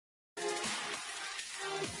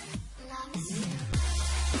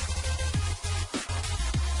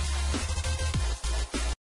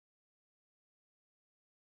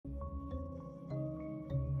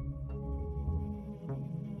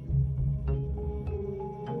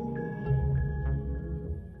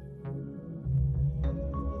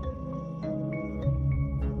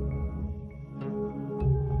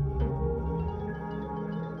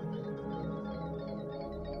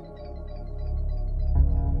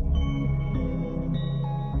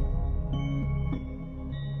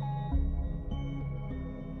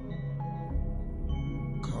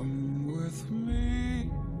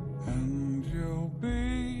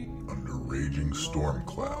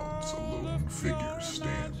figure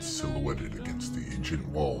stands silhouetted against the ancient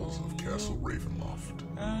walls of Castle Ravenloft.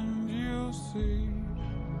 And you see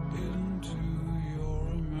into your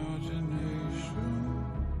imagination.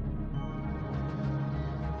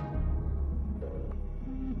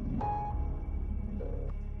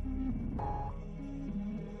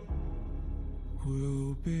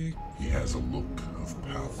 Will be. He has a look of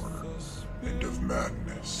power and of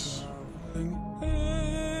madness. In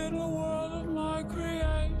a world of my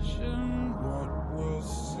creation, what we'll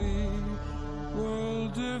see will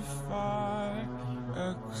defy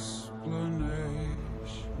explanation.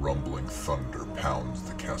 Rumbling thunder pounds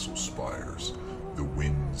the castle spires. The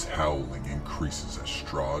wind's howling increases as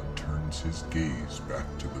Strahd turns his gaze back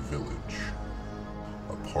to the village.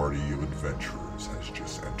 A party of adventurers has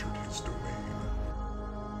just entered his domain.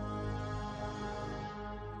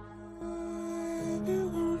 If you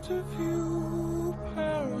want to view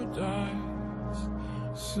paradise,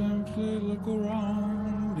 simply look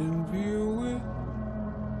around and view it.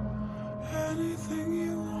 Anything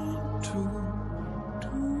you want to,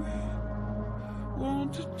 do it.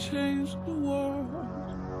 Want to change the world?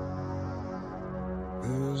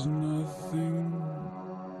 There's nothing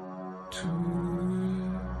to it.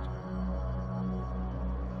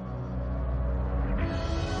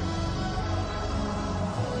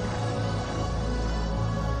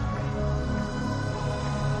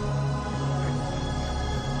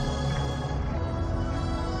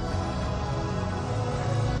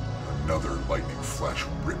 Another lightning flash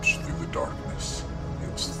rips through the darkness,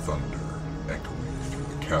 its thunder echoing through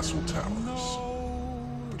the castle towers.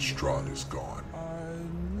 But Strahd is gone.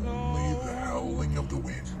 Only the howling of the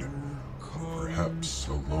wind, and perhaps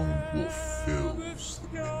a lone wolf fills the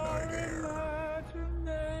midnight air.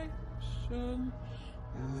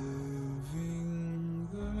 Living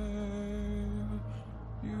there,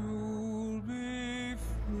 you'll be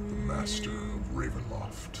free. The master of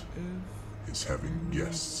Ravenloft is having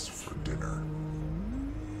guests for dinner,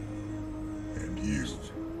 and you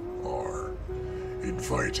are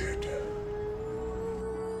invited.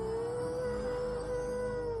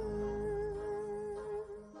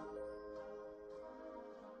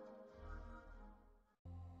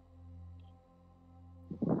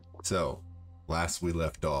 So, last we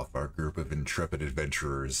left off, our group of intrepid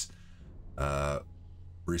adventurers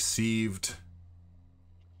received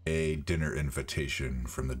a dinner invitation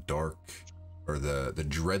from the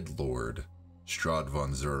Dreadlord Strahd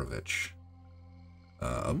Von Zarovich.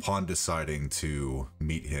 Upon deciding to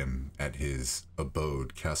meet him at his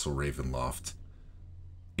abode, Castle Ravenloft,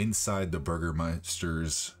 inside the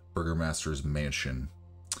Burgermaster's mansion,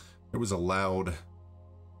 there was a loud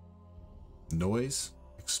noise,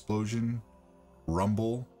 explosion,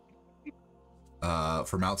 rumble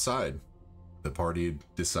from outside. The party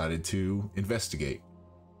decided to investigate,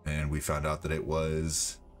 and we found out that it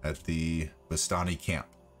was at the Vistani camp.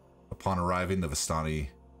 Upon arriving, the Vistani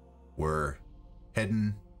were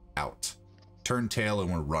heading out, turned tail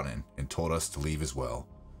and were running, and told us to leave as well.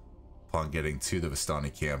 Upon getting to the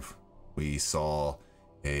Vistani camp, we saw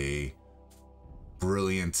a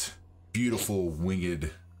brilliant, beautiful,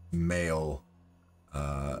 winged male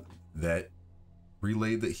that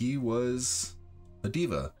relayed that he was a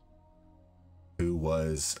Diva, who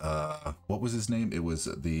was what was his name? It was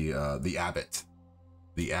the Abbott.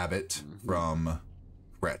 The Abbott from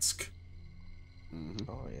Kresk.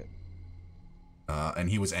 Oh, yeah. And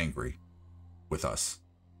he was angry with us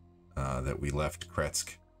that we left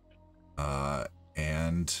Kresk.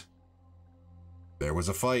 And there was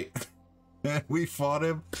a fight. We fought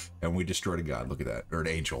him, and we destroyed a god. Look at that. Or an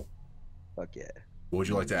angel. Fuck yeah. What would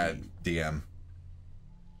you like to add, DM?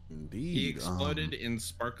 Indeed. He exploded in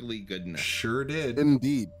sparkly goodness. Sure did.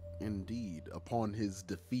 Indeed. Upon his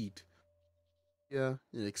defeat, it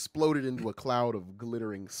exploded into a cloud of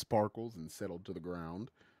glittering sparkles and settled to the ground,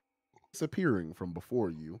 disappearing from before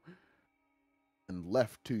you. And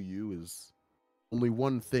left to you is only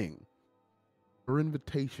one thing: her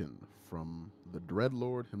invitation from the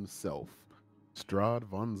Dreadlord himself, Strahd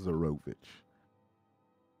Von Zarovich.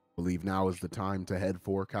 Believe now is the time to head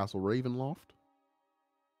for Castle Ravenloft.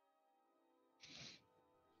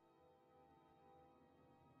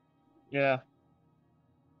 Yeah.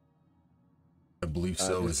 I believe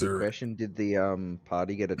so. Is there a question? Did the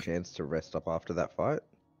party get a chance to rest up after that fight?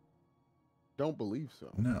 Don't believe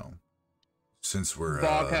so. No. Since we're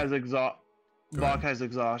Bog has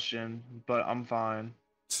exhaustion, but I'm fine.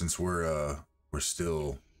 Since we're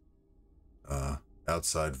still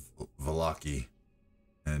outside Valaki,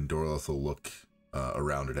 and Dorloth will look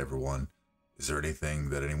around at everyone. Is there anything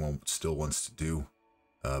that anyone still wants to do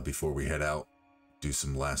before we head out? Do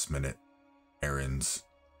some last minute errands,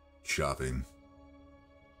 shopping?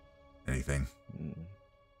 Anything?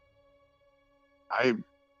 I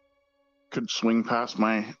could swing past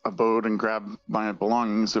my abode and grab my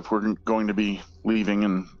belongings if we're going to be leaving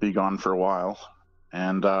and be gone for a while.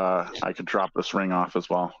 And I could drop this ring off as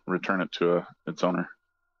well, return it to its owner.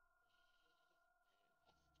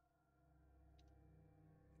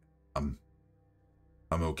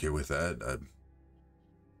 I'm okay with that.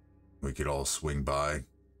 We could all swing by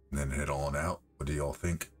and then head on out. What do y'all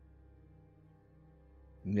think?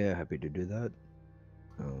 Yeah, happy to do that.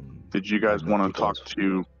 Did you guys I don't know if want to you talk guys-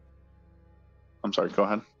 to... I'm sorry, go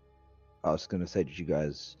ahead. I was gonna say, did you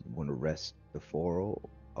guys want to rest before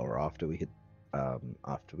or after we hit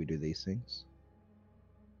after we do these things?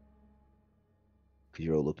 Because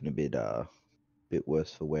you're all looking a bit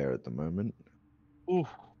worse for wear at the moment. Ooh.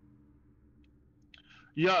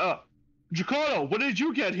 Yeah, Jakarta, when did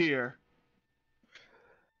you get here?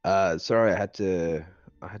 Sorry, I had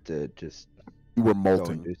to just You were go and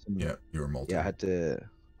molting. do some. Yeah, you were molting. Yeah,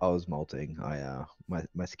 I was molting.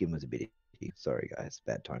 My skin was a bit itchy. Sorry guys,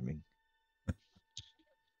 bad timing.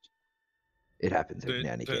 It happens every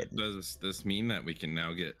now and again. Does this mean that we can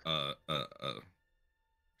now get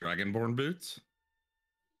dragonborn boots?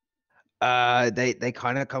 They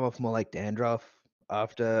kind of come off more like dandruff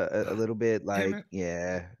after a little bit. Damn Like, it.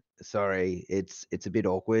 yeah, sorry, it's a bit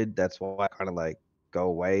awkward. That's why I kind of like go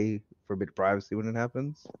away for a bit of privacy when it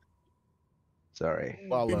happens. Sorry.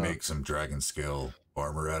 Well, We make some dragon scale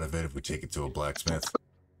armor out of it if we take it to a blacksmith.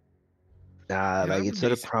 Nah, that like would it sort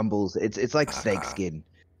be of crumbles. It's like snake skin.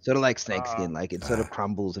 Sort of like snake skin. Like it sort of Ah.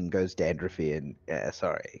 crumbles and goes dandruffy. And yeah,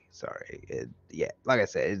 sorry. Yeah, like I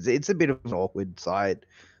said, it's a bit of an awkward sight.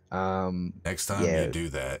 Next time Yeah. you do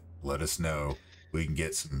that, let us know. We can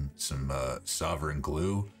get some sovereign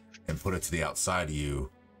glue and put it to the outside of you,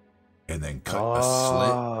 and then cut a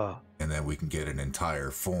slit, Oh, and then we can get an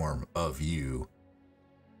entire form of you.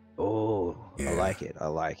 oh, Yeah. I like it.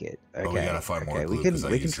 Okay, But we gotta find more okay, glue we can because I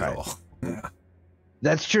we can used try it it. all. Yeah.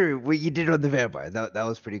 That's true. You did it on the vampire. That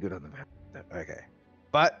was pretty good on the vampire. Okay,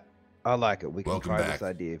 but I like it. We can Welcome try back. this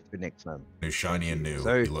idea for next time. You're shiny Thank and you. new.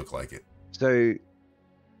 So- you look like it. So,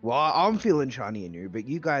 well, I'm feeling shiny and new, but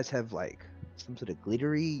you guys have like some sort of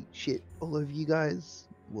glittery shit all over you guys.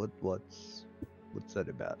 What's that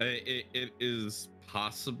about? It is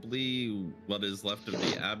possibly what is left of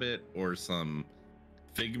the abbot or some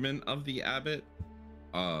figment of the abbot.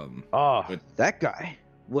 Oh, but- that guy.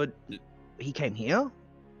 What? He came here?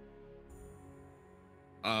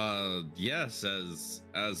 Yes,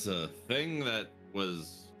 as a thing that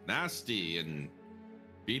was nasty and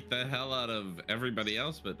beat the hell out of everybody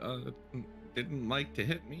else, but didn't like to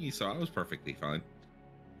hit me, so I was perfectly fine.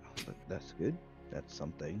 That's good. That's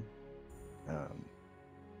something.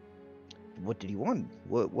 What did he want?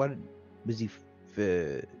 What was he?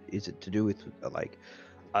 Is it to do with like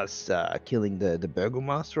us killing the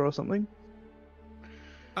burgomaster or something?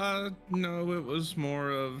 No, it was more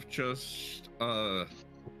of just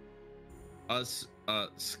us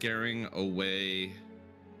scaring away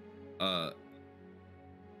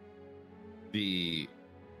the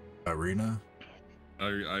Irina?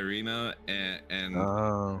 Irina and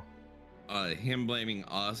Oh, him blaming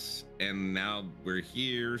us, and now we're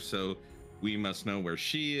here, so we must know where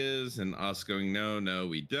she is, and us going no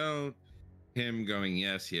we don't, him going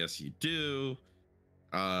yes you do,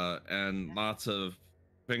 and lots of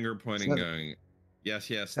finger pointing Sounds- going yes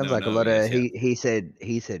sounds no, like a no, lot yes, of yes.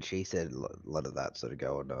 he said she said, a lot of that sort of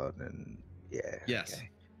going on, and yeah. Yes. Okay.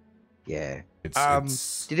 Yeah.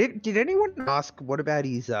 It's Did anyone ask what about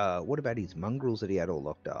his mongrels that he had all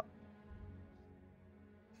locked up?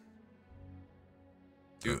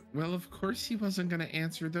 Well, of course he wasn't going to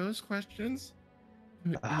answer those questions.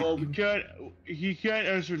 Well, he can't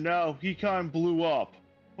answer now. He kind of blew up.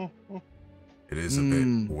 It is a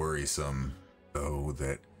bit worrisome, though,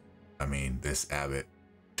 that, I mean, this abbot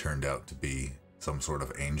turned out to be some sort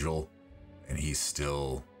of angel, and he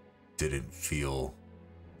still didn't feel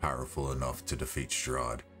powerful enough to defeat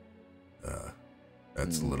Strahd.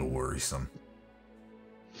 That's a little worrisome.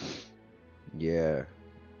 Yeah.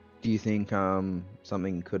 Do you think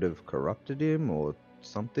something could have corrupted him or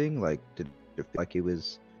something? Like, did it feel like he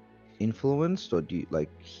was influenced, or do you like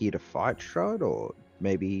here to fight Strahd, or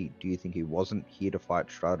maybe do you think he wasn't here to fight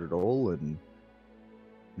Strahd at all, and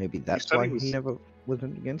maybe that's said why he was- he never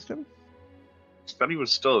wasn't against him? Said he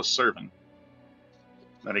was still a servant.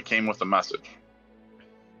 That he came with a message.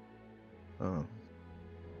 Oh.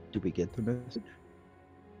 Did we get the message?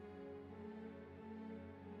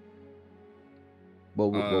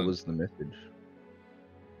 What was the message?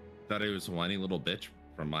 That he was a whiny little bitch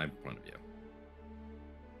from my point of view.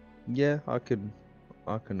 Yeah, I could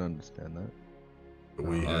I can understand that. But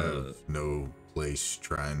we have no place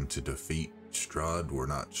trying to defeat Strahd. We're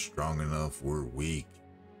not strong enough. We're weak.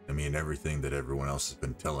 I mean, everything that everyone else has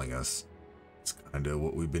been telling us. It's kind of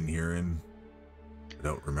what we've been hearing. I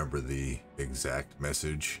don't remember the exact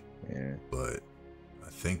message. Yeah. But I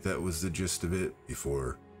think that was the gist of it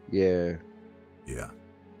before. Yeah. Yeah.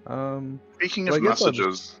 Speaking well, of I guess I'll just-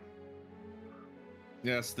 messages,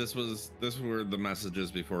 Yes, this were the messages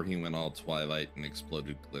before he went all Twilight and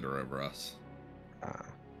exploded glitter over us.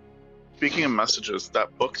 speaking of messages,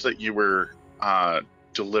 that book that you were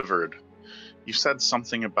delivered, you said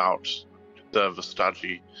something about the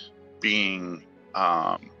Vistani being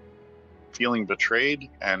feeling betrayed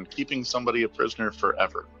and keeping somebody a prisoner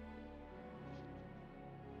forever.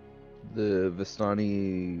 The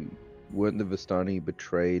Vistani weren't the Vistani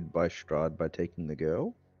betrayed by Strahd by taking the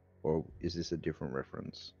girl, or is this a different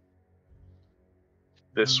reference?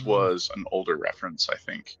 This was an older reference, I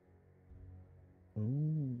think.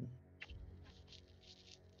 Ooh.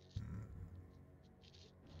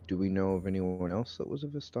 Do we know of anyone else that was a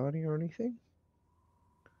Vistani or anything?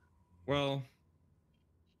 Well,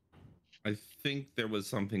 I think there was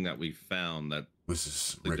something that we found that Was this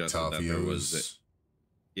suggested that there was Rictavio's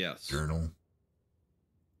yes, journal?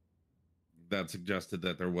 that suggested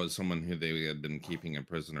that there was someone who they had been keeping a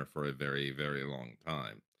prisoner for a very, very long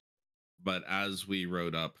time. But as we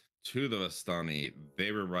rode up to the Vistani,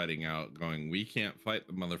 they were writing out going, we can't fight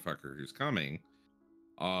the motherfucker who's coming.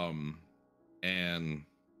 And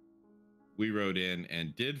we rode in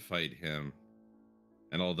and did fight him.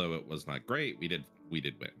 And although it was not great, we did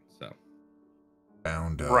win. So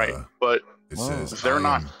Found Right, but it says they're I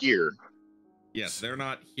not am- here. yes, they're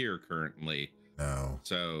not here currently. No.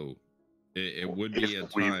 So it would be a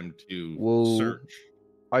If we- time to Well, search.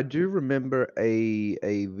 I do remember a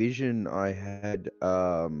vision I had,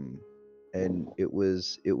 and it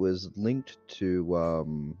was linked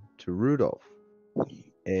to Rudolph,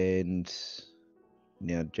 and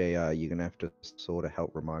now JR, you're gonna have to sort of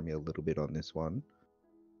help remind me a little bit on this one.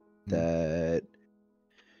 That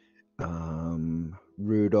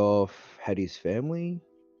Rudolph had his family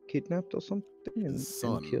kidnapped or something and His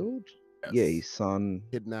son. killed. Yeah, his son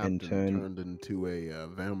Kidnapped and turned into a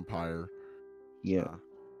vampire. Yeah.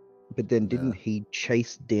 But then Yeah. didn't he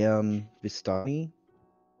chase down Vistani?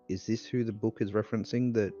 Is this who the book is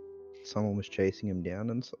referencing, that someone was chasing him down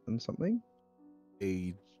and something?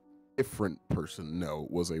 A different person. No,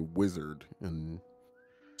 it was a wizard and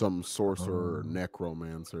some sorcerer or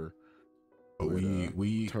necromancer. But who had,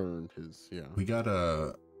 we turned his we got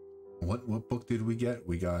a what book did we get?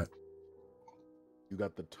 We got You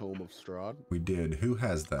got the Tome of Strahd. we did. Who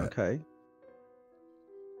has that? Okay.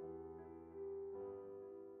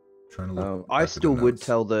 Trying to look. I back at the still would notes.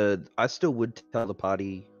 tell the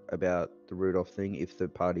party about the Rudolph thing if the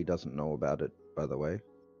party doesn't know about it, by the way.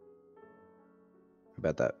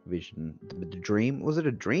 About that vision. The dream. Was it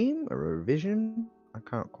a dream or a vision? I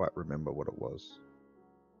can't quite remember what it was.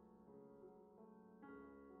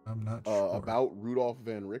 I'm not sure. About Rudolph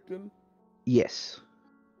Van Richten Yes.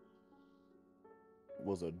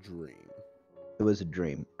 was a dream. It was a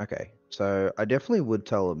dream. Okay. So I definitely would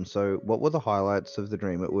tell them. So what were the highlights of the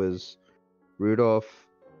dream? It was Rudolph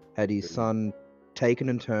had his son taken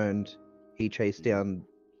and turned. He chased down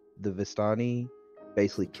the Vistani,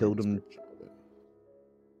 basically killed him. Transcription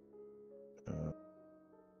of it.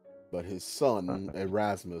 But his son,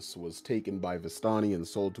 Erasmus, was taken by Vistani and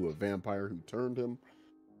sold to a vampire who turned him.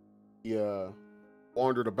 He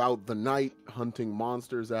wandered about the night hunting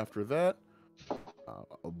monsters after that,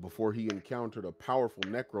 before he encountered a powerful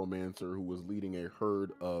necromancer who was leading a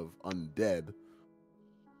herd of undead.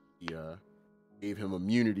 He gave him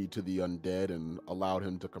immunity to the undead and allowed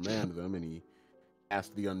him to command them, and he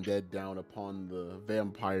cast the undead down upon the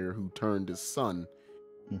vampire who turned his son,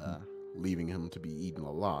 leaving him to be eaten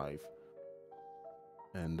alive.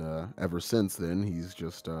 And ever since then, he's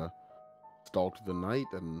just stalked the night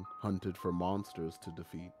and hunted for monsters to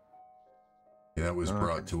defeat. Yeah, that was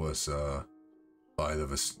brought to us by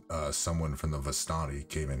the someone from the Vistani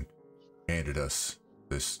came and handed us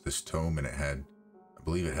this tome, and it had, I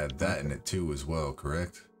believe it had that in it too as well.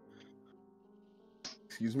 Correct?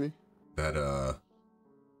 Excuse me? That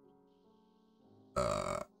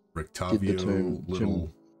Rictavio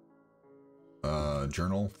little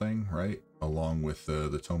journal thing, right? Along with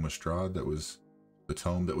the Tome of Strahd, that was the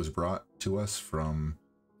tome that was brought to us from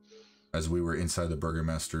as we were inside the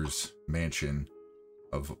Burgomaster's mansion.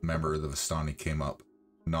 A member of the Vistani came up,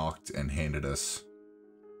 knocked, and handed us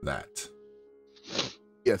that.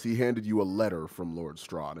 Yes, he handed you a letter from Lord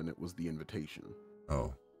Strahd, and it was the invitation.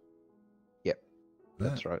 Oh. Yep.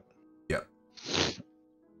 That's right. Yep.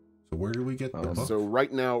 So where do we get the book? So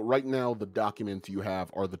right now, the documents you have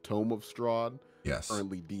are the Tome of Strahd, Yes.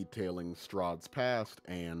 currently detailing Strahd's past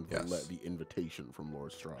and Yes. the invitation from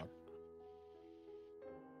Lord Strahd.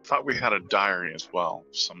 Thought we had a diary as well,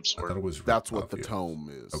 of some I sort. thought it was. That's what the Raphia. tome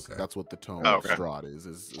is. Okay. That's what the Tome Oh, of okay. Strahd is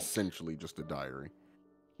essentially just a diary.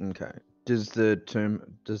 Okay. Does the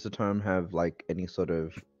tome have like any sort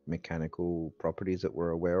of mechanical properties that we're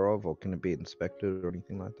aware of, or can it be inspected or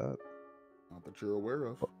anything like that? Not that you're aware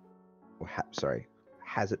of. Or sorry,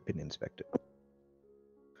 has it been inspected?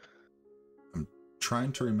 I'm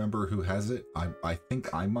trying to remember who has it. I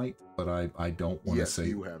think I might, but I don't want to Yes, say.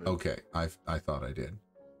 you have it. Okay, I thought I did.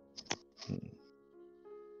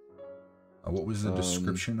 What was the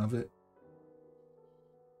description of it?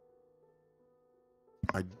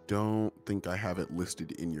 I don't think I have it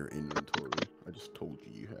listed in your inventory. I just told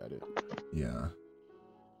you had it. Yeah.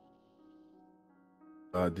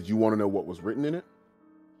 Did you want to know what was written in it?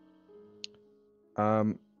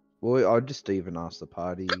 Well, I'll just even ask the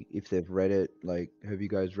party if they've read it. Like, have you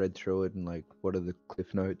guys read through it, and like, what are the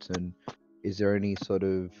cliff notes, and is there any sort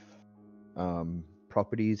of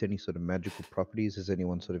properties, any sort of magical properties? Has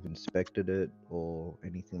anyone sort of inspected it or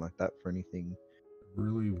anything like that for anything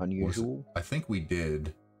Really unusual? I think we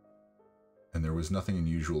did, and there was nothing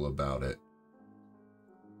unusual about it.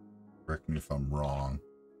 Correct me if I'm wrong.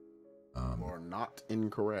 You are not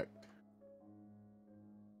incorrect.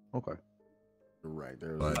 Okay. You're right.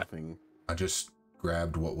 There's But- nothing. I just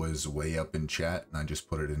grabbed what was way up in chat and I just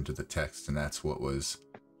put it into the text, and that's what was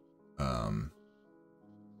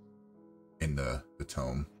in the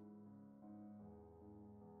tome.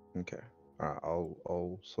 Okay.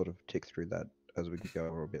 I'll sort of tick through that as we go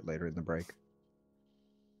a bit later in the break.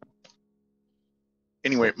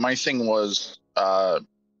 Anyway, my thing was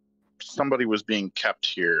somebody was being kept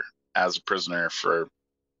here as a prisoner for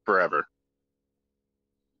forever.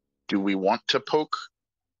 Do we want to poke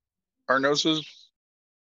our noses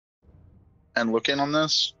and look in on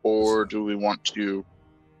this, or do we want to?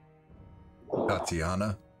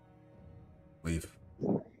 Tatiana, believe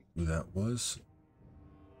who that was.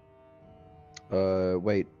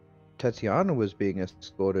 Wait, Tatiana was being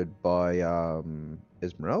escorted by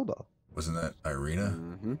Esmeralda. Wasn't that Irina?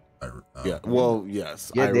 Mm-hmm. Oh, Yeah. Well,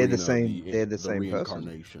 yes. Yeah, they're the Irina, same- they're the same person.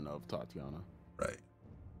 reincarnation of Tatiana. right. They're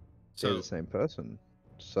So the same person.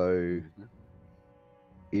 So Mhm.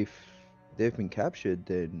 if they've been captured,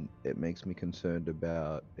 then it makes me concerned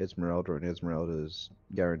about Esmeralda and Esmeralda's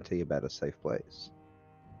guarantee about a safe place.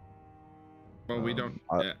 well, we don't.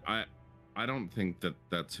 I- I don't think that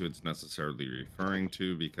that's who it's necessarily referring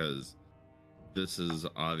to, because this is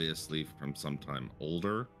obviously from some time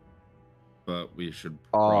older. But we should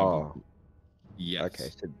probably. Oh,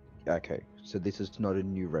 Yes. okay. So this is not a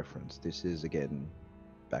new reference. This is again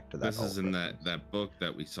back to that. This is old in reference. that book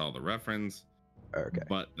that we saw the reference. Okay.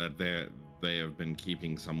 But that they have been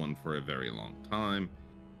keeping someone for a very long time,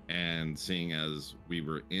 and seeing as we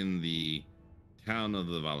were in the town of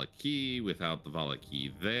the Valaki without the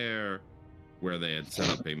Valaki there, where they had set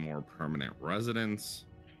up a more permanent residence,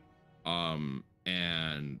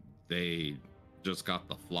 and they just got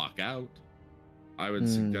the flock out, I would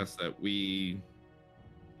suggest that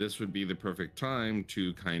this would be the perfect time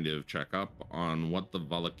to kind of check up on what the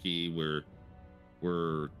Valaki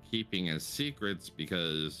were keeping as secrets,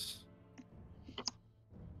 because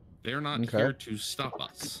they're not Okay. here to stop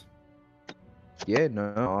us. Yeah,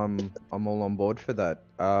 no, I'm all on board for that.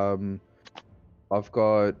 I've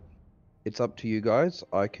got. It's up to you guys.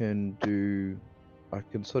 I can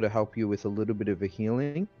sort of help you with a little bit of a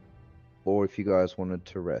healing, or if you guys wanted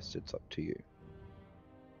to rest, it's up to you.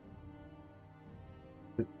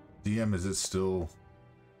 DM, is it still?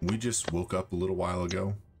 We just woke up a little while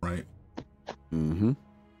ago, right? Mm-hmm.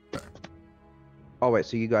 Oh wait,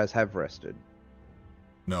 so you guys have rested?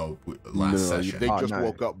 No, last session. They Oh, just no.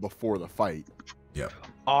 woke up before the fight. Yep.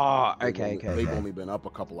 Oh, They've okay, only- okay. They've okay. only been up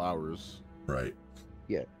a couple hours. Right.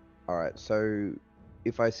 All right. So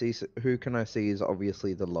if I see who can I see is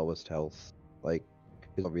obviously the lowest health, like,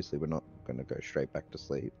 because obviously we're not going to go straight back to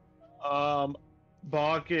sleep.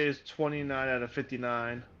 Bach is 29 out of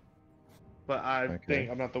 59, but I Okay.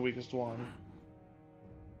 think I'm not the weakest one.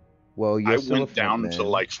 Well, you're I still a went down front to man.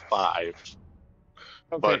 like 5,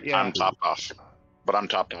 Okay, but yeah. I'm topped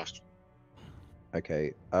off.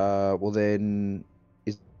 Okay. Well then,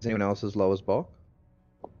 is anyone else as low as Bach?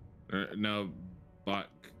 No,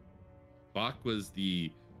 Bach was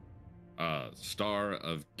the star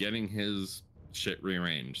of getting his shit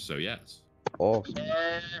rearranged. So yes. Awesome.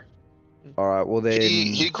 All right. Well then.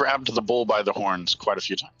 He grabbed the bull by the horns quite a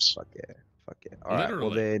few times. Fuck yeah. All right. Well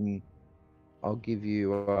Literally. then, I'll give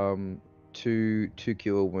you two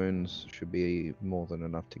cure wounds should be more than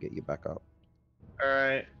enough to get you back up. All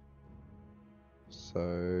right.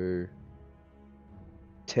 So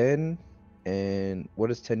 10, and what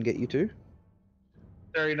does 10 get you to?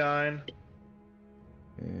 39.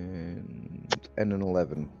 And an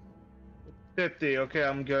 11. 50. Okay,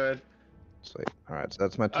 I'm good. Sweet. All right, so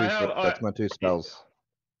that's my I two spells.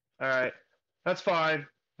 All right. That's fine.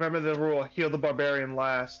 Remember the rule: heal the barbarian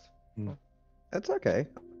last. That's okay.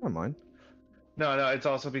 I don't mind. No, it's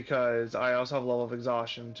also because I also have a level of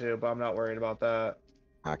exhaustion too, but I'm not worried about that.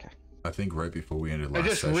 Okay. I think right before we ended I last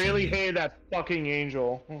just session. really hated that fucking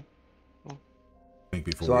angel. I think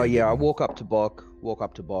before. So we yeah, I ended- walk up to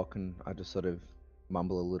Bok, and I just sort of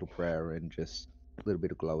mumble a little prayer and just a little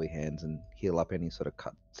bit of glowy hands and heal up any sort of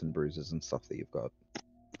cuts and bruises and stuff that you've got. I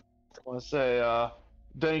want to say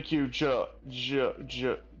thank you, And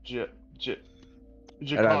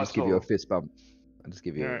I just give you a fist bump. I just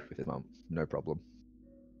give you Alright. a fist bump. No problem.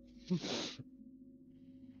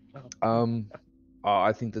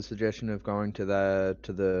 I think the suggestion of going to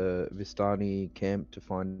the Vistani camp to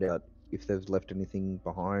find out if they've left anything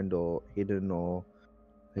behind or hidden, or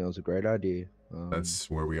I think it was a great idea. That's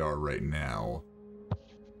where we are right now.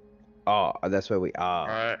 Oh, that's where we are.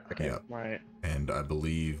 Alright. Okay. Yeah. Right. And I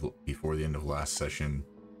believe before the end of last session,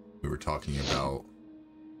 we were talking about.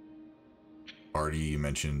 Artie, you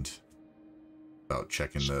mentioned about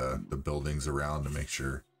checking the buildings around to make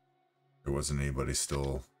sure there wasn't anybody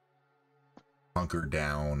still hunkered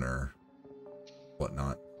down or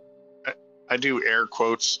whatnot. I do air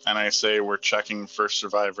quotes and I say we're checking for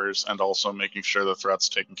survivors and also making sure the threat's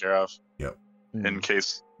taken care of in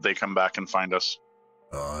case they come back and find us.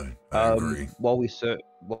 I agree. While we search,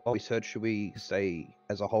 should we stay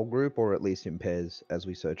as a whole group or at least in pairs as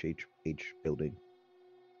we search each building?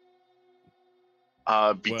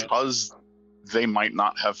 Because they might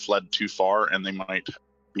not have fled too far and they might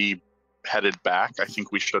be headed back, I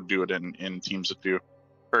think we should do it in teams of two.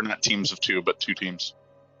 Or not teams of two, but 2 teams.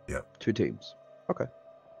 Yep. 2 teams. Okay.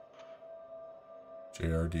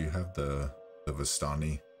 JR, do you have the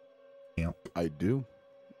Vistani camp? I do.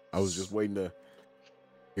 I was just waiting to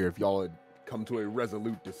hear if y'all had come to a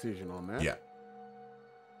resolute decision on that. Yeah.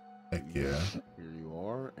 Heck yeah. Here you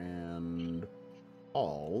are, and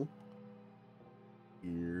all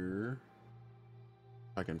here.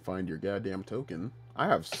 I can find your goddamn token. I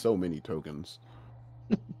have so many tokens.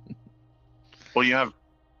 Well, you have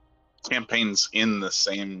campaigns in the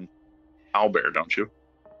same owlbear, don't you?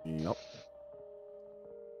 Yep.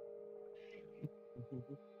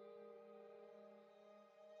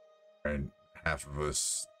 And half of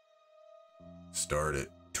us start at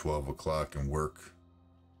 12 o'clock and work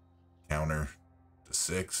counter to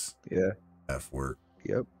 6. Yeah. Half work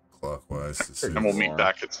Yep. clockwise to 6. And we'll meet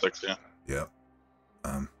back at 6, yeah. Yep.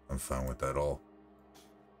 I'm fine with that all.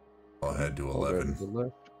 I'll head to All go to 11. the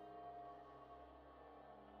left.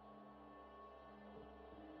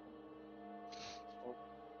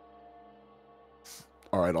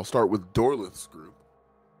 All right, I'll start with Dorlith's group.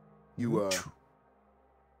 You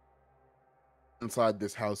inside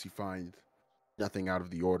this house, you find nothing out of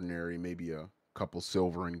the ordinary. Maybe a couple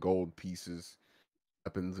silver and gold pieces,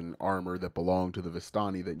 weapons and armor that belong to the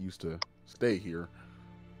Vistani that used to stay here.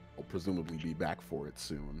 Will presumably be back for it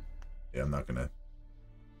soon. Yeah, I'm not gonna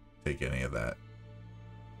take any of that.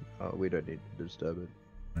 We don't need to disturb it.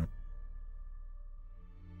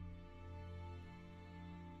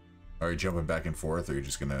 Are you jumping back and forth, or are you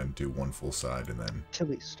just gonna do one full side and then?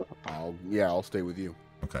 Tilly, stop. I'll stay with you.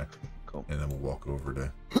 Okay. Cool. And then we'll walk over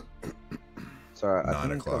to. Sorry, I 9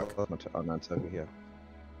 think o'clock. Oh, no, it's over here.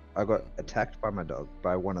 I got attacked by my dog,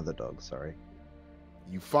 by one of the dogs. Sorry.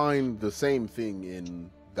 You find the same thing in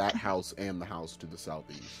that house and the house to the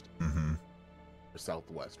southeast, Mm-hmm. or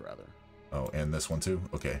southwest rather. Oh, and this one too.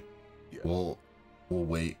 Okay. Yeah. We'll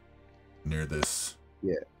wait near this.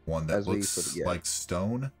 Yeah. One that As we looks sort of- yeah. like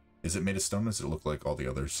stone. Is it made of stone? Does it look like all the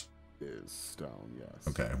others? Is stone, yes.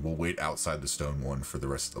 Okay. We'll wait outside the stone one for the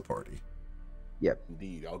rest of the party.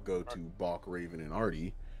 Indeed, I'll go to Bok, Raven, and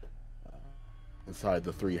Artie. Inside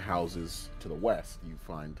the 3 houses to the west, you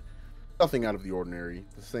find nothing out of the ordinary.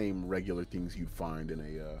 The same regular things you'd find in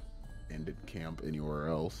a ended camp anywhere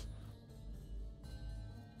else.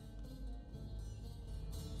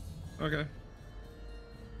 Okay.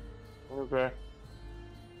 Okay.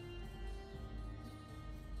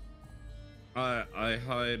 I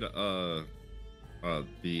hide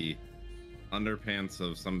the underpants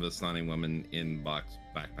of some Vistani women in Bok's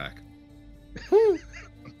backpack.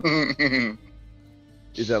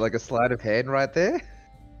 Is that like a sleight of hand right there?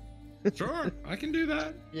 Sure, I can do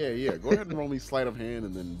that. Yeah. Go ahead and roll me sleight of hand,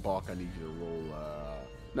 and then Bok, I need you to roll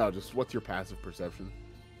No, just what's your passive perception?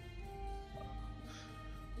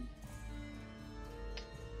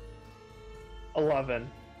 11.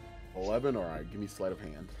 11. All right, give me sleight of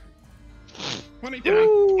hand. 29.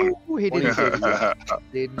 Ooh, he didn't say 20. anything.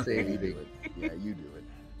 Didn't say Yeah, you do anything. it. Yeah, you do it.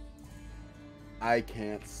 I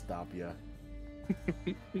can't stop you.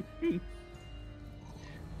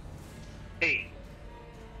 8.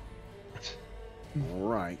 All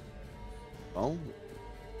right. Well,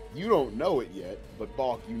 you don't know it yet, but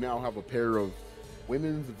Balk, you now have a pair of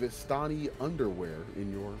women's Vistani underwear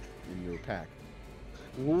in your pack.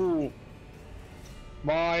 Ooh.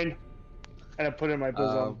 Mine. And I put it in my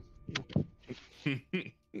bosom.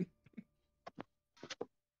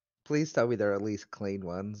 Please tell me they're at least clean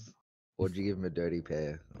ones. Or did you give him a dirty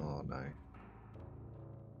pair? Oh no.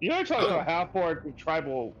 You're talking about a half-orc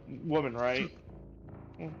tribal woman, right?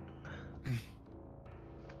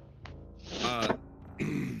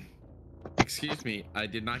 Excuse me, I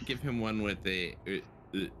did not give him one with a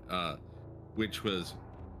which was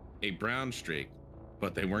a brown streak,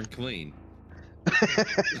 but they weren't clean.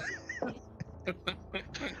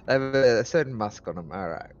 They have a certain musk on them.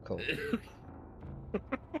 Alright, cool.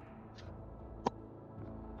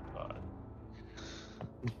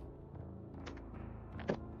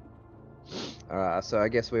 Alright, so I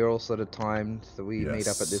guess we're all sort of timed, so we meet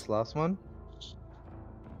up at this Yes. last one.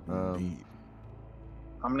 Indeed.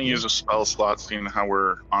 I'm gonna use a spell slot, seeing how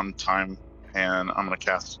we're on time, and I'm gonna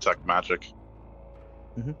cast Detect Magic.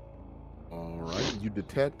 All right. You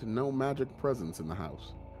detect no magic presence in the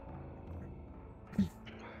house.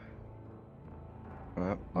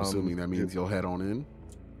 Alright, I'm assuming that means you'll head on in.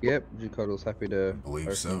 Yep, Jukodel's happy to believe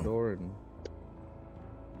open so. the door and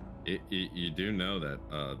You do know that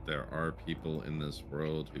there are people in this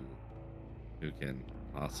world who can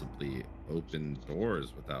possibly open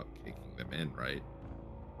doors without kicking them in, right?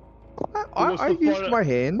 What's I the used fun- my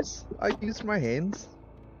hands. I used my hands.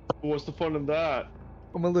 What's the fun of that?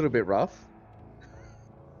 I'm a little bit rough.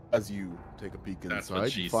 As you take a peek That's what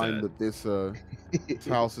inside, she you find said. that this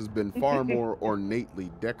house has been far more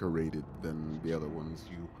ornately decorated than the other ones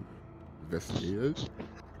you investigated.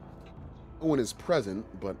 No one is present,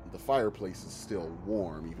 but the fireplace is still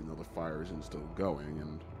warm, even though the fire isn't still going,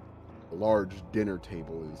 and a large dinner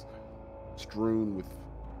table is strewn with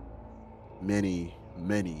many,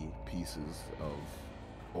 many pieces of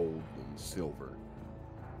gold and silver.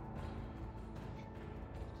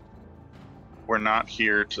 We're not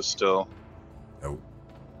here to still, Nope.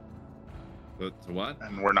 But to what?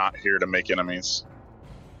 and we're not here to make enemies.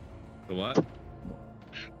 To what?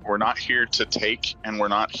 We're not here to take, and we're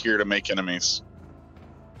not here to make enemies.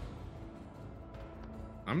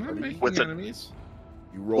 I'm not making With a- enemies.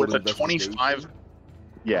 You rolled With a investigation. 25,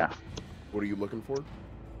 yeah. What are you looking for?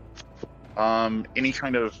 Any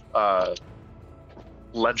kind of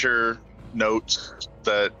ledger notes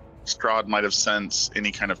that Strahd might have sent,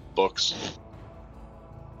 any kind of books.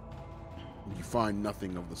 You find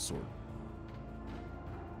nothing of the sort.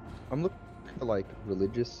 I'm looking for like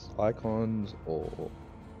religious icons or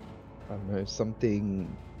I don't know,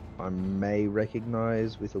 something I may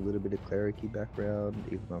recognize with a little bit of cleric-y background,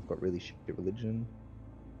 even though I've got really shit religion.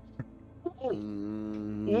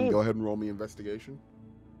 Go ahead and roll me investigation.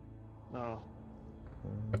 No.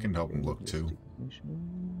 I can help him look, too.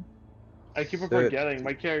 Investigation. I keep Thir- forgetting.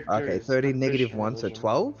 My character Okay, is 30 negative Christian 1, so religion.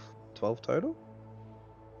 12? 12 total?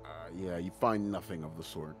 Yeah, you find nothing of the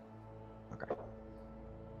sort. Okay.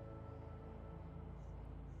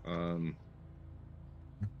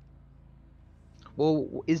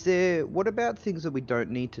 Well, is there, what about things that we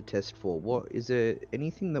don't need to test for? What, is there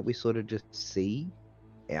anything that we sort of just see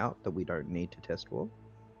out that we don't need to test for?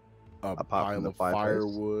 A Apart from pile the of fireplace?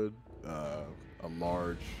 firewood, a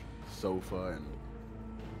large sofa, and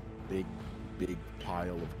big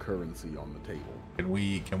pile of currency on the table.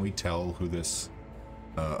 Can we tell who this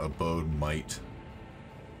abode might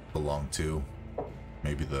belong to?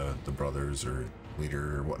 Maybe the brothers or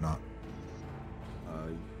leader or whatnot.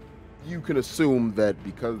 You can assume that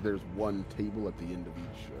because there's one table at the end of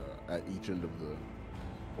each end of the,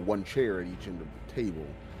 one chair at each end of the table,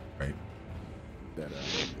 Right. that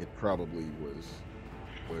it probably was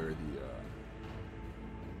where the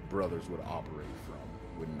brothers would operate from,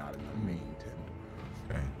 when not in the main tent.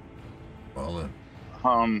 Okay. Well,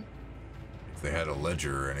 if they had a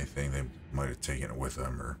ledger or anything, they might have taken it with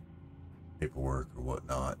them, or paperwork or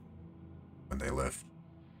whatnot when they left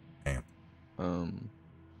camp.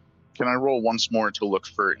 Can I roll once more to look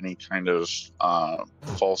for any kind of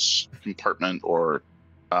false compartment or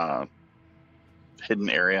hidden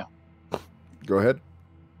area? Go ahead.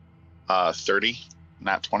 30,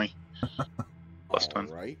 not 20. Plus 10.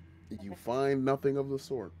 All right. You find nothing of the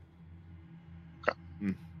sort.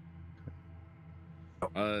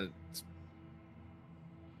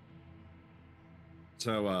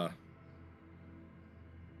 So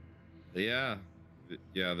yeah,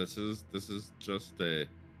 this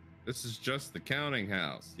is just the counting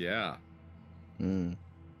house. Yeah. Hmm.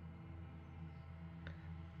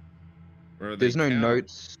 Where There's they no count.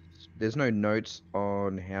 notes. There's no notes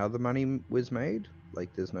on how the money was made. Like,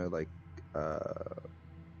 there's no like,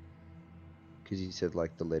 because you said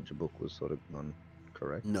like the ledger book was sort of gone,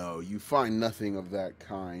 correct? No, you find nothing of that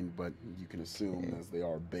kind, but you can assume Okay. as they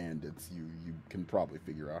are bandits, you can probably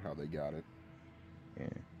figure out how they got it. Yeah.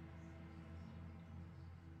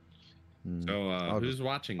 Hmm. So I'll who's just-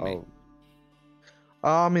 watching me?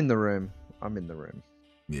 Oh, I'm in the room. I'm in the room.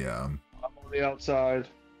 Yeah, I'm on the outside.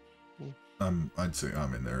 I'd say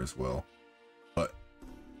I'm in there as well. But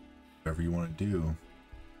whatever you want to do,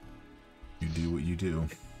 you do what you do.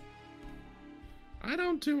 I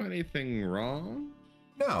don't do anything wrong.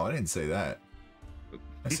 No, I didn't say that.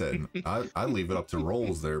 I said I leave it up to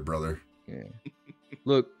rolls there, brother. Yeah.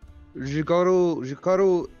 Look,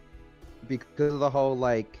 Jikaru, because of the whole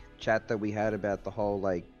like chat that we had about the whole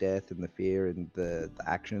like death and the fear and the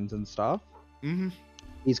actions and stuff, Mm-hmm.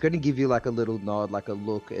 he's going to give you like a little nod, like a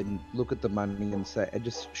look, and look at the money and say, and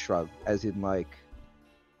just shrug, as in like,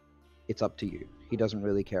 it's up to you. He doesn't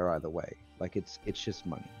really care either way. Like it's just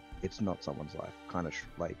money. It's not someone's life. Kind of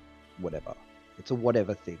like whatever. It's a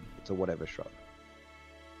whatever thing. It's a whatever shrug.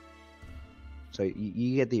 So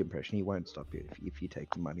you get the impression he won't stop you if you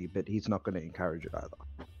take the money, but he's not going to encourage it either.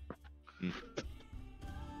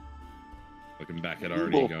 Looking back at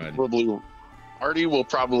Artie, go ahead. Artie will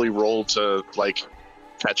probably roll to like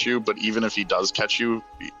catch you, but even if he does catch you,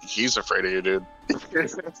 he's afraid of you, dude.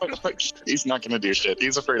 Like, he's not gonna do shit.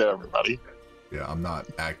 He's afraid of everybody. Yeah, I'm not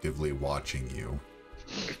actively watching you.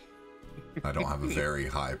 I don't have a very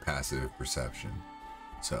high passive perception,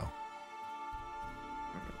 so.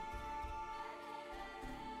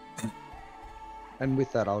 And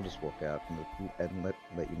with that, I'll just walk out and let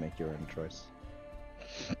you make your own choice.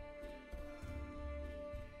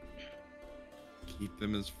 Keep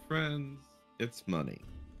them as friends. It's money.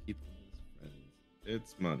 Keep them as friends.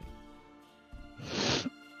 It's money.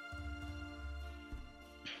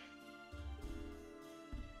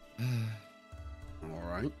 All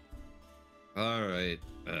right. All right.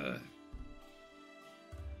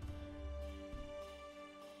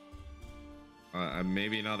 I'm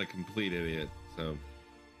maybe not a complete idiot, so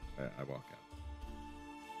I walk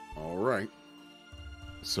out. All right.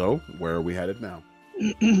 So, where are we headed now?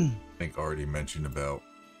 I think I already mentioned about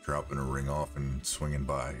dropping a ring off and swinging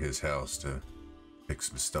by his house to pick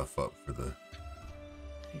some stuff up for the.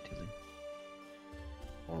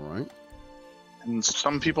 All right. And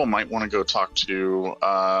some people might want to go talk to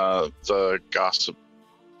the gossip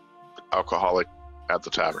alcoholic at the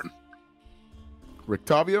tavern.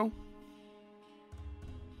 Rictavio?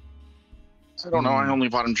 I don't know. I only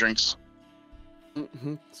bought him drinks.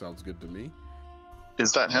 Mm-hmm. Sounds good to me.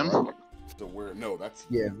 Is that him? So where? No, that's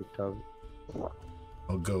Yeah, Victor.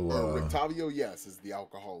 I'll go. Rictavio, yes, is the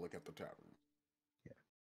alcoholic at the tavern.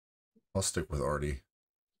 I'll stick with Artie.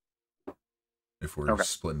 If we're Okay.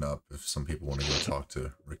 splitting up, if some people want to go talk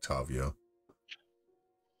to Rictavio.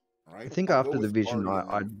 All right. I think I'll go after the with vision, Artie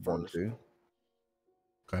and I'd then want first. to.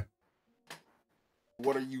 Okay.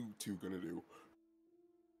 What are you two gonna do?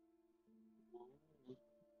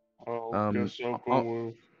 Guess I'll go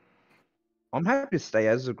with. I'm happy to stay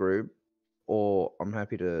as a group, or I'm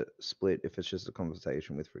happy to split if it's just a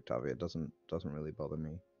conversation with Rictavio. It doesn't really bother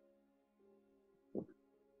me.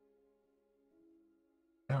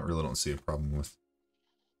 I really don't see a problem with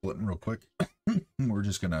splitting real quick. We're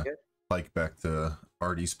just gonna hike back to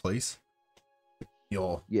Artie's place.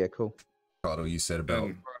 Y'all, Yeah, cool. Prado, you said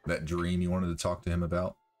about that dream you wanted to talk to him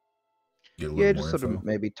about. Get a Yeah, little just more sort info. of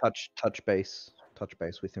maybe touch base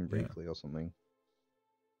with him Yeah. briefly or something.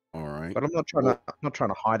 All right. But I'm not trying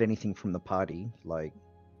to hide anything from the party. Like,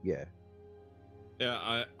 yeah.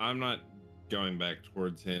 Yeah, I'm not going back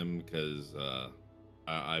towards him because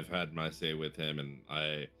I've had my say with him,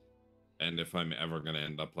 and if I'm ever gonna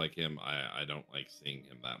end up like him, I don't like seeing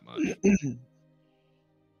him that much.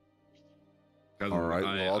 All right.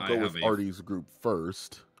 Well, I'll go with Artie's group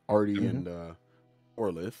first. Artie and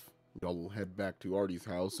Orlith. Y'all head back to Artie's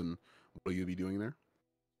house, and what will you be doing there?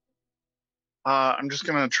 I'm just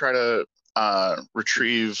gonna try to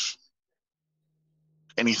retrieve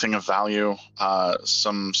anything of value,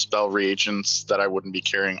 some spell reagents that I wouldn't be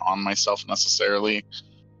carrying on myself necessarily.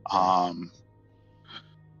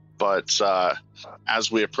 But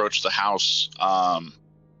as we approach the house,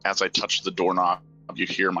 as I touch the doorknob, you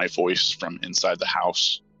hear my voice from inside the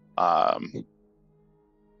house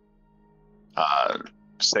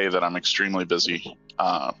say that I'm extremely busy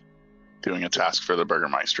doing a task for the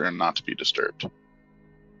Burgermeister and not to be disturbed.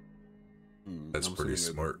 That's I'm pretty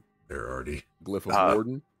assuming smart there, Artie. Glyph of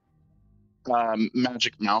Warden?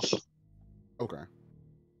 Magic mouth. Okay.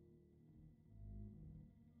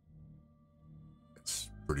 It's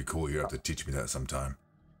pretty cool. You have to teach me that sometime.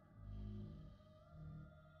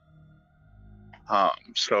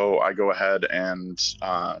 So I go ahead and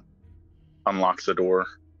unlock the door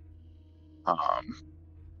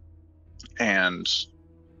and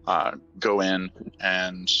go in,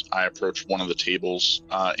 and I approach one of the tables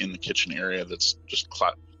in the kitchen area that's just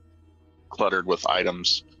cluttered with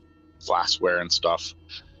items, glassware and stuff.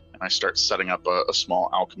 And I start setting up a small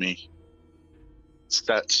alchemy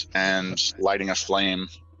set and lighting a flame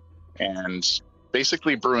and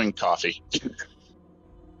basically brewing coffee.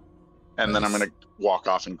 And then I'm going to walk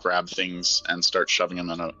off and grab things and start shoving them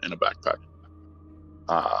in a backpack.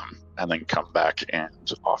 And then come back and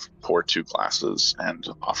pour 2 glasses and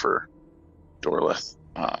offer Dorlith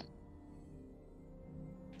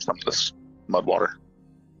some of this mud water.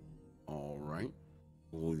 All right.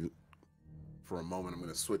 For a moment, I'm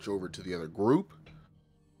going to switch over to the other group.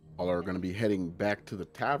 All are going to be heading back to the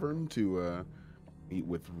tavern to meet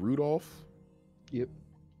with Rudolph. Yep.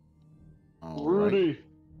 All Rudy. right.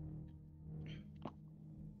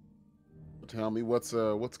 Tell me what's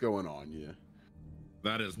going on, yeah.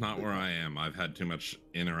 That is not where I am. I've had too much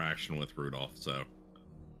interaction with Rudolph, so.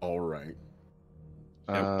 All right.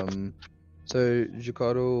 So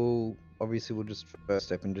Jacado obviously will just first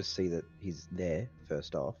step and just see that he's there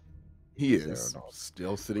first off. He Is there is or not?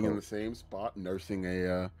 still sitting in Cool. the same spot, nursing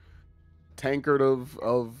a tankard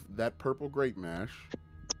of that purple grape mash.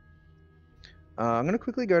 I'm gonna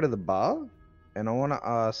quickly go to the bar, and I want to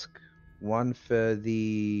ask one for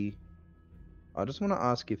the. I just want to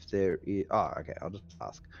ask if there is. Oh, okay. I'll just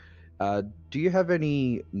ask. Do you have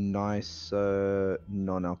any nice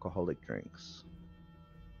non-alcoholic drinks?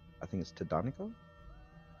 I think it's Tadanica.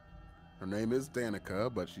 Her name is Danica,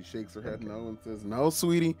 but she shakes her head Okay. no and says, "No,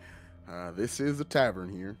 sweetie, this is a tavern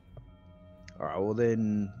here." All right. Well,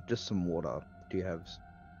 then just some water. Do you have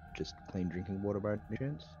just clean drinking water by any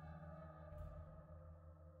chance?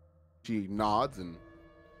 She nods and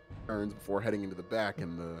turns before heading into the back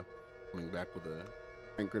and coming back with a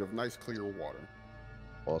tankard of nice clear water.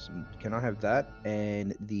 Awesome. Can I have that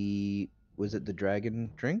and was it the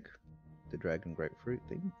dragon drink? The dragon grapefruit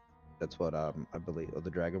thing? That's what I believe, or the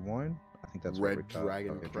dragon wine? I think that's what Red Rick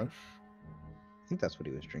Dragon drank. Crush. I think that's what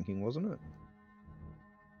he was drinking, wasn't it?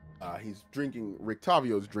 He's drinking.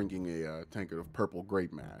 Rictavio's drinking a tankard of purple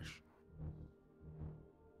grape mash.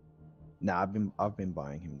 Nah, I've been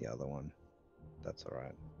buying him the other one. That's all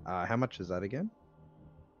right. How much is that again?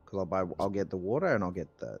 Because I'll get the water and I'll get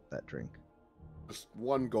that drink. Just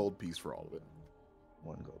 1 gold piece for all of it.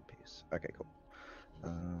 1 gold piece. Okay, cool.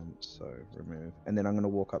 So remove, and then I'm gonna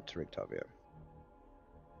walk up to Rictavio.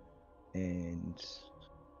 And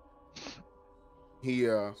He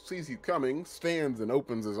sees you coming, stands and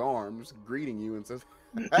opens his arms, greeting you, and says,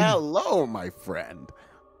 "Hello, my friend."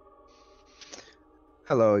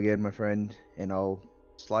 hello again, my friend. And I'll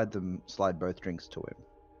slide both drinks to him,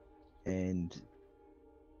 and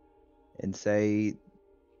say,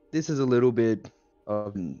 this is a little bit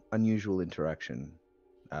of an unusual interaction.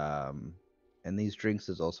 And these drinks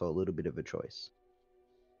is also a little bit of a choice.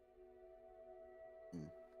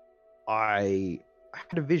 I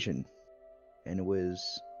had a vision, and it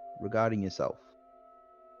was regarding yourself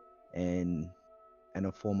and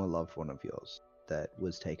a former loved one of yours that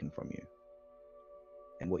was taken from you,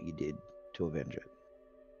 and what you did to avenge it.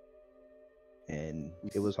 And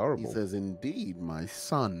it was horrible. He says, "Indeed, my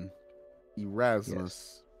son,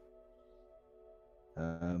 Erasmus."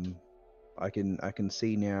 I can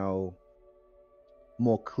see now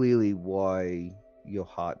more clearly why your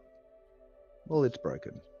heart, well, it's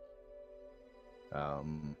broken.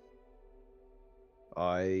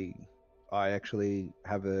 I actually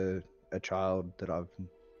have a child that I've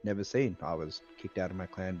never seen. I was kicked out of my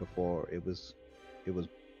clan before it was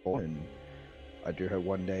born, and I do hope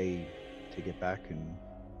one day to get back and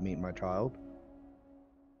meet my child.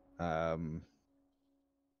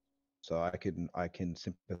 So I can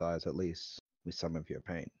sympathize at least with some of your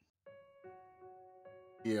pain.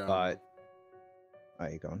 Yeah. But are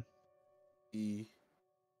you gone? He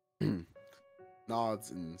nods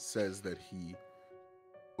and says that he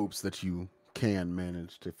hopes that you can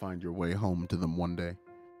manage to find your way home to them one day.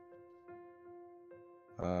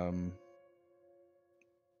 But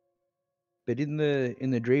in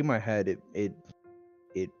the dream I had, it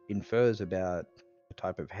infers about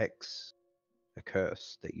type of hex, a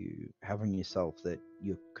curse that you have on yourself that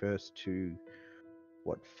you're cursed to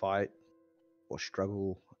fight or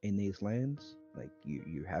struggle in these lands? Like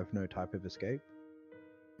you have no type of escape?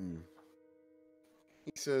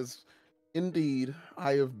 He says, "Indeed,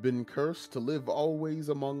 I have been cursed to live always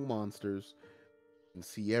among monsters and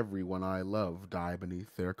see everyone I love die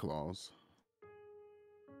beneath their claws."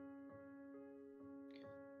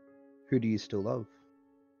 Who do you still love?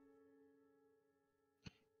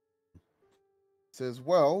 He says,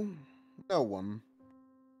 "Well, no one.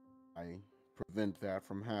 I prevent that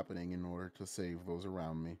from happening in order to save those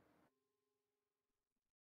around me."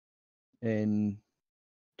 And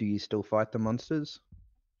do you still fight the monsters?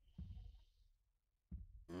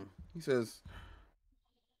 He says,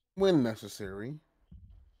 "When necessary.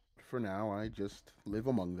 For now, I just live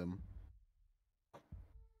among them."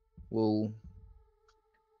 Well,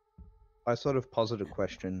 I sort of posit a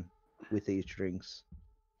question with these drinks,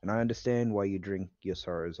 and I understand why you drink your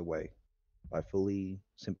sorrows away. I fully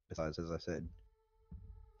sympathize, as I said.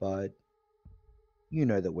 But you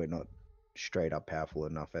know that we're not straight up powerful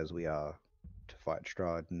enough as we are to fight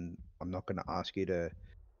Strahd, and I'm not going to ask you to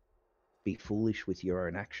be foolish with your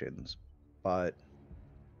own actions, but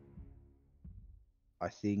I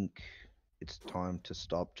think it's time to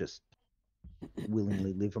stop just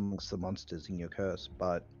willingly live amongst the monsters in your curse,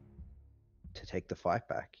 but to take the fight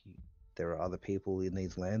back. There are other people in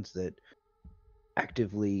these lands that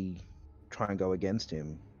actively try and go against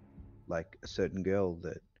him, like a certain girl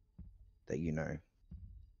that you know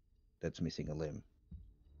that's missing a limb,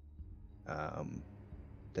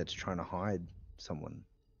 that's trying to hide someone.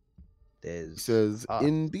 He There's says, us.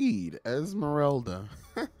 "Indeed, Esmeralda."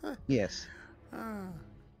 Yes. Ah,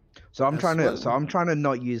 So I'm That's trying to what- I'm trying to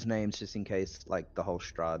not use names just in case, like the whole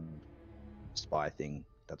Strahd spy thing.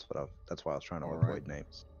 That's why I was trying to All avoid right.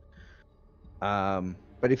 names.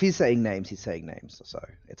 But if he's saying names, he's saying names, so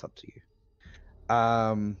it's up to you.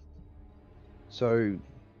 So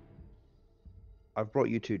I've brought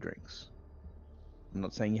you 2 drinks. I'm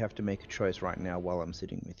not saying you have to make a choice right now while I'm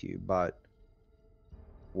sitting with you, but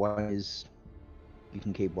one is you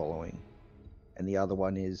can keep wallowing, and the other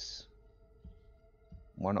one is,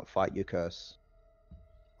 why not fight your curse?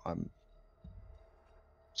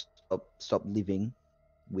 Stop living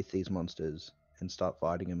with these monsters and start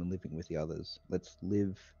fighting them and living with the others. Let's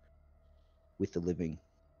live with the living.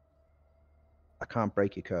 I can't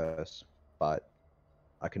break your curse, but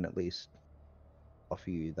I can at least offer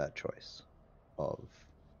you that choice of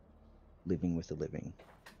living with the living,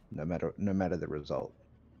 no matter the result.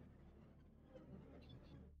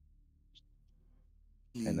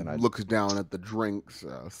 He And then I looks down at the drinks,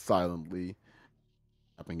 silently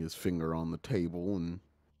tapping his finger on the table, and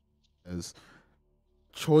says,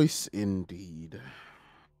 "Choice indeed."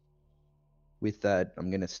 with that, I'm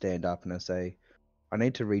gonna stand up and I say, I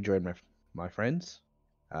need to rejoin my friends.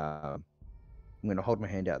 I'm gonna hold my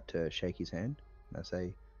hand out to shake his hand, and I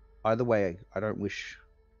say, either way, I don't wish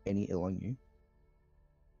any ill on you.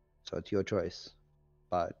 So it's your choice.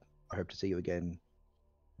 But I hope to see you again,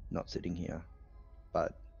 not sitting here,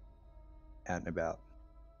 but out and about,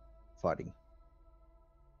 fighting.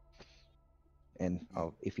 And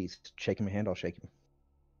if he's shaking my hand, I'll shake him.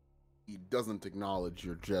 He doesn't acknowledge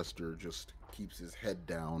your gesture, just keeps his head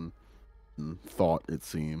down in thought, it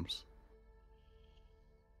seems.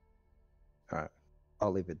 Alright,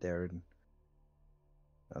 I'll leave it there, and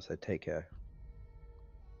I'll say, take care.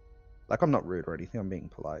 Like, I'm not rude or anything, I'm being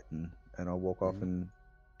polite, and I'll walk off and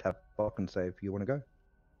tap Bok and say, if you want to go.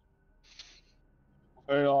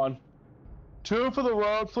 Hang on. 2 for the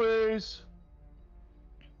road, please.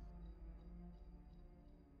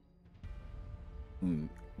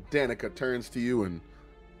 Danica turns to you and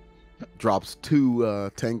drops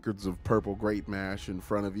 2 tankards of purple grape mash in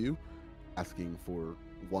front of you, asking for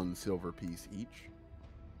 1 silver piece each.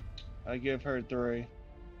 I give her 3.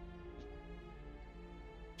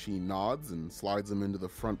 She nods and slides them into the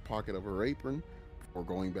front pocket of her apron before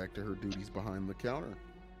going back to her duties behind the counter.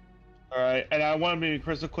 Alright, and I want to be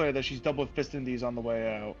crystal clear that she's double fisting these on the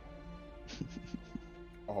way out.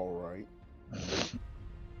 All right.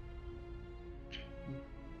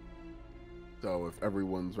 So if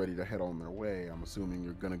everyone's ready to head on their way, I'm assuming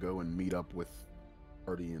you're gonna go and meet up with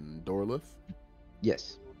Artie and Dorlith.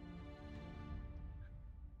 Yes.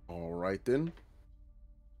 All right then.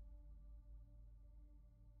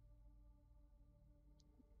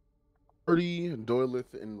 Artie,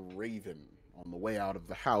 Dorlith, and Raven on the way out of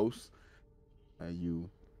the house. You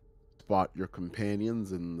spot your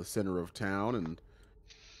companions in the center of town, and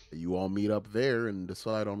you all meet up there and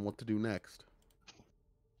decide on what to do next.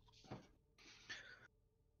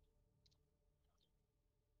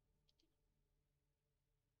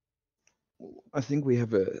 I think we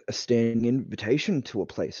have a standing invitation to a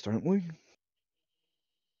place, don't we?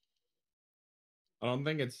 I don't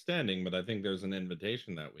think it's standing, but I think there's an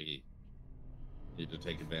invitation that we need to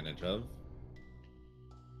take advantage of.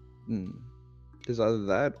 There's either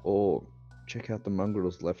that or check out the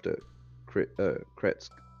mongrels left at Kresk,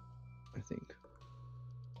 I think.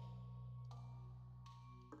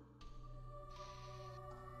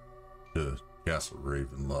 To Castle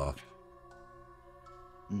Ravenloft.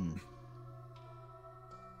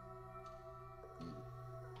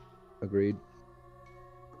 Agreed.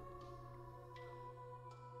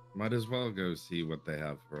 Might as well go see what they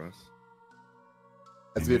have for us.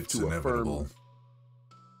 As And if it's to inevitable. affirm,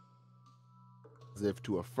 as if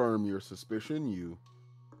to affirm your suspicion, you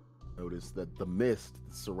notice that the mist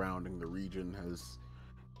surrounding the region has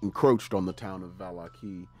encroached on the town of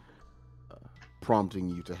Valaki, prompting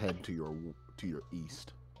you to head to your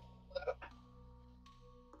east.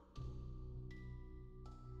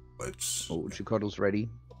 Let's Oh, Chicote's ready.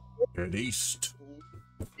 head east.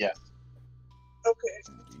 Yes.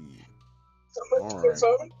 Indeed. All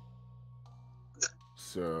right.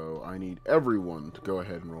 So I need everyone to go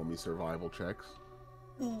ahead and roll me survival checks.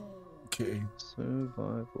 Okay.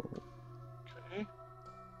 Survival. Okay.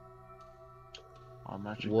 I'm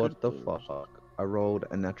actually What the good at those. fuck? I rolled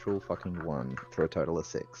a natural fucking 1 for a total of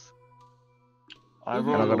 6. I And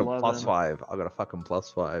I rolled got a 11. +5. I got a fucking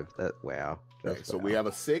 +5. That wow. Okay, Just so wow. we have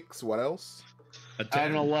a 6. What else? A I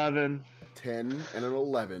have an 10. 11. A 10 and an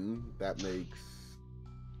 11. That makes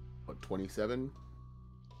what, 27?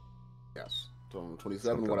 Yes. So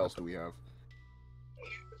 27. What else do we have?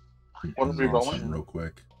 What are we Roll some rolling? real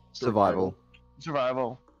quick. Survival.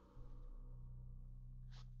 Survival.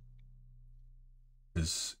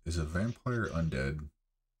 Is a vampire undead?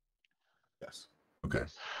 Yes. Okay.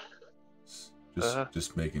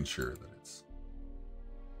 Just making sure that it's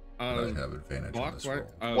that I have advantage on this roll.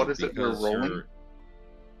 What is it we're because rolling? you're-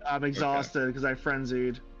 I'm exhausted because I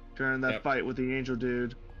frenzied during that Yep. fight with the angel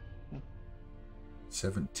dude.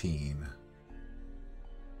 17.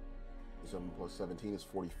 7 plus 17 is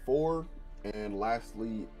 44. And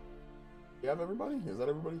lastly, you have everybody? Is that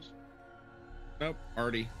everybody? Nope,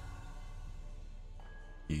 Artie.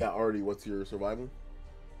 Yeah, Artie, what's your survival?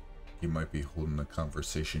 He might be holding a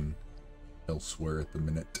conversation elsewhere at the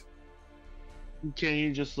minute. Can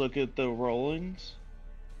you just look at the rollings?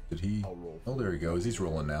 Did he? I'll roll. Oh, there he goes. He's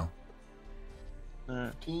rolling now.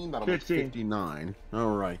 15. That'll make 15. 59.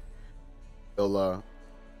 All right. Well,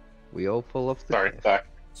 We all pull off the Sorry, cliff. back.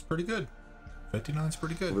 It's pretty good. 59's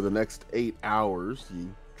pretty over good. the next 8 hours,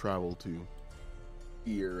 you travel to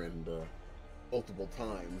here, and multiple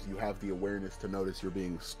times you have the awareness to notice you're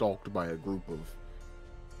being stalked by a group of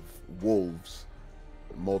wolves.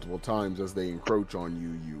 Multiple times as they encroach on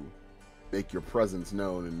you, you make your presence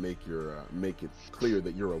known and make it clear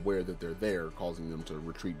that you're aware that they're there, causing them to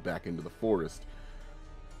retreat back into the forest.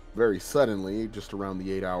 Very suddenly, just around the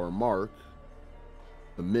 8-hour mark,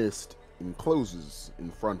 the mist encloses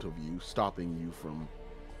in front of you, stopping you from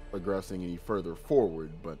progressing any further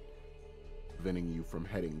forward, but preventing you from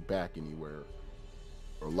heading back anywhere,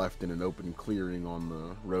 or left in an open clearing on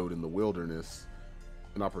the road in the wilderness,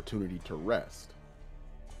 an opportunity to rest.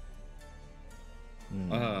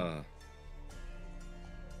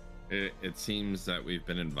 It seems that we've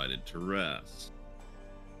been invited to rest.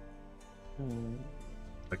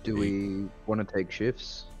 Like Do we want to take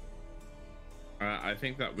shifts? I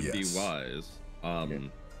think that would Yes. be wise.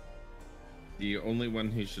 The only one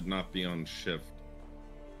who should not be on shift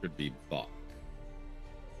should be Bach.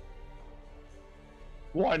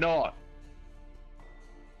 Why not?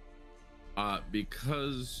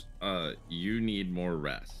 Because you need more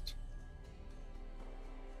rest.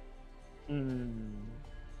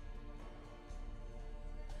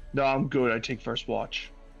 No, I'm good. I take first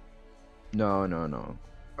watch. No.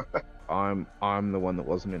 I'm the one that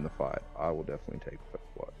wasn't in the fight. I will definitely take first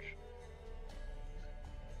watch.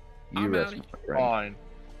 You I'm rest, outie. my friend. Fine.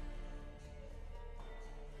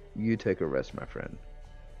 You take a rest, my friend.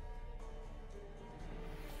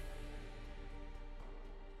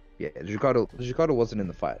 Yeah, Jukata wasn't in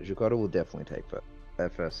the fight. Jukata will definitely take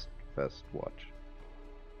first watch.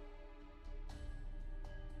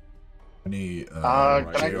 Any Can I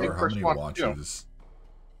JR, take how first many watch, too? watches?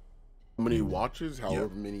 How many watches?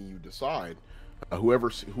 However many you decide.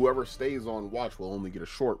 Whoever stays on watch will only get a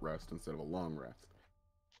short rest instead of a long rest.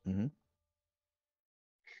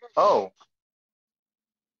 Oh,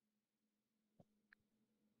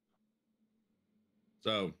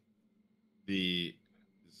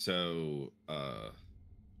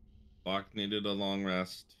 Bach needed a long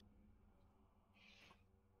rest.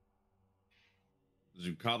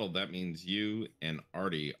 Zucatl, that means you and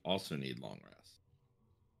Artie also need long rest.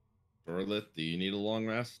 Dorlith, do you need a long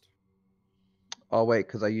rest? Oh wait,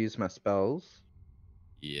 because I use my spells.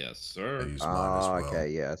 Yes, I sir. use mine as well. Okay,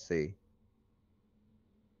 yeah, I see.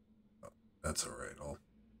 That's all right.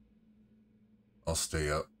 I'll stay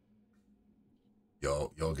up.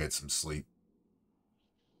 Y'all get some sleep.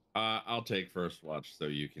 I'll take first watch so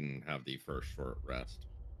you can have the first short rest.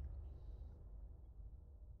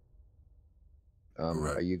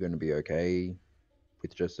 Right. Are you going to be okay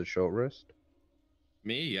with just a short rest?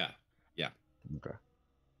 Me? Yeah. Yeah. Okay.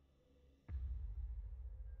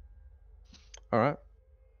 All right.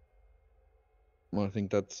 Well, I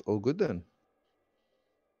think that's all good then.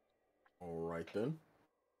 All right then.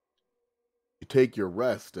 You take your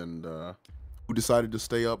rest, and who decided to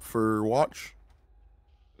stay up for watch?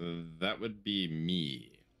 That would be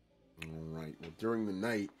me. All right. Well, during the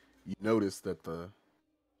night, you notice that the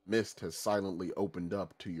mist has silently opened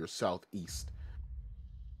up to your southeast,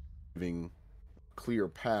 giving a clear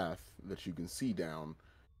path that you can see down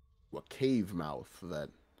to a cave mouth that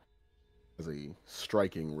has a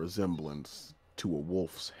striking resemblance to a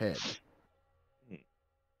wolf's head.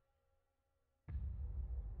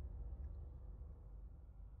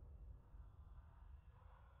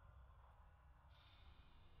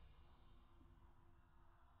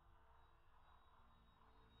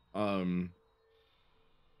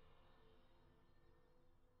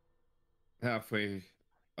 Halfway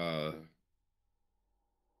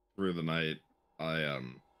through the night, I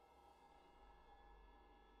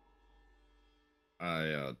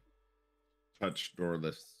touched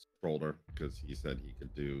Dorlith's shoulder because he said he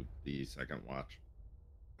could do the second watch.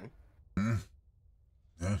 Hmm?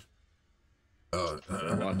 Yeah.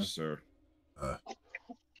 Watch, sir. All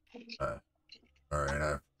right.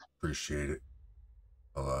 I appreciate it.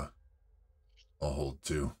 I'll hold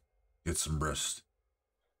too. Get some rest.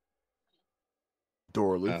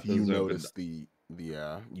 Dorlith, Path you is notice opened.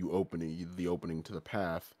 the opening to the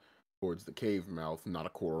path towards the cave mouth, not a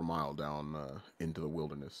quarter mile down into the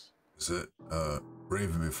wilderness. Is it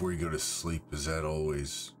Raven, before you go to sleep, is that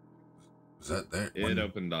there? It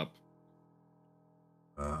opened up.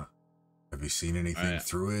 Have you seen anything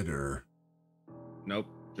through it, or? Nope,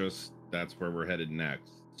 just that's where we're headed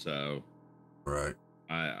next. So Right.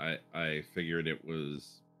 I figured it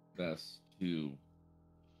was best to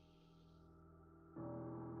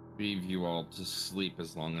leave you all to sleep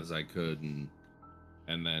as long as I could, and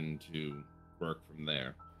then to work from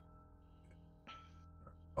there.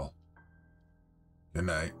 Well, good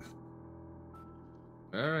night.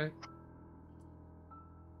 All right.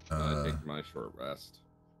 I take my short rest.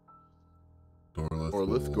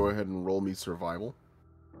 Dorlith, go ahead and roll me survival.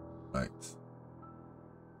 Right.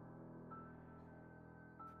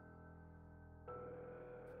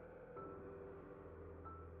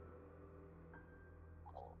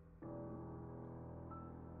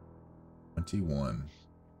 $21.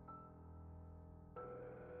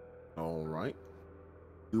 All right.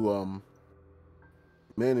 You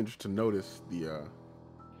managed to notice the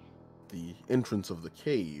entrance of the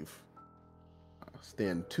cave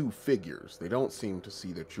stand two figures. They don't seem to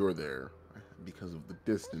see that you're there because of the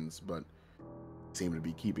distance, but seem to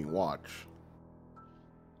be keeping watch.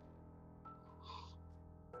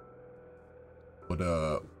 What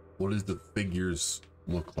does the figures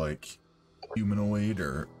look like? Humanoid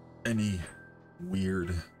or any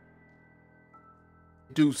weird?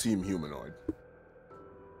 Do seem humanoid.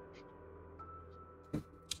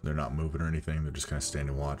 They're not moving or anything. They're just kind of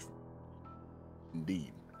standing watch.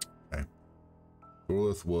 Indeed. Okay.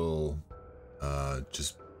 Dorlith will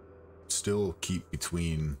just still keep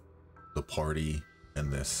between the party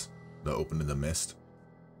and the open in the mist,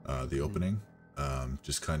 the opening.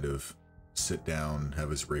 Just kind of sit down, have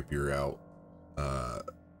his rapier out,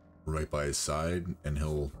 right by his side, and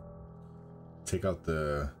he'll take out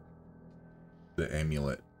the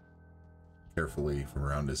amulet carefully from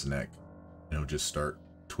around his neck, and he'll just start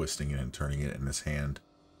twisting it and turning it in his hand,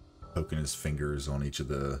 poking his fingers on each of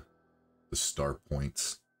the star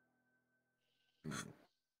points,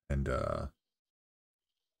 and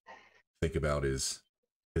think about his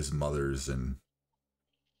mother's, and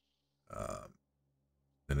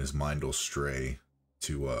then his mind will stray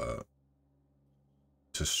to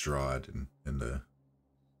Strahd and the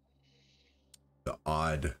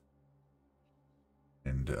odd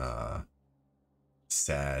and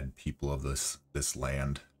sad people of this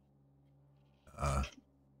land.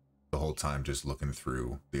 The whole time just looking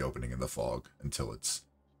through the opening in the fog until it's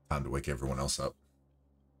time to wake everyone else up.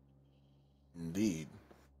 Indeed.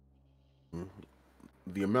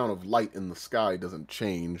 The amount of light in the sky doesn't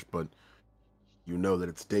change, but You know that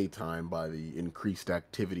it's daytime by the increased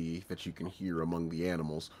activity that you can hear among the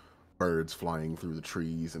animals, birds flying through the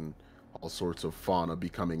trees and all sorts of fauna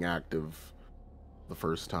becoming active the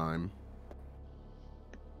first time.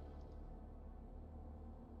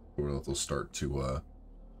 They'll start to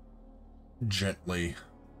gently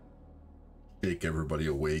shake everybody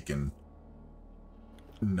awake and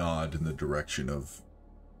nod in the direction of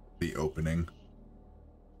the opening.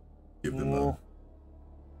 Give them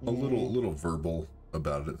a little verbal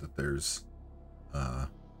about it, that there's kind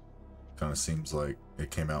of seems like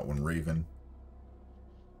it came out when Raven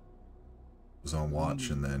was on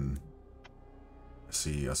watch, and then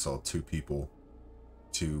I saw two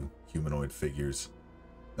humanoid figures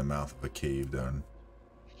in the mouth of a cave down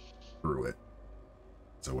through it.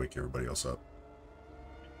 So wake everybody else up.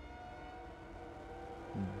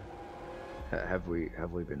 Have we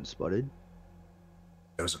been spotted?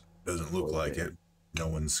 Doesn't look like it. No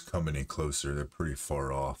one's come any closer. They're pretty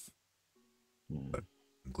far off. But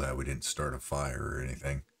I'm glad we didn't start a fire or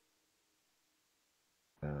anything.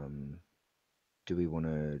 Do we want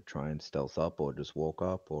to try and stealth up, or just walk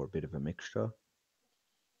up, or a bit of a mixture?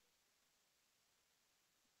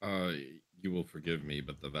 You will forgive me,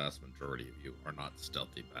 but the vast majority of you are not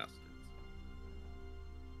stealthy bastards.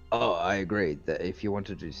 Oh, I agree that if you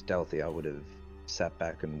wanted to do stealthy, I would have sat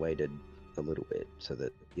back and waited a little bit so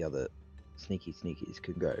that the other sneakies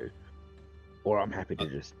can go. Or I'm happy to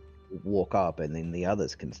just walk up and then the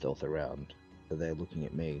others can stealth around. So they're looking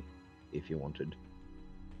at me, if you wanted.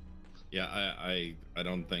 Yeah, I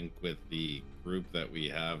don't think with the group that we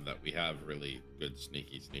have really good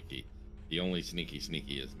sneaky. The only sneaky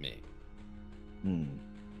is me.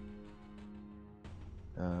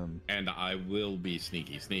 And I will be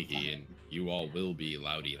sneaky, and you all will be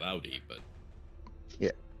loudy, but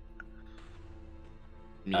yeah,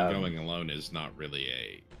 me going alone is not really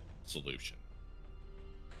a solution.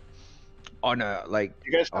 Oh no, like,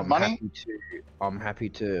 You guys have money? I'm happy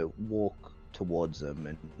to walk towards them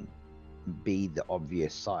and be the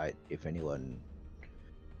obvious sight if anyone,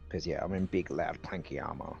 because yeah, I'm in big, loud, clanky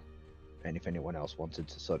armor, and if anyone else wanted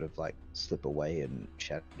to sort of like slip away and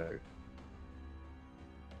shadow,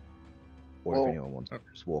 or if anyone wants to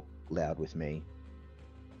just walk loud with me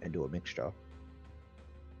and do a mixture.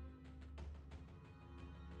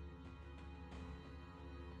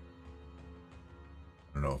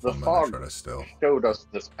 I don't know if The I'm gonna fog try to stealth. showed us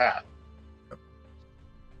this path. Yep.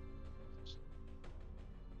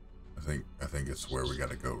 I think it's where we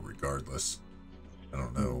gotta go regardless. I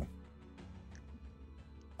don't know.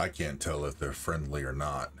 I can't tell if they're friendly or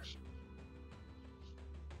not.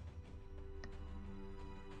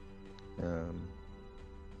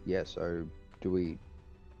 Yeah, so do we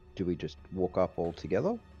just walk up all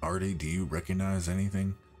together? Artie, do you recognize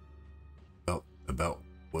anything about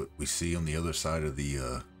what we see on the other side of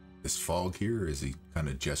the this fog here? As he kind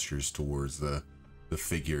of gestures towards the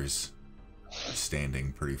figures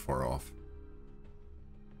standing pretty far off.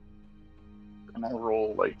 Can I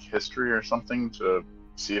roll like history or something to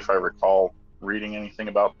see if I recall reading anything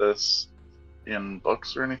about this in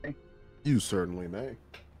books or anything? You certainly may.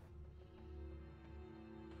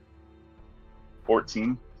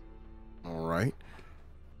 14. All right.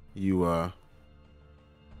 You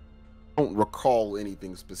don't recall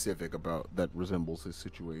anything specific about that resembles his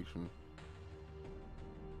situation.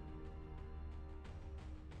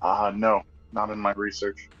 No, not in my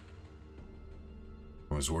research.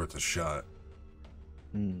 It was worth a shot.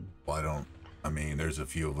 I mean, there's a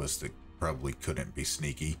few of us that probably couldn't be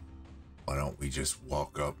sneaky. Why don't we just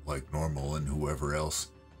walk up like normal, and whoever else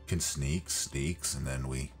can sneaks, and then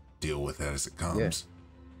we deal with it as it comes.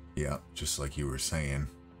 Yeah, just like you were saying.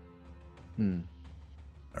 Not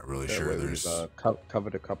really That sure way there's...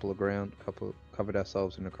 covered a couple of ground, covered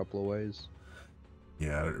ourselves in a couple of ways.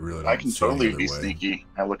 Yeah, I really don't I can see any totally other be way. sneaky.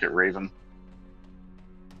 I look at Raven.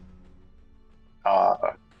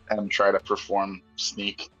 And try to perform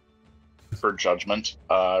sneak for judgment.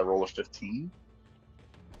 Roll a 15.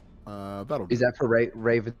 That'll Is do. that for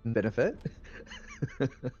Raven benefit?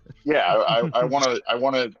 Yeah, I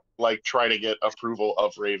want to like try to get approval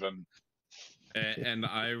of Raven. And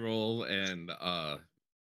I roll, and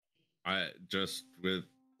I just with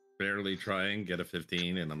barely trying get a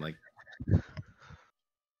 15, and I'm like,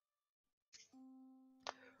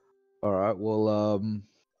 All right. Well,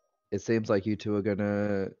 it seems like you two are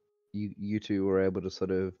gonna you two were able to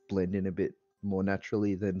sort of blend in a bit more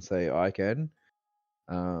naturally than say I can.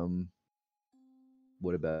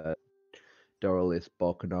 What about Doralis,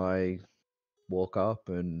 Bok, and I walk up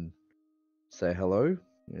and say hello,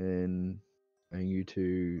 and you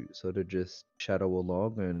two sort of just shadow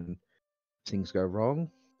along, and things go wrong.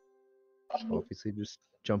 obviously just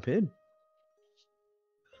jump in.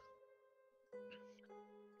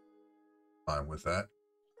 Fine with that.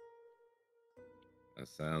 That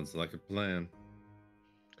sounds like a plan.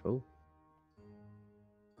 Cool.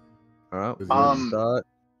 All right. Is We'll Um, start.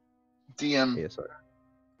 DM, Yeah, sorry.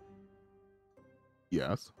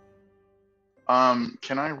 Yes.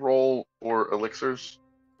 can I roll for elixirs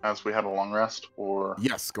as we had a long rest, or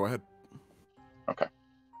Yes, go ahead.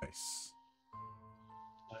 Nice.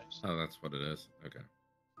 Oh, that's what it is. Okay.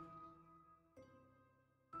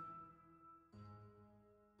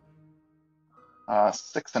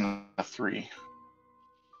 six and a 3?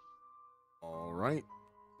 All right.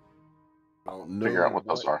 I don't know Figure out what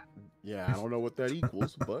those are. Yeah, I don't know what that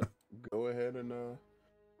equals, but go ahead and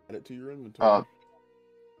add it to your inventory.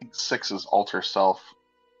 6 is alter self.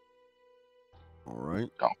 All right.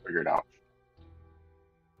 I'll figure it out.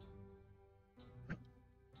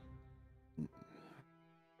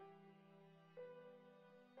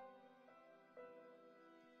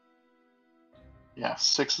 Yeah,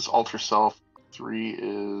 6 is alter self. 3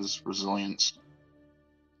 is resilience.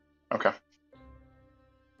 Okay.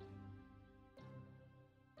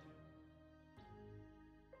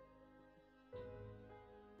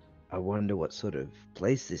 I wonder what sort of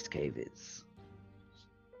place this cave is.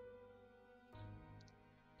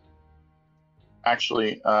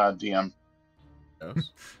 Actually, DM, Yes.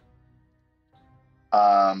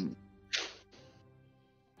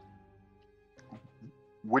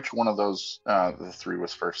 which one of those the 3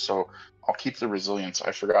 was first? So I'll keep the resilience.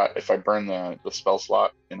 I forgot if I burn the spell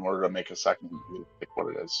slot in order to make a second, you pick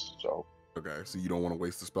what it is. So Okay, so you don't want to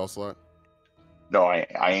waste the spell slot? no, I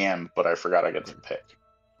am, but I forgot I get to pick.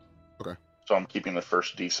 Okay. So I'm keeping the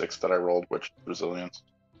first D6 that I rolled, which is resilience,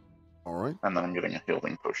 All right. and then I'm getting a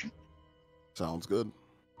healing potion. Sounds good.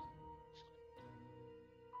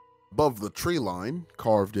 Above the tree line,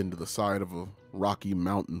 carved into the side of a rocky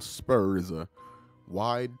mountain spur, is a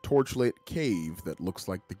wide torchlit cave that looks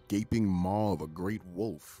like the gaping maw of a great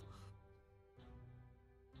wolf.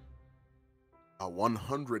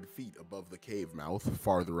 100 feet above the cave mouth,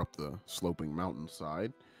 farther up the sloping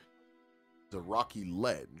mountainside, is a rocky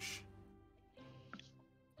ledge.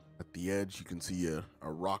 At the edge, you can see a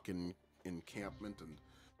rock encampment, and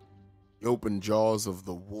the open jaws of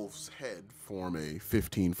the wolf's head form a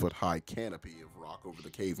 15-foot high canopy of rock over the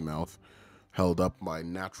cave mouth, held up by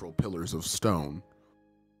natural pillars of stone.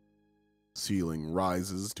 Ceiling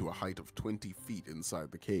rises to a height of 20 feet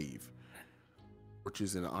inside the cave.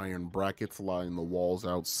 Torches and iron brackets line the walls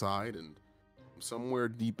outside, and somewhere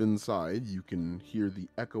deep inside you can hear the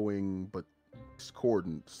echoing but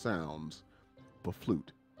discordant sounds of a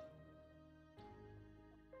flute.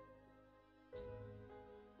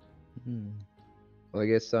 Well, I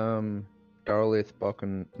guess Darlith, Buck,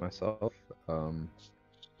 and myself,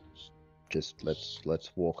 just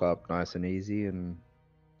let's walk up nice and easy and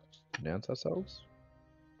announce ourselves.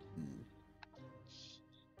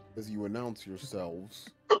 As you announce yourselves,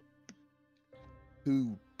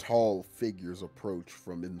 2 tall figures approach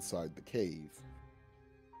from inside the cave.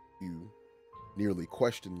 You nearly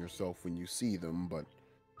question yourself when you see them, but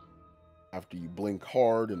after you blink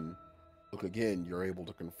hard and look again, you're able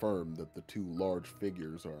to confirm that the 2 large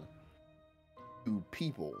figures are 2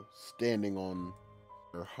 people standing on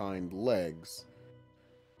their hind legs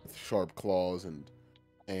with sharp claws and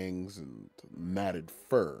fangs and matted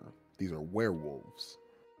fur. These are werewolves.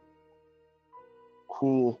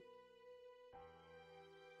 Cool.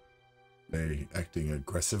 They acting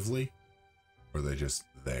aggressively? Or are they just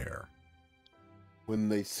there? When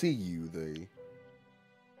they see you, they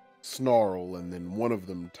snarl, and then one of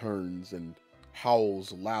them turns and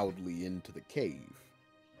howls loudly into the cave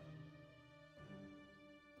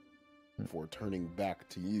before turning back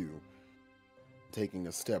to you, taking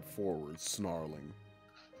a step forward, snarling.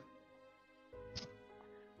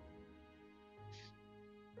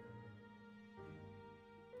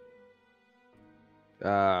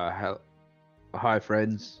 Hi,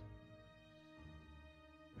 friends.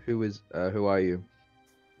 Who are you?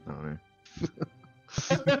 I don't know.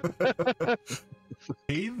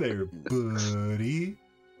 Hey there, buddy.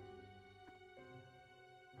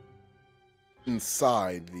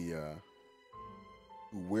 Inside, the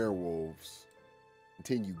werewolves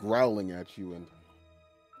continue growling at you, and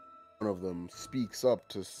one of them speaks up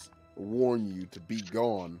to warn you to be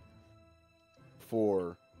gone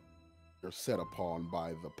before you're set upon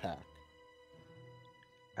by the pack.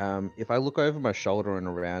 If I look over my shoulder and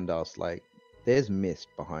around us, like, there's mist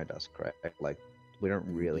behind us, correct? Like, we don't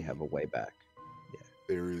really have a way back.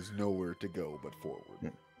 There is nowhere to go but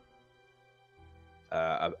forward.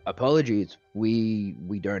 Apologies.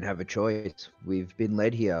 We don't have a choice. We've been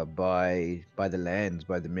led here by the lands,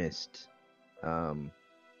 by the mist.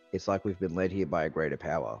 It's like we've been led here by a greater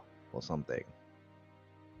power or something.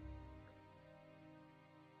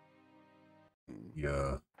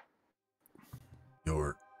 Yeah.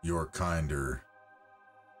 Your kinder,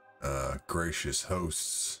 gracious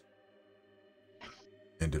hosts,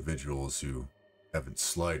 individuals who haven't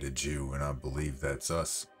slighted you, and I believe that's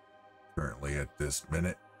us currently at this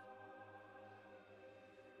minute.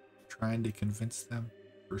 Trying to convince them,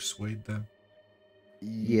 persuade them.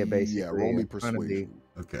 Yeah, basically. Yeah, roll me I'm trying to be- persuasion.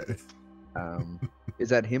 Okay. Is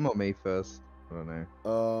that him or me first? I don't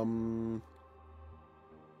know.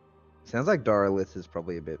 Sounds like Doralith is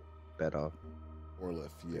probably a bit better.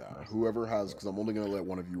 Orlith, yeah. Whoever has, because I'm only gonna let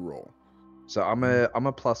one of you roll. So I'm a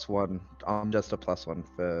 +1. I'm just a +1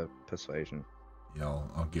 for persuasion. Yeah,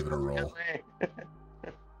 I'll give it a roll.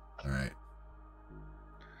 All right.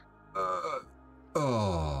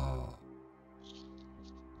 Oh.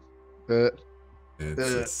 It's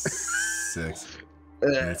a 6.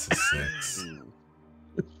 It's a 6.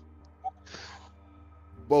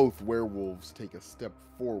 Both werewolves take a step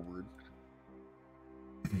forward,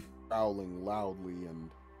 growling loudly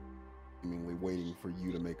and seemingly waiting for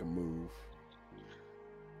you to make a move.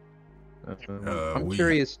 I'm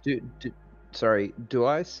curious. Do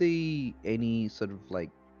I see any sort of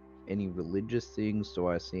like any religious things? Do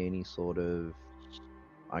I see any sort of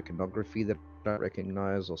iconography that I don't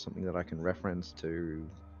recognize, or something that I can reference to?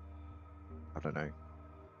 I don't know.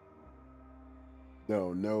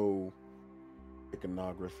 No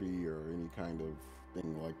iconography or any kind of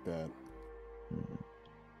thing like that.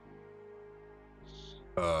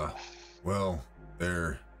 Well,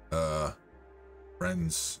 they're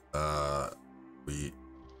friends. I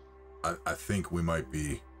think we might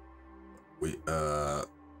be.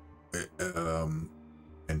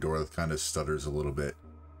 And Dorothy kind of stutters a little bit.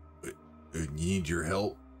 We need your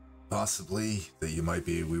help, possibly. We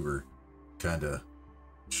were kind of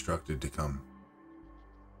instructed to come,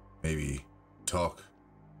 maybe talk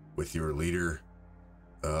with your leader.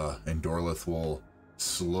 And Dorlith will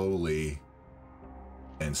slowly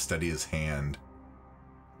and steady his hand,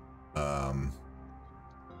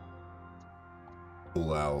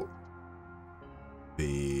 pull out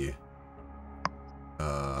the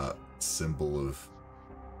symbol of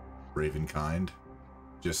Ravenkind.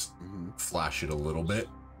 Just flash it a little bit,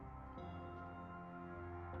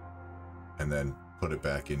 and then put it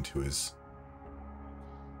back into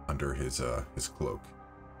under his cloak.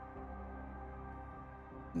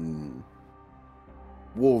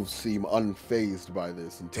 Wolves seem unfazed by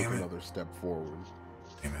this and take Damn it. another step forward.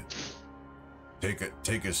 Damn it!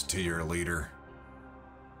 Take us to your leader.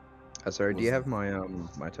 Sorry, do you have my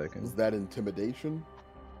my token? Is that intimidation?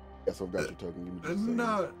 Yes, I've got your token. Give me just a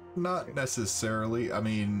second. Not necessarily. I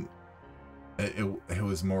mean, it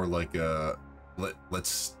was more like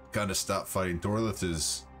let's kind of stop fighting. Dorlith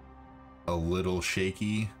is a little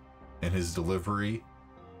shaky in his delivery.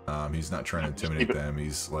 He's not trying to intimidate them.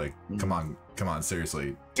 He's like, come on,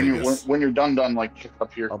 seriously. When you're done, like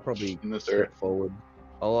up here. I'll probably in this area. step forward.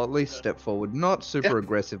 I'll at least step forward, not super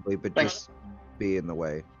aggressively, but Thanks. just be in the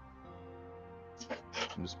way.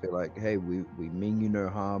 And just be like, hey, we mean you no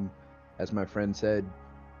harm. As my friend said,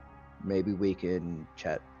 maybe we can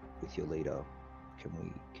chat with your leader.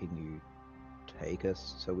 Can you take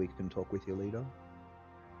us so we can talk with your leader?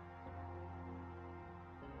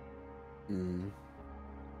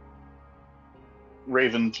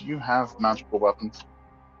 Raven, do you have magical weapons?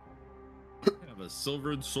 I have a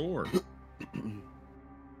silvered sword.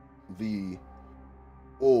 The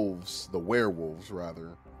werewolves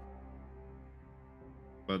rather.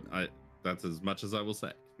 But that's as much as I will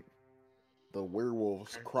say. The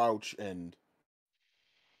werewolves crouch and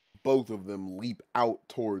both of them leap out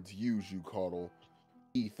towards you, Zhucoddle,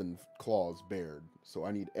 teeth and claws bared. So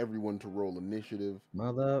I need everyone to roll initiative.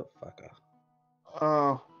 Motherfucker.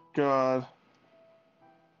 Oh God.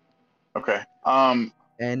 Okay.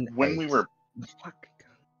 And When we were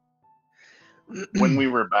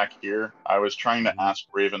back here, I was trying to ask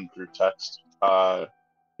Raven through text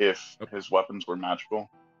if his weapons were magical.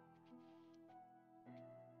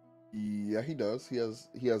 Yeah, he does. He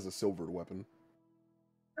has a silvered weapon.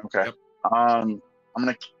 Okay. Yep.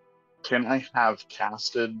 Can I have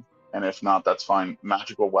casted, and if not, that's fine,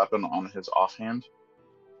 magical weapon on his offhand?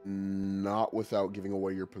 Not without giving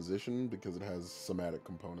away your position, because it has somatic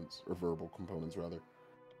components, or verbal components, rather.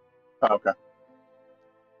 Oh, okay.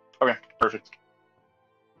 Okay, perfect.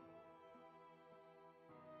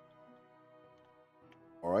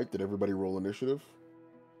 Alright, did everybody roll initiative?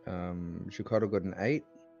 Zhucoddle got an 8.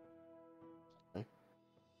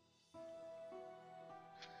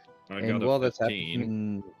 I And got while a that's 15.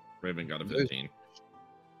 happening, Raven got a those- 15.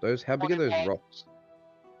 how big are those rocks?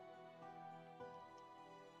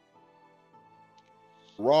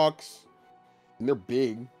 Rocks, and they're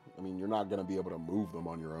big. I mean, you're not gonna be able to move them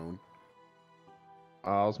on your own.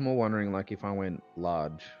 I was more wondering, like, if I went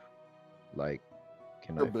large, like,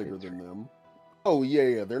 can They're I bigger fit than through? them. Oh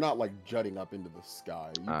yeah. They're not like jutting up into the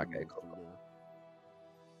sky. You can Okay, move cool. through there.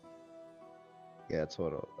 Yeah, that's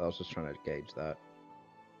what I was just trying to gauge that.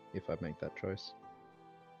 If I make that choice.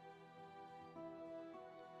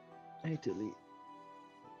 Hey, delete.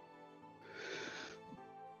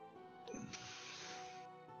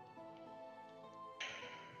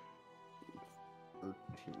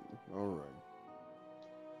 All right.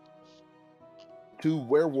 Two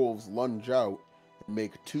werewolves lunge out and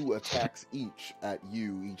make 2 attacks each at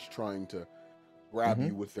you, each trying to grab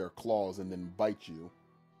you with their claws and then bite you.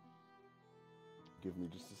 Give me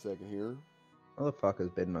just a second here.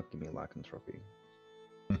 Motherfuckers better not give me lycanthropy.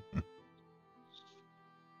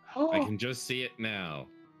 I can just see it now.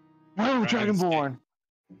 Oh, Dragon Dragonborn.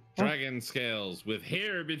 Dragon scales with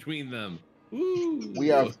hair between them. Ooh. We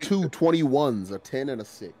have 2 21s, a 10 and a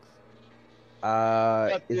 6. Is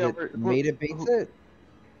yeah, it meter beats it?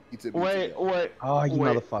 Wait. Oh, you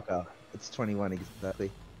wait. motherfucker. It's 21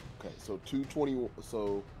 exactly. Okay, so 220.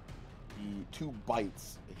 So the 2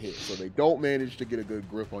 bites hit. So they don't manage to get a good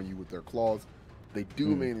grip on you with their claws. They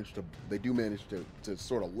do manage to. They do manage to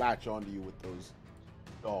sort of latch onto you with those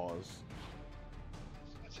jaws,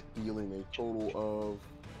 dealing a total of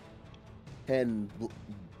 10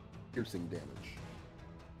 piercing damage.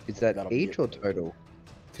 Is that That'll be each it. or total?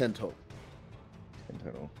 10 total. 10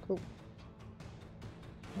 total. Cool.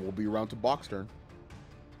 We'll be around to box turn.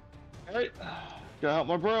 Alright. Gotta help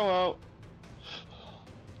my bro out.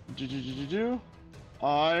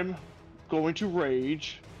 I'm going to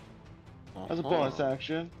rage as a bonus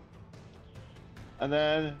action. And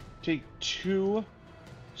then take 2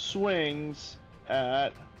 swings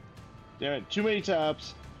at, damn it, too many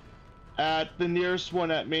taps at the nearest one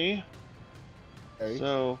at me. Okay.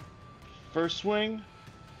 So, first swing.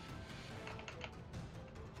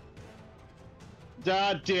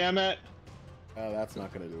 God damn it. That's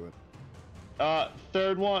not gonna do it.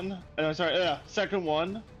 Third one. No, sorry. Yeah, second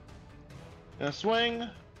one. Gonna swing.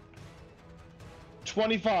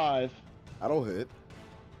 25 That'll hit.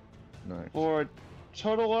 Nice. for a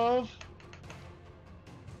total of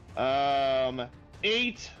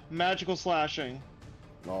 8 magical slashing,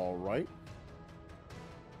 All right.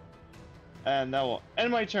 and that will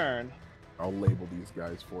end my turn. I'll label these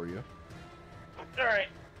guys for you. All right.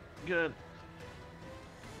 Good.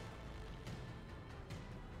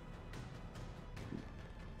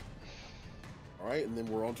 All right, and then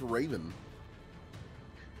we're on to Raven.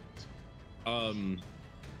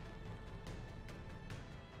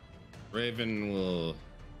 Raven will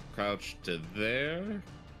crouch to there,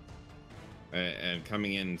 and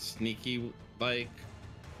coming in sneaky like,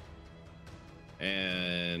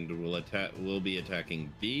 and will be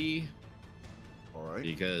attacking B. All right.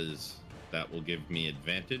 Because that will give me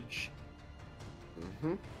advantage.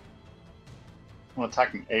 Mm-hmm. I'm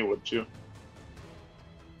attacking A with you.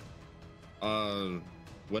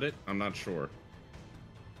 Would it? I'm not sure.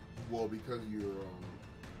 Well, because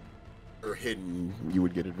you're hidden, you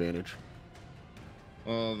would get advantage.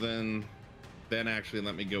 Well, then actually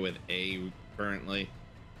let me go with A currently.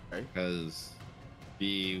 Okay. Because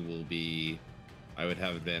B will be, I would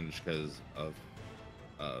have advantage because of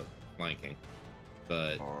flanking.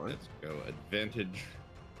 But All right. let's go advantage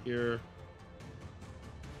here.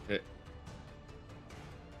 Okay.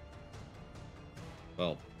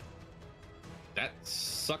 Well, that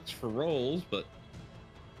sucks for rolls, but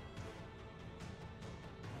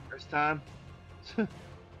First time.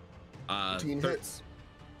 15 hits.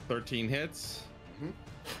 13 hits. Mhm.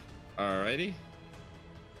 Alrighty.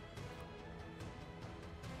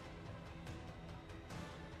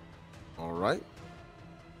 All right.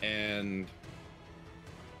 And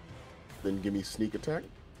Then give me sneak attack.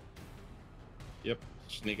 yep,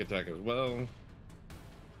 sneak attack as well.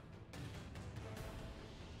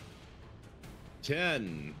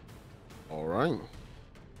 10. All right.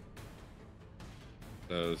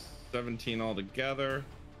 So 17 altogether.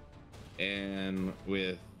 And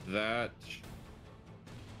with that,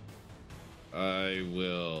 I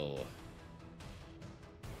will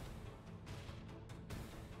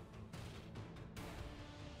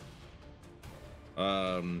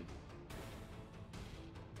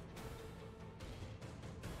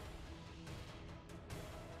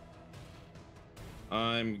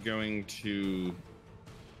I'm going to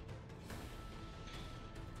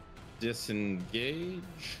disengage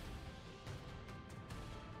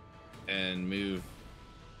and move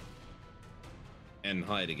and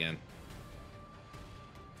hide again.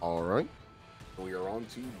 All right. We are on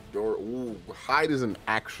to door. Ooh, hide is an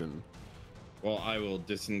action. Well, I will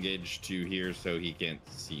disengage to here so he can't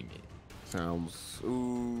see me. Sounds.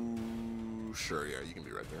 Ooh, sure. Yeah, you can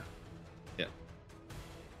be right there. Yeah.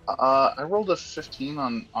 I rolled a 15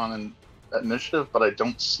 on an initiative, but I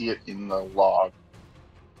don't see it in the log.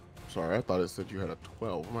 Sorry, I thought it said you had a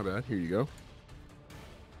 12. My bad. Here you go.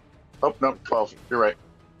 Oh, no, 12. You're right.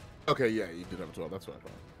 Okay, yeah, you did have a 12. That's what I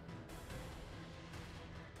thought.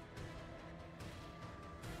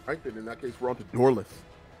 All right, then in that case, we're on to Dorlith.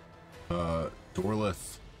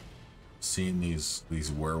 Dorlith, seeing these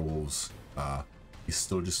werewolves, he's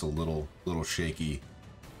still just a little shaky.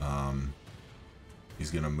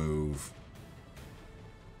 He's gonna move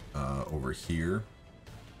over here,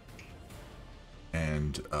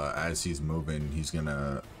 and as he's moving, he's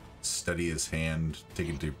gonna steady his hand, take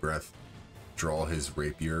a deep breath, draw his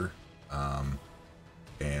rapier,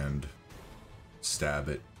 and stab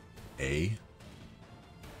at A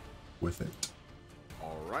with it.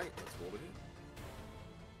 All right, let's roll it in.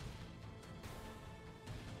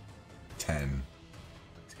 10.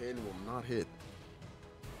 10 will not hit.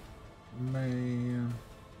 Man.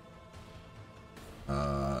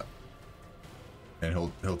 And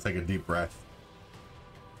he'll take a deep breath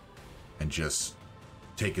and just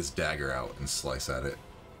take his dagger out and slice at it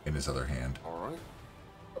in his other hand. All right,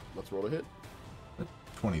 let's roll a hit.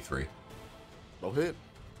 23. No hit.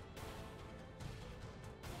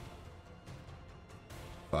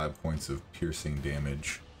 5 points of piercing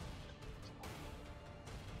damage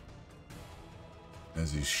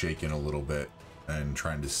as he's shaking a little bit and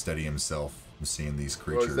trying to steady himself from seeing these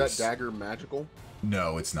creatures. Oh, is that dagger magical?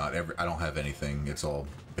 No, it's not. I don't have anything. It's all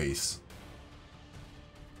base.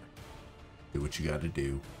 Do what you gotta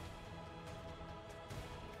do.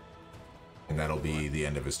 And that'll be the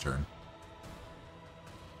end of his turn.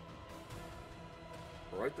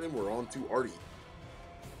 All right, then we're on to Artie.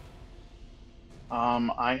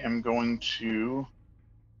 I am going to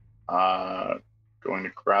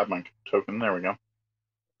grab my token. There we go.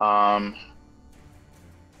 I'm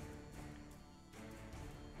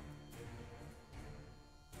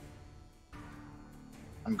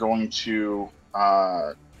going to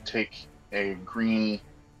take a green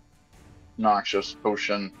noxious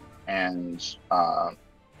potion and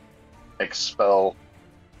expel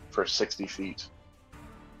for 60 feet.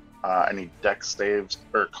 I need dex saves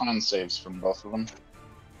or con saves from both of them.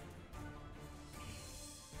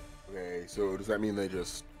 Okay, so does that mean they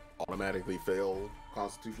just automatically fail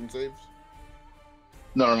Constitution saves?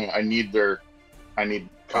 No. I need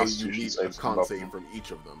Constitution you need saves. a from con both of save them. from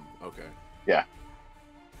each of them. Okay. Yeah.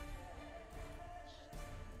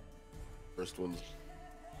 First one's.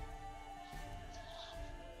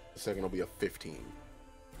 The second will be a 15.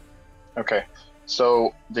 Okay,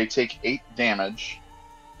 so they take 8 damage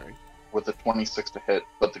Okay. with a 26 to hit,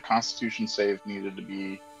 but the Constitution save needed to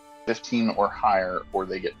be 15 or higher, or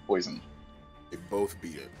they get poisoned. They both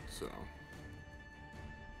beat it, so.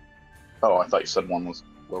 Oh, I thought you said one was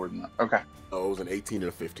lower than that. Okay. Oh, it was an 18 and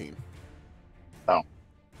a 15. Oh.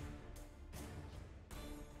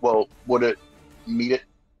 Well, would it beat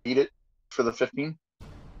it for the 15?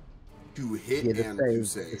 To hit Yeah, the and save, to the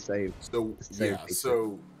save. save. So, The save yeah, beats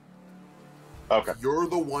so Okay. if you're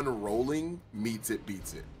the one rolling, meets it,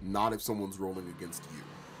 beats it. Not if someone's rolling against you.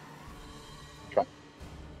 Okay.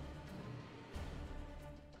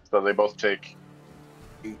 So they both take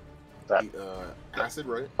Eight, that 8, acid,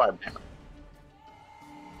 right? 5 damage.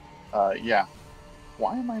 Yeah.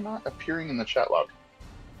 Why am I not appearing in the chat log?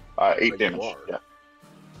 8 you damage. are. Yeah.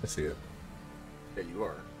 I see it. Yeah, you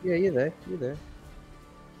are. Yeah, you're there. You're there.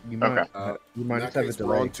 You might. Okay. You In might that just have a case, we're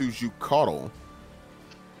delay. on to Jucotl.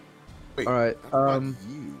 Wait, All right. that's not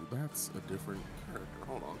you. That's a different character.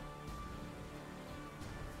 Hold on.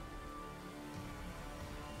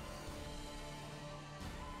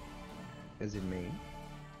 Is it me?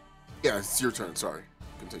 Yeah, it's your turn. Sorry.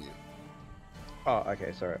 Continue. Oh,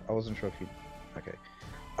 okay. Sorry, I wasn't sure if you. Okay.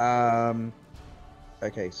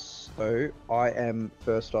 Okay, so I am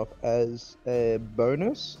first off as a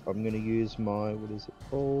bonus. I'm gonna use my what is it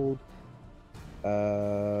called?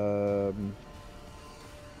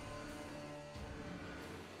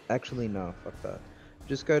 Actually, no, fuck that.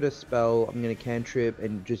 Just go to spell. I'm gonna cantrip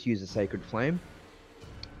and just use a sacred flame.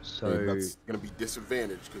 So Okay, that's going to be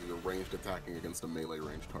disadvantaged because you're ranged attacking against a melee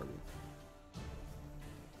ranged target.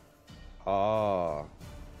 ah,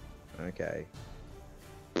 okay.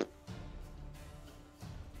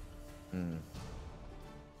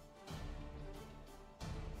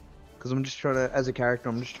 Because I'm just trying to, as a character,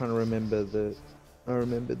 I'm just trying to remember the I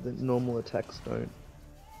remembered that normal attacks don't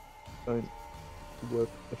work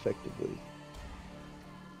effectively.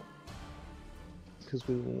 Because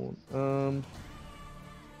we want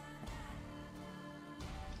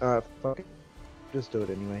fuck it. Just do it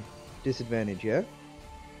anyway. Disadvantage, yeah?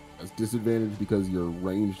 That's disadvantage because you're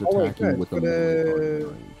ranged Oh, wait, attacking no, with a but, melee target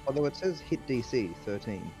range. although it says hit DC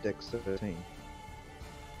 13, Dex 13.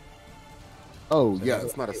 Oh So yeah, how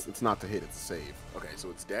it's do I not hit? it's not to hit, it's a save. Okay, so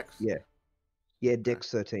it's Dex. Yeah. Yeah, Dex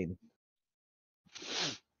 13.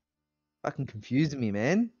 Fucking confusing me,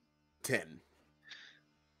 man. 10.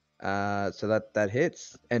 So that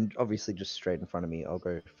hits, and obviously just straight in front of me. I'll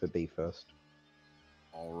go for B first.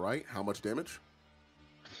 All right, how much damage?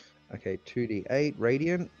 Okay, 2d8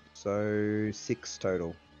 radiant, so 6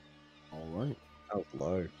 total. All right. That was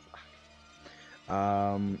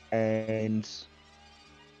low. And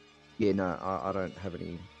yeah, no, I don't have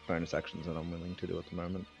any bonus actions that I'm willing to do at the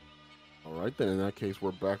moment. All right, then in that case,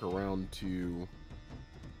 we're back around to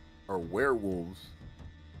our werewolves.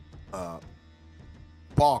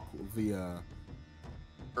 Bach, the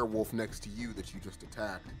werewolf next to you that you just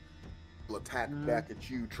attacked, will attack back at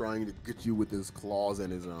you, trying to get you with his claws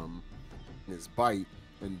and his bite.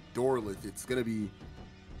 And Dorlith, it's gonna be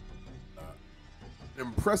an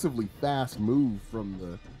impressively fast move from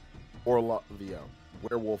the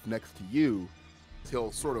werewolf next to you.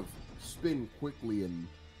 He'll sort of spin quickly and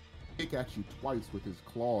kick at you twice with his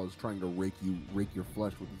claws, trying to rake your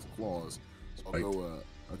flesh with his claws. So I'll go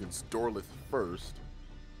against Dorlith first.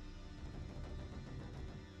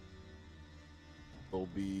 It'll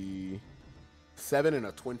be 7 and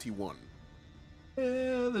a 21.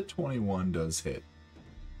 Yeah, the 21 does hit.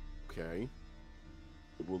 Okay.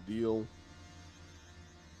 It will deal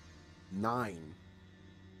 9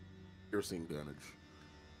 piercing damage.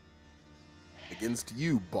 Against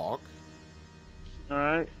you, Bach.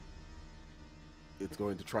 Alright. It's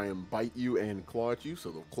going to try and bite you and claw at you,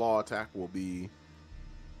 so the claw attack will be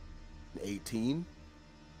an 18.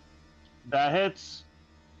 That hits.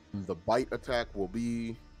 The bite attack will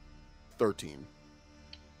be 13.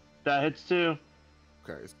 That hits too.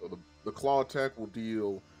 Okay, so the claw attack will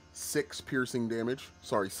deal 6 piercing damage.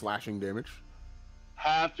 Sorry, slashing damage.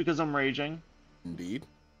 Half because I'm raging. Indeed.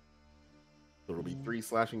 So it'll be 3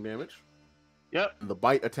 slashing damage. Yep. And the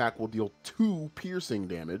bite attack will deal 2 piercing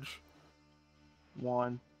damage.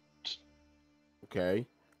 1. Okay.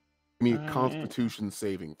 Give me a Alright. Constitution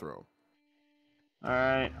saving throw.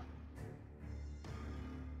 Alright.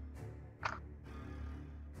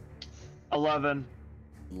 11.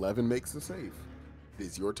 11 makes the save. It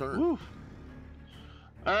is your turn. Woo.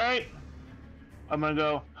 Alright. I'm gonna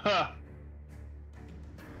go,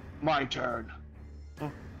 my turn.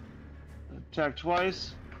 Attack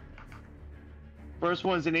twice. First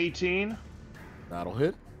one's an 18. That'll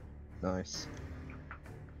hit. Nice.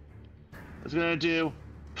 It's gonna do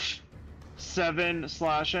 7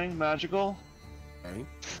 slashing, magical. Okay.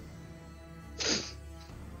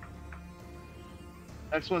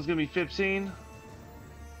 Next one's gonna be 15.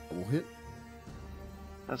 That will hit.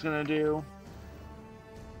 That's gonna do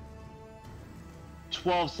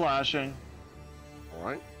 12 slashing.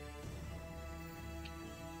 Alright.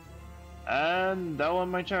 And that one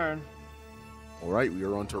my turn. Alright, we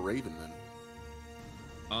are on to Raven then.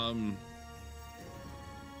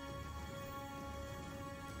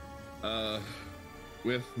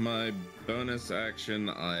 With my bonus action,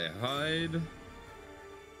 I hide.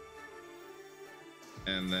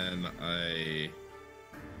 And then I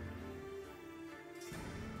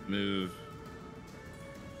move.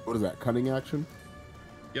 What is that, cunning action?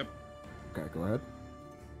 Yep. Okay, go ahead.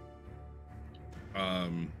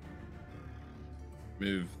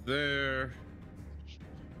 Move there.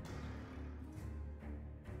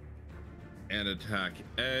 And attack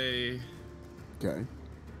A. Okay.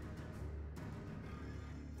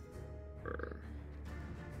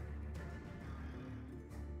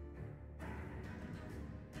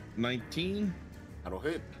 19. That'll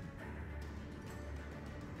hit.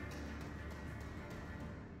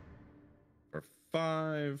 For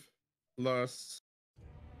 5 plus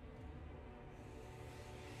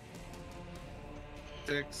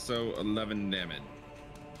 6, so 11 damage.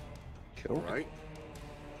 Cool. Alright.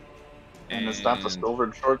 And is that the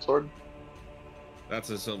silvered short sword? That's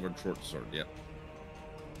a silver short sword, yep.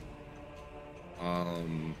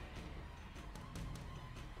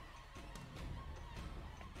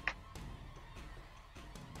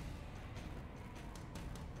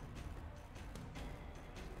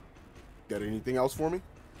 Got anything else for me?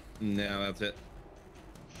 No, that's it.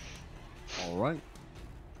 Alright.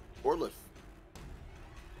 Orlith.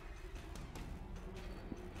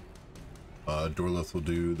 Dorlith will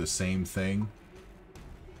do the same thing.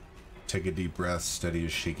 take a deep breath, steady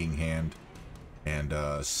his shaking hand, and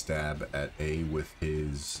stab at A with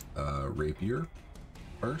his rapier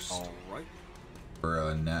first. All right. For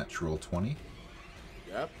a natural 20.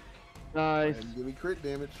 Yep. Nice. And give me crit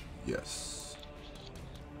damage. Yes.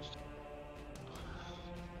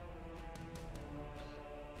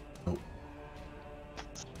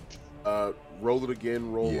 Oh. Roll it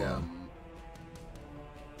again. Roll. Yeah.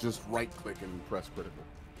 Just right click and press critical.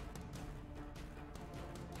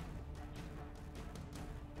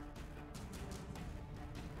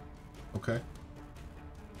 Okay.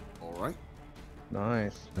 All right.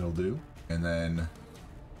 Nice. That'll do. And then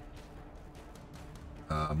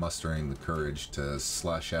mustering the courage to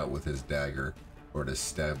slash out with his dagger, or to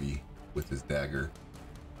stab you with his dagger.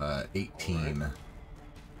 18. Right.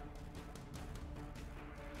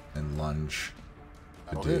 And lunge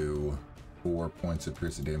to do 4 points of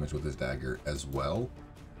piercing damage with his dagger as well.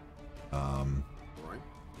 Right.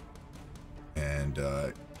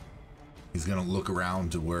 And he's gonna look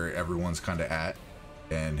around to where everyone's kind of at,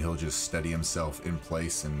 and he'll just steady himself in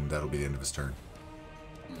place, and that'll be the end of his turn.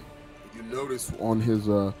 You notice on his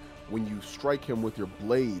when you strike him with your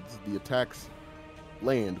blades, the attacks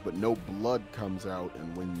land, but no blood comes out,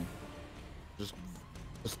 and when you just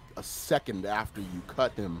a second after you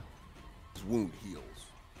cut him, his wound heals.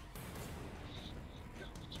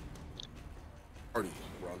 Party,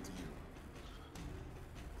 we're on to you.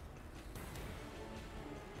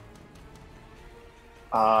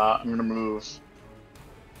 I'm gonna move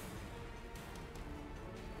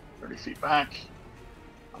 30 feet back.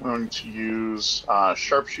 I'm going to use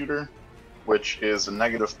Sharpshooter, which is a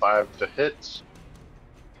 -5 to hit.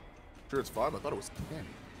 Sure, it's 5. I thought it was 10.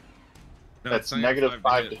 No, That's it's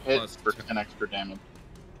 -5 to hit plus for 10. 10 extra damage.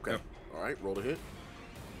 Okay. Yep. All right. Roll to hit.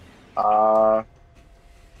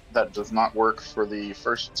 That does not work for the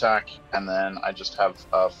first attack, and then I just have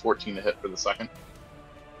 14 to hit for the second.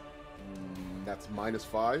 That's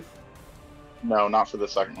 -5. No, not for the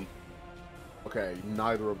second one. Okay,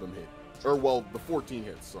 neither of them hit. Or, well, the 14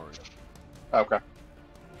 hits, sorry. Okay.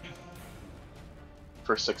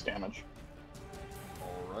 For 6 damage.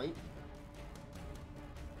 Alright.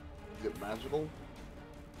 Is it magical?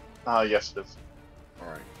 Yes, it is.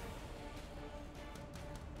 Alright.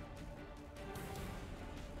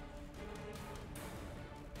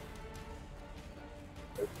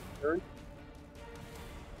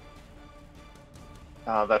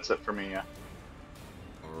 That's it for me, yeah.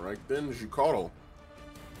 Alright then, Jucaro.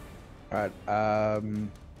 Alright, I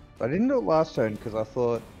didn't do it last turn because I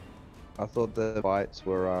thought the fights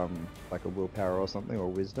were like a willpower or something, or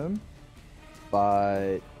wisdom.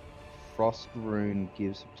 But Frost Rune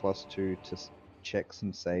gives +2 to checks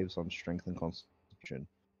and saves on strength and constitution.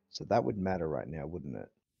 So that would matter right now, wouldn't it?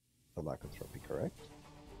 For lycanthropy, correct?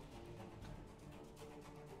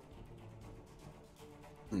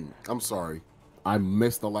 I'm sorry. I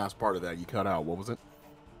missed the last part of that. You cut out. What was it?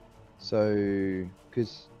 So,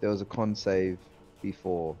 because there was a con save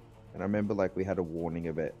before, and I remember like we had a warning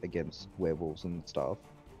of it against werewolves and stuff.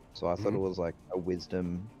 So I thought it was like a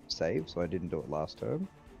wisdom save, so I didn't do it last turn.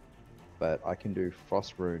 But I can do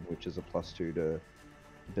Frost Rune, which is a +2 to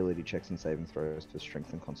ability checks and saving throws for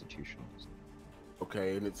strength and constitution.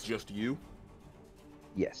 Okay, and it's just you?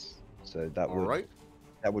 Yes. So that All would right.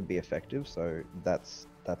 that would be effective. So that's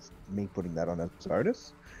me putting that on as a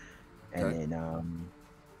bonus. Okay.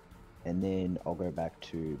 And then I'll go back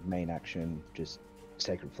to main action, just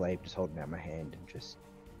Sacred Flame, just holding out my hand and just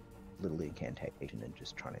little incantation and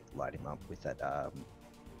just trying to light him up with that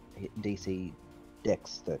DC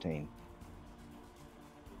Dex 13.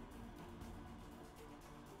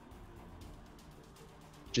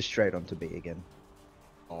 Just straight onto B again.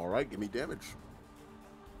 Alright, give me damage.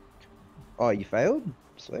 Oh, you failed?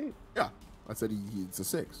 Sweet. Yeah, I said it's a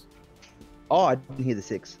 6. Oh, I didn't hear the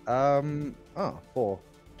 6. 4.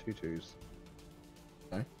 2 2s.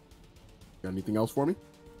 Okay. Got anything else for me?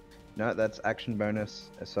 No, that's action bonus.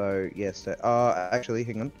 So, yes. Actually,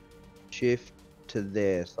 hang on. Shift to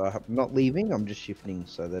there. So I'm not leaving, I'm just shifting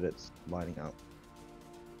so that it's lining up.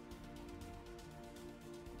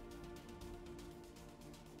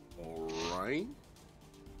 Alright.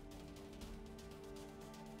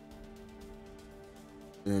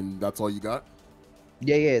 And that's all you got?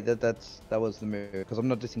 Yeah, that was the move. Because I'm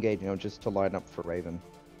not disengaging, I'm just to line up for Raven.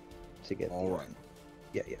 To get Alright.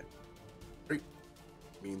 Yeah. Great.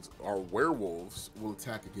 Means our werewolves will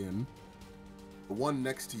attack again. The one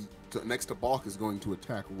next to Balk is going to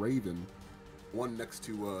attack Raven. One next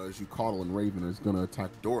to Jucatl and Raven is going to attack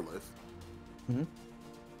Dorlith.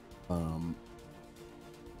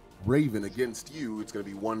 Raven against you, it's going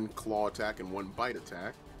to be one claw attack and one bite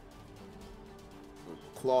attack.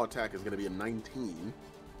 claw attack is going to be a 19.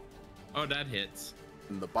 Oh, that hits.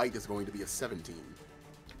 And the bite is going to be a 17.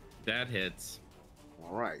 That hits.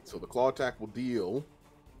 All right, so the claw attack will deal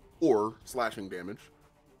 4 slashing damage.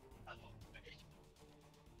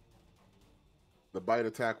 The bite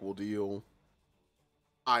attack will deal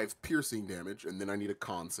 5 piercing damage, and then I need a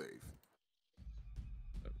con save.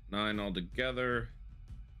 9 altogether.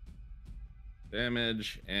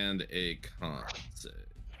 Damage and a con save.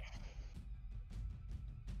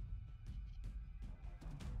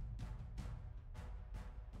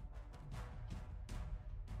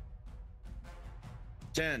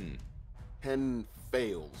 Ten 10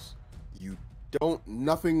 fails. You don't,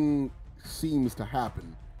 nothing seems to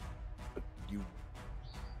happen, but you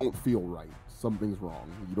don't feel right. Something's wrong.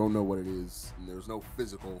 You don't know what it is, and there's no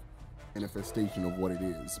physical manifestation of what it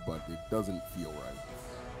is, but it doesn't feel right.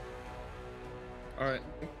 All right.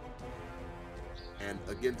 And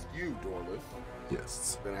against you, Dorlith,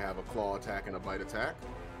 Yes. gonna have a claw attack and a bite attack.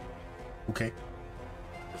 Okay.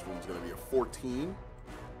 This one's gonna be a 14.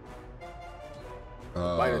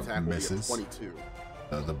 Bite attack misses. will be a 22.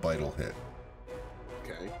 The bite will hit.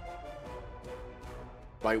 Okay.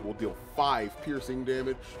 Bite will deal 5 piercing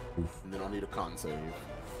damage, Oof. and then I'll need a con save.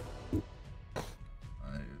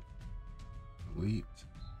 I delete.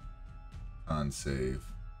 Con save.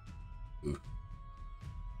 Oof.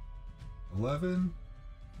 11.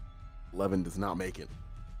 11 does not make it.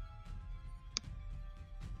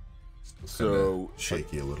 So So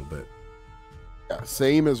shaky a little bit. yeah,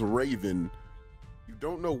 same as Raven. You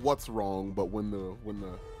don't know what's wrong, but when the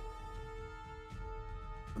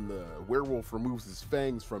werewolf removes his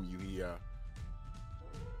fangs from you,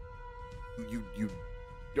 you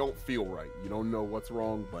don't feel right. You don't know what's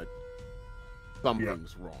wrong, but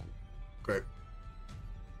something's wrong. Okay.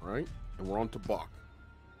 All right, and we're on to Buck.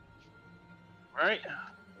 All right.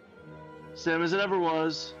 Same as it ever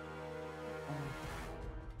was.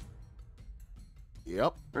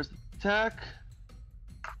 Yep. First attack.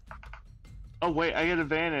 Oh wait, I get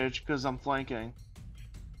advantage because I'm flanking.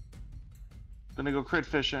 Gonna go crit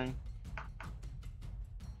fishing.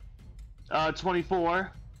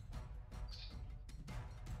 24.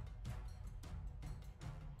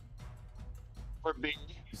 For B.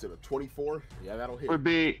 You said a 24. Yeah, that'll hit. For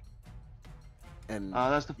B. And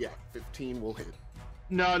That's the. yeah, 15 will hit.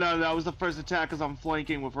 No, that was the first attack because I'm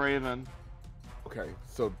flanking with Raven. Okay,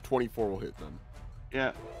 so 24 will hit then.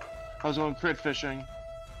 Yeah. I was going crit fishing.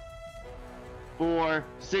 For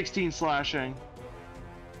 16 slashing.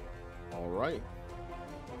 All right.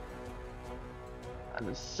 And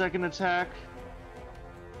the second attack.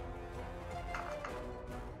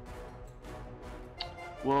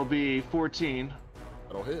 Will be 14.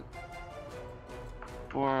 That'll hit.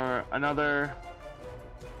 For another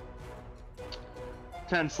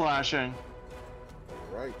 10 slashing.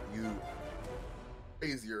 All right, you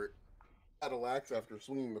raise your battle axe after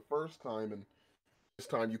swinging the first time, and this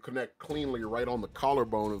time you connect cleanly right on the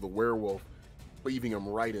collarbone of the werewolf, leaving him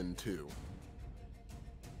right in two.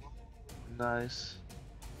 Nice.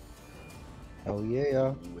 Hell yeah.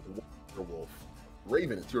 With werewolf.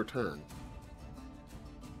 Raven, it's your turn.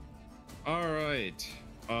 All right.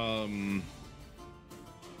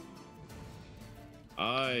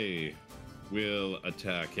 I will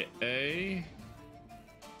attack A.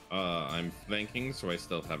 I'm flanking, so I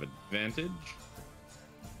still have advantage.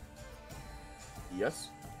 Yes.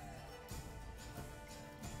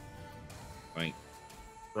 Thank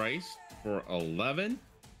Christ for 11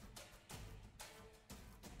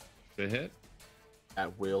 to hit.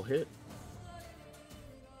 That will hit.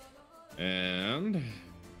 And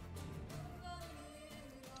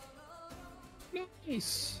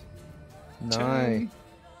nice. Nice. 10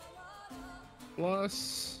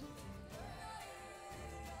 plus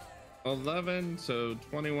 11, so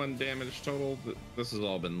 21 damage total. This has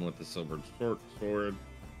all been with the silver sword.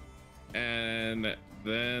 And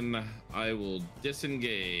then I will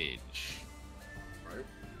disengage. Right.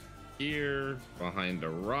 Here, behind a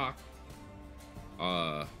rock.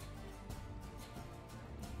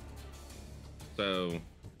 So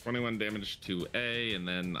 21 damage to A, and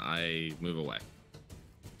then I move away.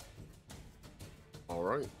 All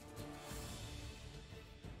right.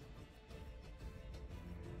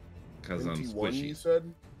 Because I'm 21, you squishy.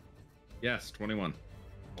 said? Yes, 21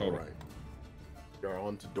 total. All right. You're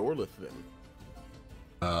on to Dorlith then.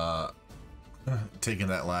 Taking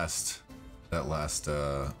that last bit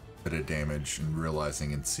of damage and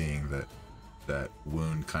realizing and seeing that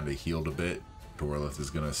wound kind of healed a bit, Dorlith is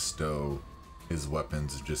gonna stow his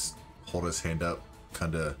weapons and just hold his hand up,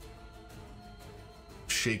 kind of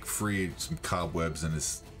shake free some cobwebs in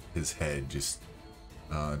his head, just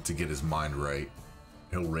to get his mind right,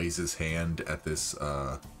 he'll raise his hand at this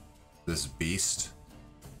this beast,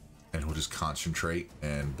 and he'll just concentrate,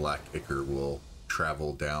 and black ichor will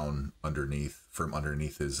travel down from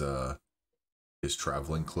underneath his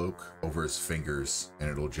traveling cloak over his fingers, and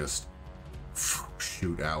it'll just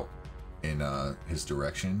shoot out in his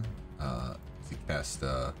direction as he casts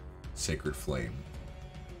Sacred Flame.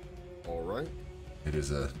 All right. It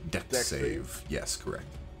is a dex Dex save. save. Yes, correct.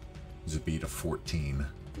 It's a beat of 14.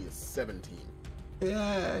 He is 17.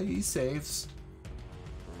 Yeah, he saves.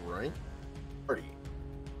 All right. Party.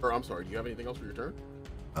 Or I'm sorry. Do you have anything else for your turn?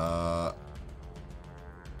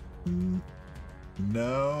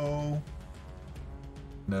 No.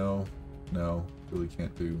 Really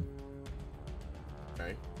can't do.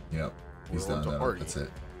 Okay. Yep. He's We're on done to that. Artie. That's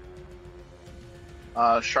it.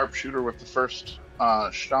 Sharpshooter with the first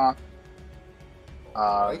shot.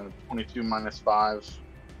 Right. 22 minus 5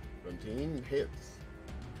 17 hits.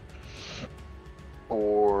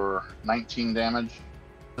 for 19 damage.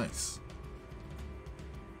 Nice.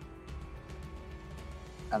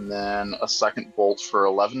 And then a second bolt for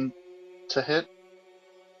 11 to hit.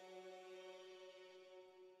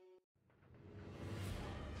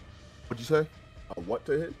 What'd you say? What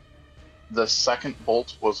to hit? The second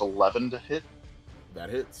bolt was 11 to hit That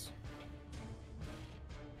hits.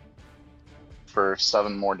 for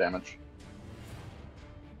 7 more damage.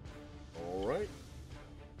 All right.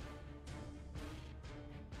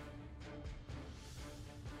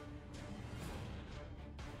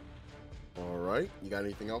 All right. You got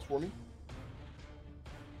anything else for me?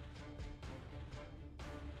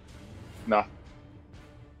 No.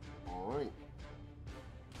 All right.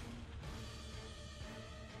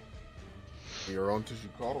 You're on to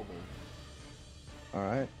Chicago then. All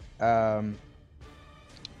right.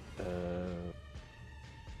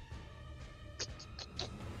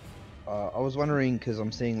 I was wondering, because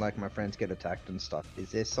I'm seeing like my friends get attacked and stuff.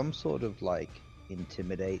 Is there some sort of like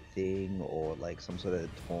intimidate thing, or like some sort of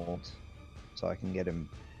taunt, so I can get him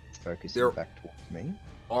focusing There back towards me?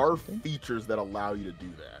 Are Something? features that allow you to do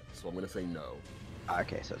that, so I'm going to say no.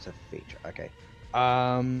 Okay, so it's a feature. Okay. Feats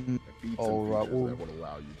All and right, features well- that would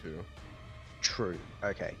allow you to. True.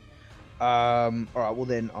 Okay. All right. Well,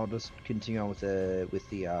 then I'll just continue on with the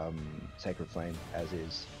Sacred Flame as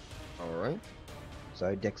is. All right.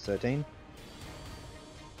 So Dex 13.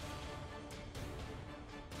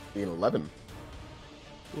 Being 11.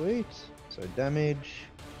 Sweet. So damage.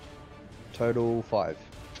 Total 5.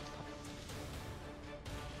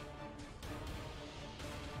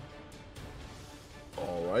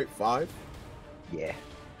 All right. 5. Yeah.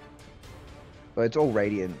 But it's all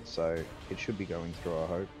radiant, so it should be going through, I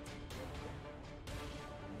hope.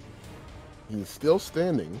 He's still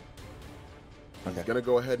standing. He's Okay. going to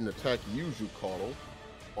go ahead and attack you, Zucotl.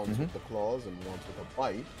 Once Mhm. with the claws and once with a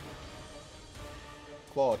bite.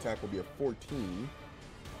 Claw attack will be a 14.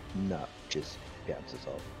 No, just bounces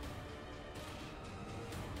off.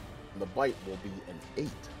 And the bite will be an 8.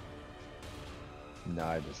 No,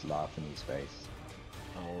 I just laugh in his face.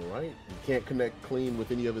 All right. He can't connect clean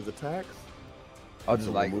with any of his attacks. I'll just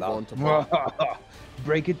So like we'll move laugh. on to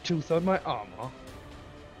Break a tooth on my armor.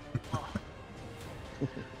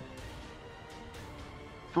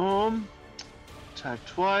 Boom. Attack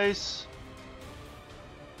twice.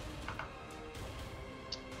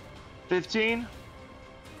 15.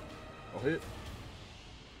 I'll hit.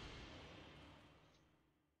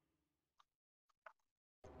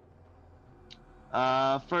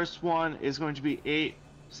 First one is going to be 8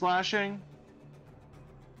 slashing.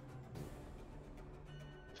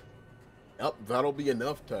 Yep, that'll be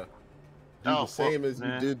enough to do Oh, the same well, as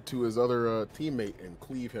nah. you did to his other teammate and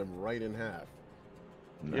cleave him right in half.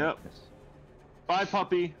 Yep. Bye,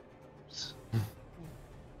 puppy.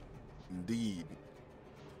 Indeed.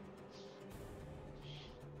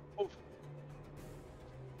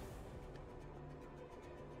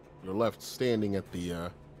 You're left standing at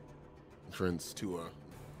the entrance to a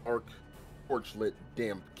dark, torch-lit,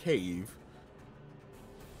 damp cave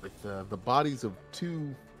with the bodies of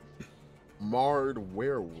 2 marred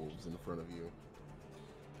werewolves in front of you.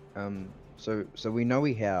 So we know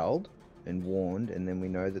he howled and warned, and then we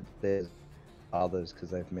know that there's others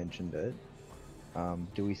because they've mentioned it.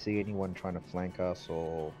 Do we see anyone trying to flank us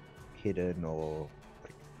or hidden or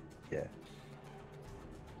yeah?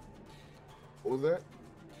 What was that?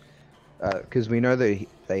 Because we know they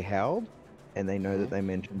howled, and they know that they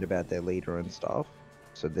mentioned about their leader and stuff.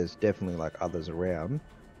 So there's definitely like others around.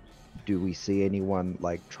 Do we see anyone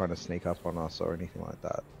like trying to sneak up on us or anything like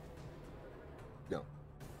that? No.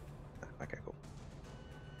 Okay, cool.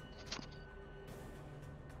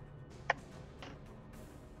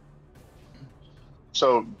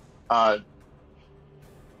 So,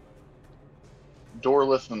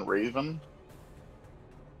 Dorlith and Raven.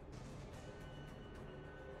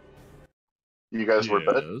 You guys were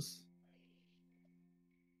bed? Yes.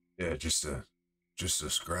 Yeah, just a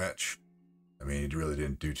scratch. I mean, it really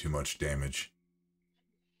didn't do too much damage.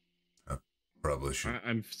 I probably should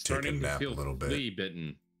I'm take a starting to nap feel a little bit. flea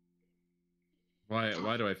bitten.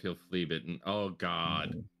 Why do I feel flea bitten? Oh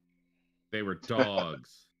God, they were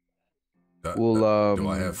dogs. Well, do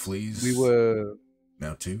I have fleas? we were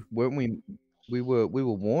now too. weren't we? We were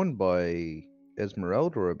warned by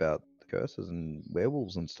Esmeralda about the curses and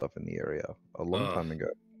werewolves and stuff in the area a long Ugh. time ago,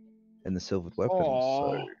 and the silvered weapons.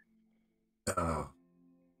 Aw. Oh,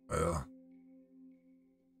 well.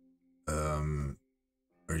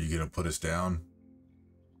 Are you gonna put us down?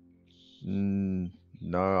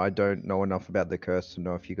 No, I don't know enough about the curse to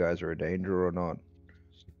know if you guys are a danger or not.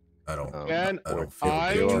 I don't. Can I don't or feel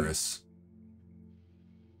I- dangerous.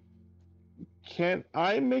 Can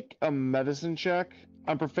I make a medicine check?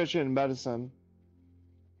 I'm proficient in medicine.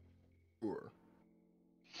 Sure.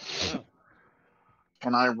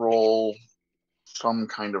 Can I roll some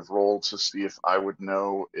kind of roll to see if I would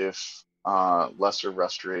know if lesser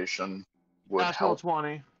restoration would Natural help?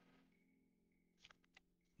 20.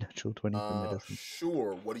 Natural 20 for medicine.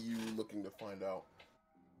 Sure. What are you looking to find out?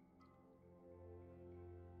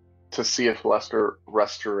 To see if lesser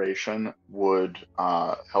restoration would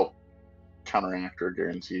help counteract or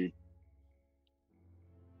guarantee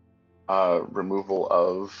removal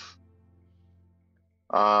of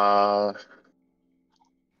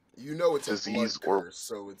You know it's a disease blood or curse,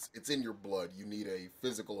 so it's in your blood. You need a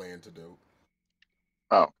physical antidote.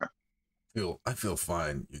 oh, okay. I feel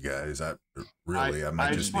fine, you guys. I I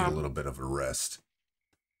might just just need a wanna- little bit of a rest.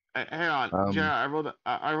 Hang on, Jared,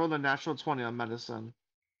 I rolled a natural 20 on medicine.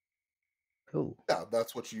 Cool. Yeah,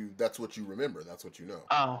 that's what you remember. That's what you know.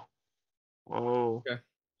 Oh. Whoa.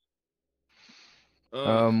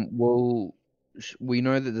 Well, we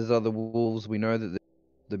know that there's other wolves. We know that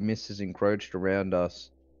the mist is encroached around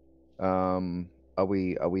us. Are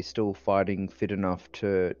we still fighting fit enough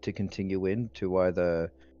to continue in to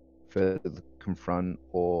either further confront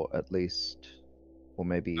or at least, or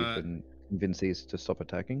maybe even convince these to stop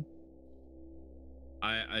attacking?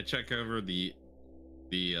 I check over the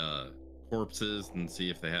corpses and see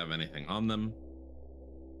if they have anything on them.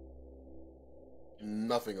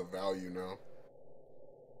 Nothing of value now.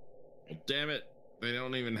 Well, damn it, they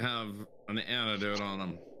don't even have an antidote on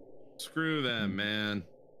them. Screw them, man.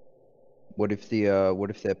 What if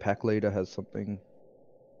their pack leader has something?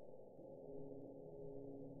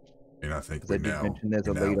 And I think They we did now, mention there's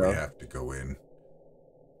a now we leader. have to go in.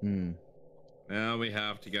 Now we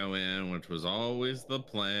have to go in, which was always the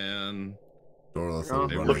plan. Dorlith Oh, will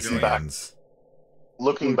they run were his going- hands.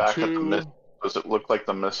 Looking back at the Two- mist, does it look like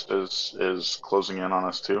the mist is closing in on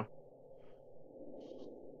us too?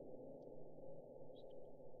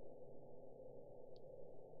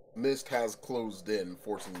 Mist has closed in,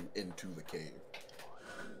 forcing you into the cave.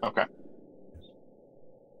 Okay.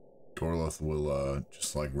 Dorlith will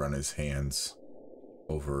just like run his hands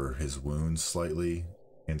over his wounds slightly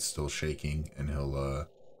and still shaking, and he'll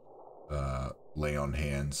lay on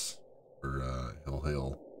hands, or he'll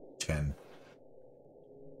heal 10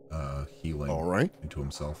 healing All right. into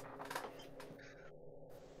himself.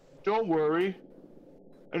 Don't worry.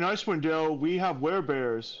 In Icewind Dale, we have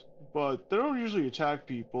werebears, but they don't usually attack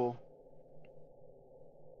people.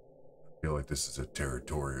 I feel like this is a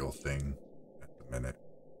territorial thing at the minute.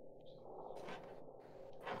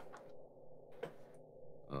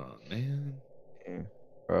 Oh man. Yeah.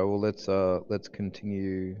 All right. Well, let's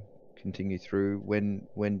continue through.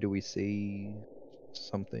 When do we see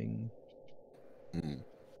something? Give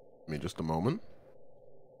me just a moment.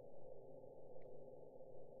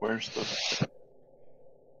 Where's the?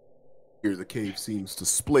 Here, the cave seems to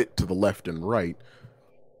split to the left and right.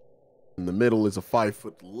 In the middle is a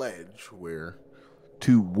 5-foot ledge where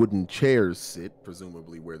 2 wooden chairs sit,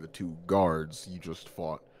 presumably where the 2 guards you just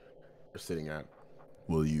fought are sitting at.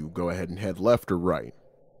 Will you go ahead and head left or right?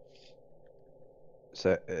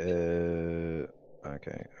 So,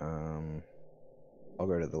 okay. I'll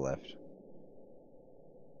go to the left.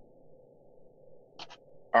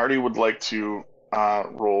 Artie would like to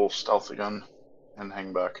roll stealth again and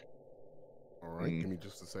hang back. All right, give me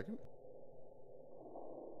just a second.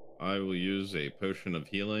 I will use a potion of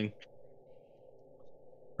healing.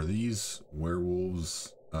 Are these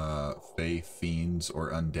werewolves, fey, fiends,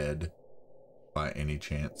 or undead by any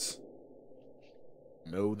chance?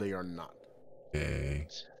 No, they are not. Okay.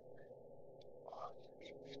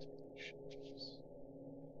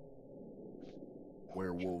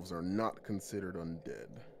 Werewolves are not considered undead.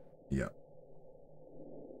 Yeah.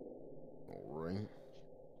 All right.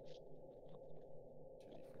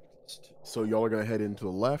 So y'all are gonna head into the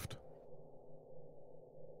left.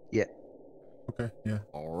 Yeah. Okay, yeah.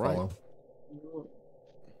 All right. Follow.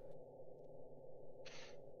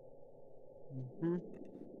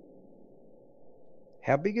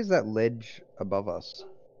 How big is that ledge above us?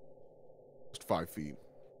 Just 5 feet.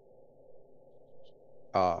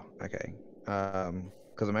 Ah, okay.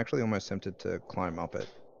 Because I'm actually almost tempted to climb up it,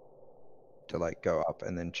 to like go up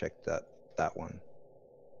and then check that one,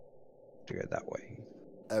 to go that way.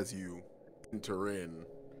 As you enter in,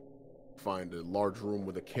 find a large room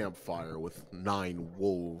with a campfire with 9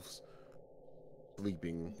 wolves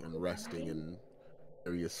sleeping and resting in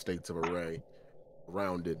various states of array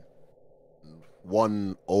around it.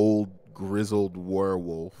 One old grizzled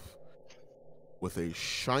werewolf with a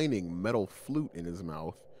shining metal flute in his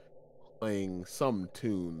mouth, playing some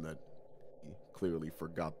tune that he clearly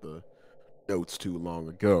forgot the notes too long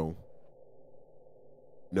ago,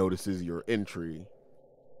 notices your entry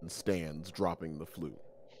and stands, dropping the flute.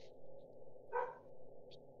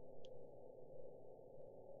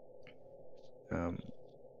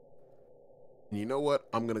 You know what?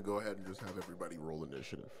 I'm gonna go ahead and just have everybody roll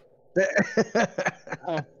initiative.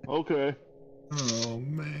 Okay. Oh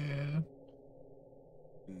man.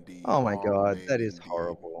 Indeed. Oh my god, man, that is indeed.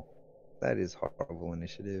 horrible. That is horrible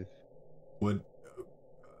initiative. Would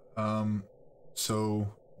so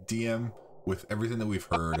DM, with everything that we've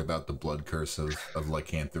heard about the blood curse of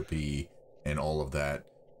lycanthropy and all of that,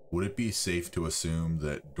 would it be safe to assume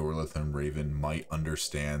that Dorlith and Raven might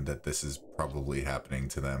understand that this is probably happening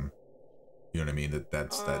to them? You know what I mean?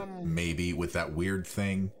 That maybe with that weird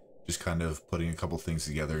thing, just kind of putting a couple things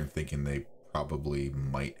together and thinking they probably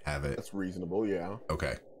might have it. That's reasonable, yeah.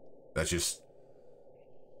 Okay. That's just...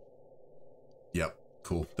 Yep.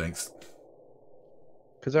 Cool. Thanks.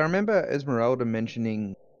 Because I remember Esmeralda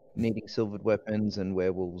mentioning needing silvered weapons and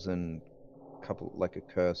werewolves and a couple, like a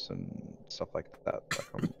curse and stuff like that.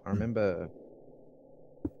 Like, I remember...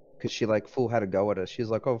 Because she like full had a go at us. She's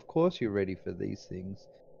like, oh, of course you're ready for these things.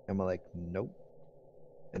 And we're like, nope.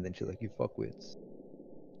 And then she's like, you fuckwits.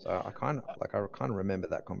 So I kind of remember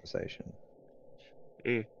that conversation.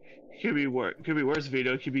 It could be worse,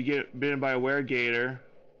 Vito. Could be bitten by a weregator.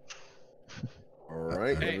 All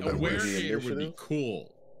right. Hey, a weregator would be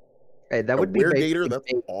cool. Hey, that A would be weregator, that's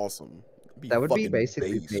basically, awesome. that would be fucking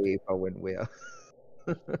basically based. me if I went were.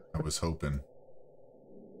 I was hoping.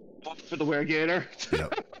 For the weregator.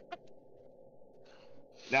 Yep.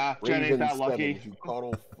 Nah, Jen ain't that lucky. 7, you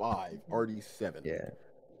caught 5, already 7. Yeah.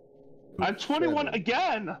 I'm 21 7.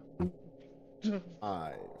 again.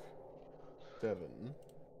 5, 7.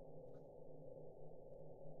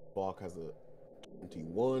 Bach has a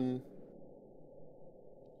 21.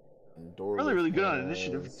 And Dorlith Really good on has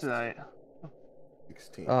initiative tonight.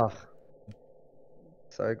 16. Oh,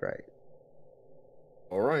 so great.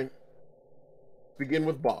 All right. Begin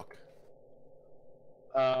with Bach.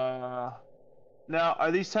 Now,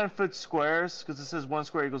 are these 10-foot squares? Because it says 1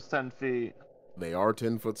 square equals 10 feet. They are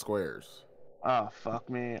 10-foot squares. Oh, fuck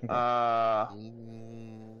me. 5,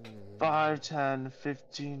 10,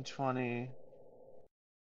 15, 20.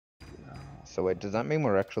 So wait, does that mean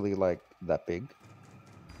we're actually like that big?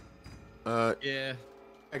 Yeah.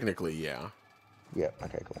 Technically, yeah. Yeah.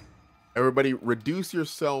 Okay. Cool. Everybody, reduce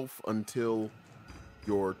yourself until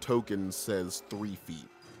your token says 3 feet.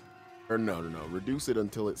 Or no. Reduce it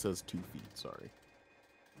until it says 2 feet. Sorry.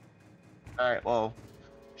 Alright, well,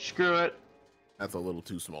 screw it. That's a little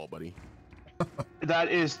too small, buddy. That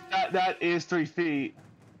is 3 feet.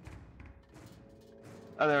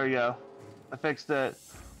 Oh, there we go. I fixed it.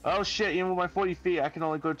 Oh shit, even with my 40 feet, I can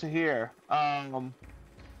only go to here.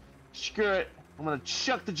 Screw it. I'm gonna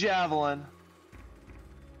chuck the javelin.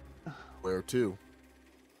 Where to?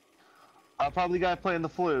 Probably the guy playing the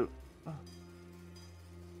flute.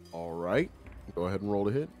 All right. Go ahead and roll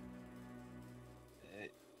to hit.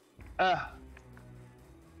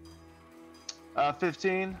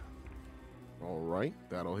 15. All right.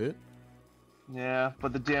 That'll hit. Yeah,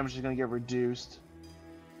 but the damage is gonna get reduced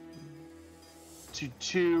to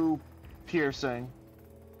 2 piercing.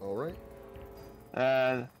 All right.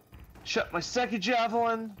 And shut my second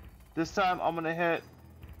javelin. This time I'm gonna hit.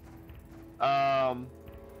 No,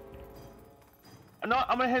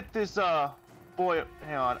 I'm gonna hit this boy.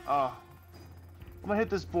 Hang on. I'm gonna hit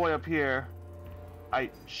this boy up here.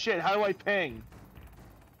 Shit. How do I ping?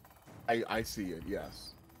 I see it.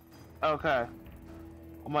 Yes. Okay.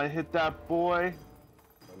 I'm gonna hit that boy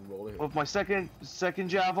Roll to hit. with my second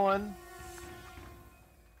javelin.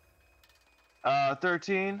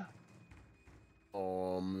 13.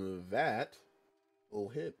 That will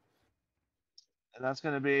hit. And that's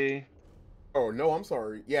gonna be. Oh no, I'm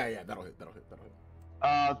sorry. Yeah, that'll hit.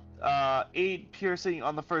 8 piercing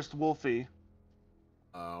on the first Wolfie.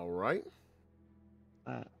 All right.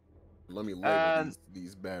 Uh, Let me label and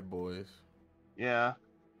these bad boys. yeah.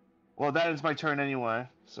 Well, that is my turn anyway.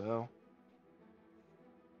 So.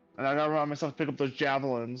 And I gotta remind myself to pick up those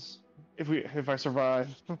javelins if I survive.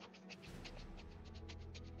 All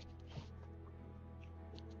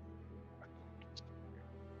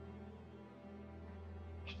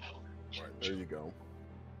right, there you go.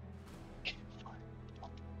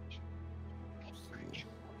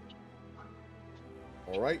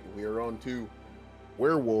 All right, we are on to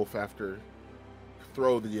Werewolf. After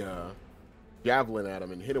throw the javelin at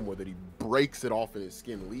him and hit him with it, he breaks it off in his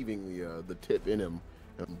skin, leaving the tip in him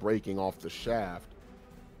and breaking off the shaft,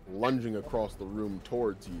 lunging across the room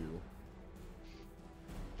towards you.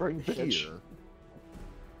 Bring bitch. Here.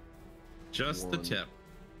 Just the tip.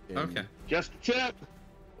 10, Okay. Just the tip.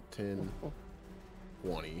 10,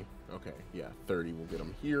 20. Okay, yeah, 30 will get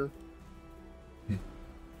him here.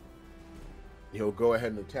 He'll go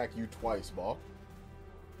ahead and attack you twice, Bach.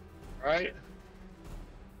 Right.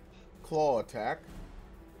 Claw attack.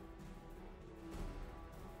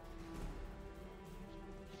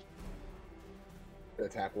 The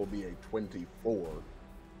attack will be a 24.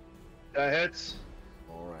 That hits.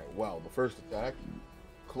 Alright, well, the first attack,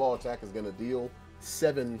 claw attack, is going to deal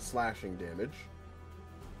 7 slashing damage.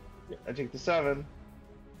 I take the 7.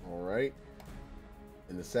 Alright.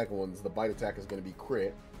 And the second one's, the bite attack, is going to be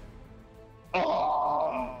crit.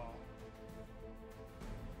 Oh.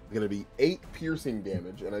 It's going to be 8 piercing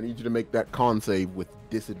damage, and I need you to make that con save with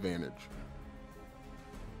disadvantage.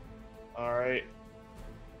 All right.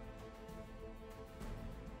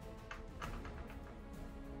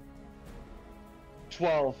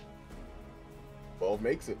 $12. 12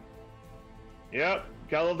 makes it. Yep.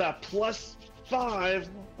 Gotta love that. +5.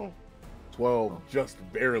 12 just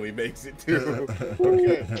barely makes it, too.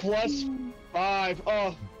 Okay. +5.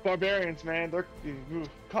 Oh, barbarians, man. They're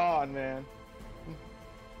con, man.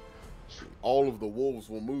 All of the wolves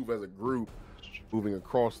will move as a group, moving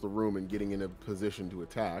across the room and getting in a position to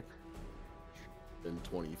attack. In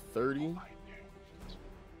 2030.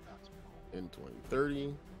 In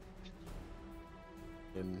 2030.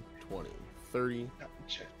 In 2030.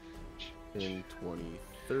 In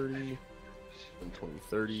 2030. In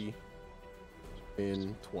 2030.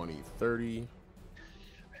 In 2030.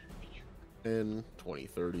 In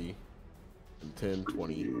 2030. And 10,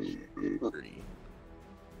 20, 30.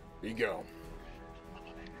 There you go.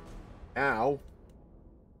 Now,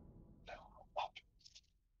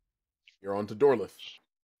 you're on to Dorlith.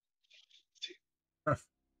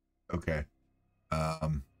 Okay.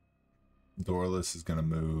 Dorlith is gonna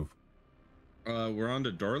move. We're on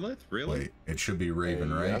to Dorlith? Really? Wait, it should be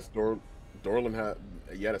Raven, right? Yes, Dorlin had,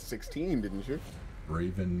 you had a 16, didn't you?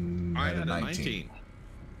 Raven I had had a a 19. 19.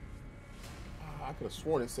 I could have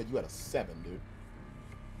sworn it said you had a 7, dude.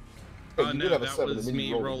 You No, did have a that 7, was and then you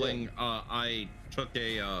me rolled rolling. again. I took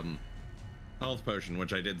a health potion,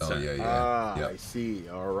 which I did Oh, set. yeah, yeah. Ah, Yep. I see.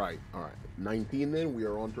 All right. 19 then, we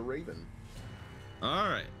are on to Raven. All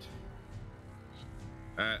right.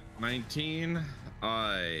 At 19,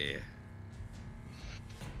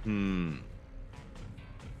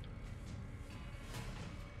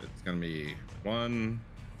 it's gonna be 1,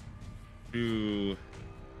 2.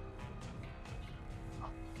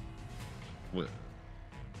 What?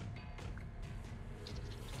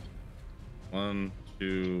 1,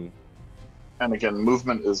 2. And again,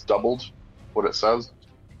 movement is doubled, what it says.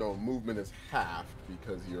 So movement is halved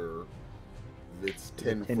because it's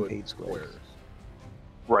 10 10 foot feet squares. squares.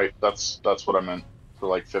 Right, that's what I meant. For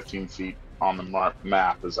like 15 feet on the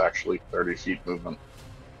map is actually 30 feet movement.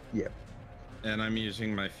 Yep. And I'm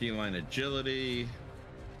using my feline agility.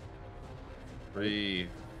 3,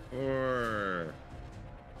 4.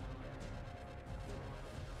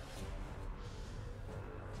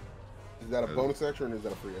 Is that a bonus action or is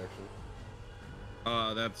that a free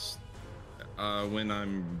action? That's when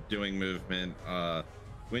I'm doing movement.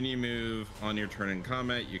 When you move on your turn in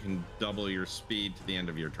combat, you can double your speed to the end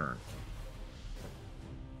of your turn.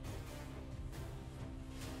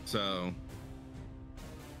 So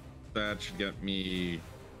that should get me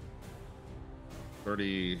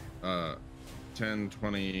 30, 10,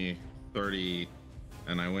 20, 30,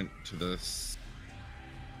 and I went to this.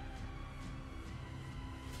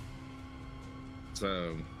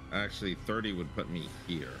 So actually 30 would put me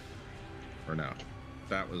here. Or no,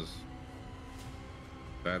 that's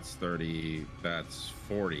 30, that's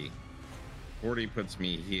 40. 40 puts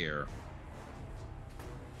me here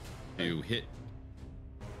to hit.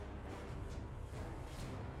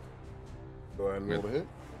 Go ahead and roll the hit.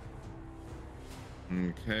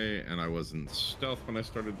 Okay, and I was in stealth when I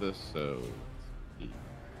started this, so.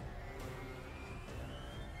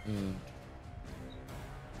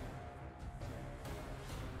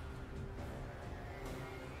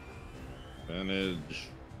 Advantage.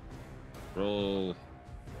 Roll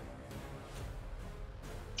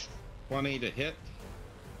 20 to hit.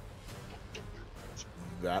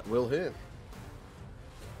 That will hit.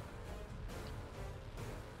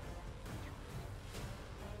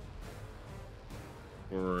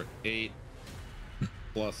 For 8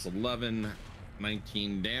 plus 11,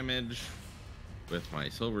 19 damage with my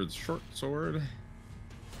silvered short sword.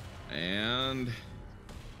 And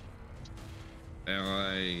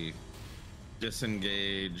I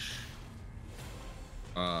disengage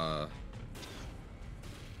behind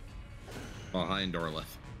Orlith.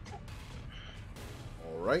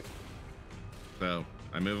 All right. So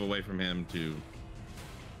I move away from him to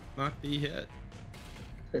not be hit.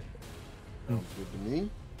 Sounds good to me.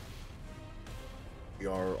 We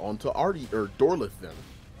are on to Artie, or Dorlith then.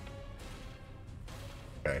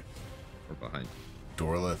 Okay. Or behind.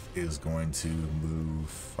 Dorlith is going to move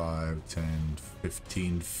 5, 10,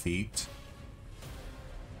 15 feet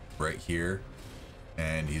right here.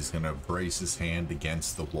 And he's going to brace his hand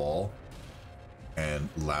against the wall and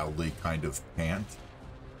loudly kind of pant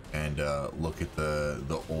and look at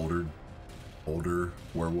the older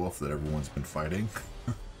werewolf that everyone's been fighting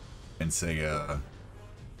and say,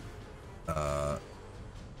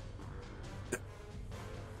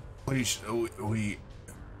 please,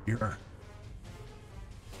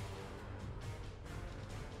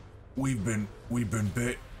 we've been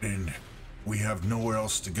bit and we have nowhere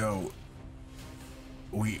else to go.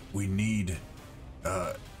 We need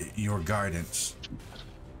your guidance.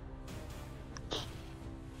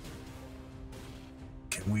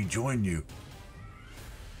 Can we join you?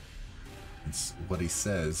 It's what he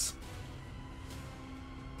says.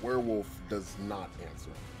 Werewolf does not answer.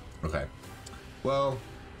 Okay. Well,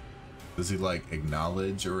 does he like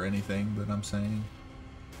acknowledge or anything that I'm saying?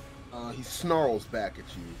 He snarls back at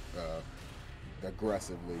you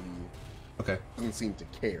aggressively. Okay. He doesn't seem to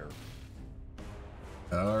care.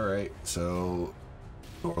 All right. So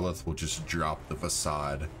Dorlith will just drop the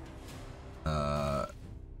facade.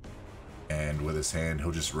 And with his hand, he'll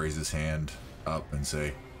just raise his hand up and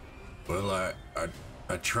say, well,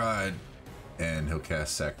 I tried. And he'll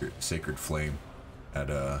cast Sacred Flame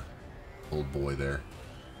at old boy there.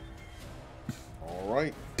 All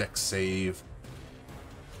right. Dex save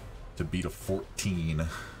to beat a 14.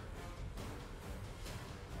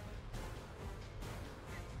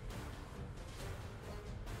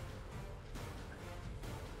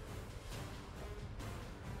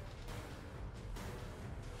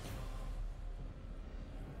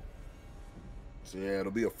 So yeah,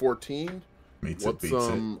 it'll be a 14. Meets it, beats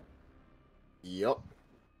it. Yep.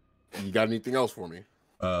 You got anything else for me?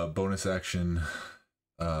 Bonus action.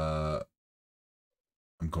 I'm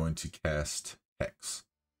going to cast Hex.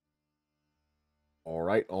 All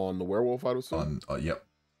right, on the werewolf, I'd assume? Yep.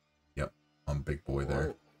 On big boy there.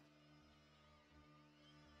 Right.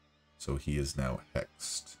 So he is now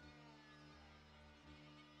hexed.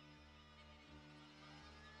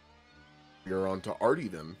 You're on to Artie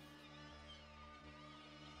then.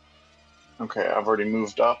 Okay, I've already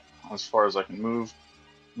moved up as far as I can move.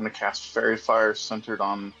 I'm going to cast Fairy Fire centered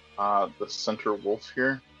on the center wolf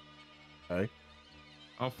here. Okay.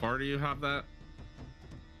 How far do you have that?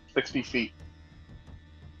 60 feet.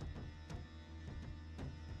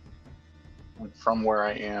 And from where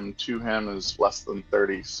I am to him is less than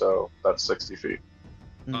 30, so that's 60 feet.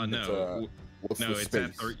 Oh, no. What's No, the it's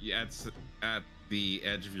space? at the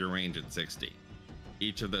edge of your range at 60.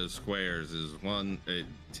 Each of those squares is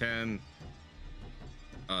 10,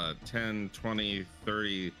 20,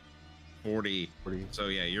 30, 40. So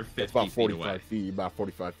yeah, you're 50 It's about feet 45 away. feet. About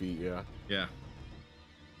 45 feet, yeah. Yeah.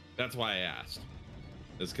 That's why I asked.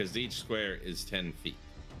 It's because each square is 10 feet.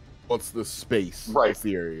 What's the space? Right. What's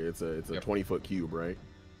the area? It's a Yep. 20-foot cube, right?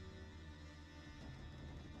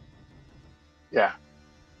 Yeah.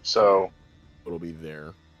 So It'll be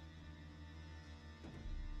there.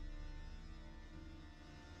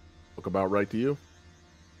 Look about right to you.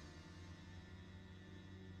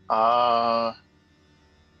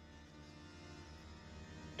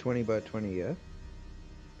 20 by 20, yeah?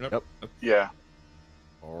 Yep. yeah,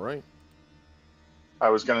 All right. I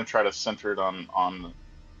was going to try to center it on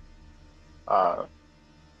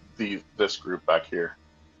this group back here.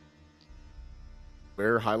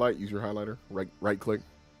 Where highlight? Use your highlighter. Right click.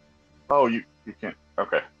 Oh, you can't.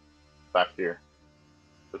 Okay, back here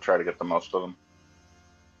to try to get the most of them.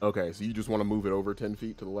 Okay, so you just want to move it over 10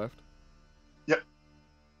 feet to the left? Yep.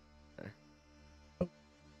 Okay.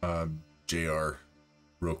 JR,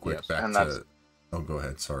 real quick, Yes. back And to... that's- Oh, go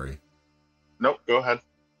ahead, sorry. Nope, go ahead.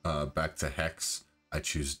 Back to Hex, I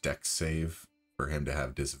choose Dex save for him to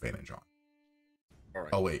have disadvantage on. All right.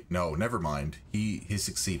 Oh, wait, no, never mind. He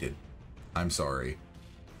succeeded. I'm sorry.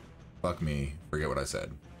 Fuck me. Forget what I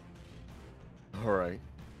said. All right.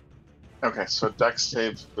 Okay, so Dex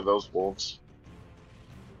saves for those wolves.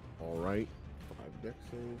 All right. 5 dex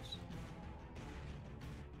saves.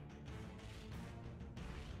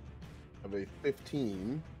 I have a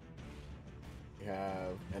 15. We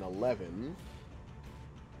have an 11.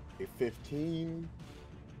 A 15.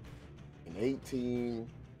 An 18.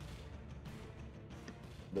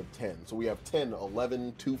 The 10. So we have 10,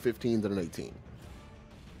 11, 2 15s, and an 18.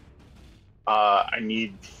 I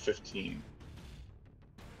need 15.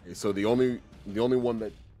 Okay, so the only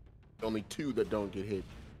two that don't get hit,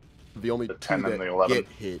 the only The two 10 and that the 11. get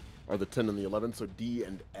hit are the 10 and the 11. So D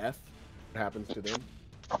and F. What happens to them?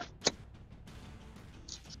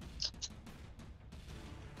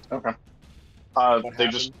 Okay. What They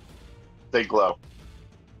happens? they glow.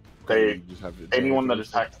 Okay, you just have advantage Anyone that on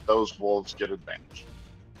stuff. attacks those wolves get advantage.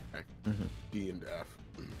 D and F.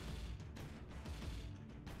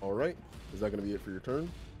 All right. Is that going to be it for your turn?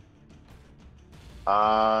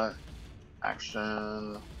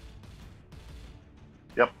 Action.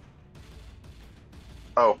 Yep.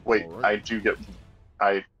 Oh wait, Alright. I do get.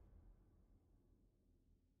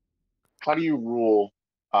 How do you rule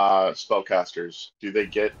spellcasters? Do they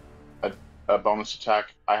get a bonus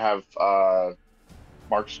attack? I have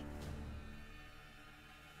marks.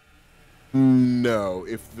 No.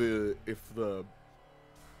 If the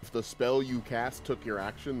spell you cast took your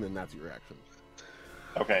action, then that's your action.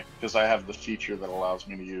 Okay, because I have the feature that allows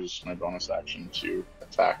me to use my bonus action to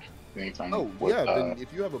attack anytime. Oh with, yeah. Then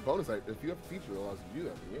if you have a bonus, if you have a feature that allows you to do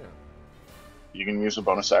that, then yeah. you can use a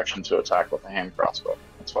bonus action to attack with a hand crossbow.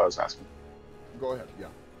 That's what I was asking. Go ahead. Yeah.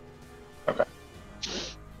 Okay.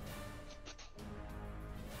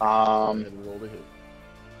 Go ahead and roll the hit.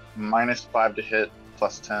 -5 to hit,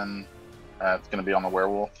 +10. It's going to be on the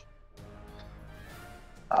werewolf.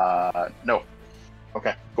 No.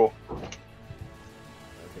 Okay, cool. That's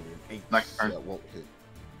gonna be an 8. Next turn. That won't hit.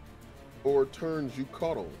 4 turns, you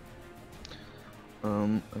cuddle.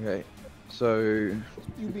 Okay. So, You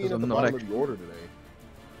being Because at I'm the not bottom actually- of the order today.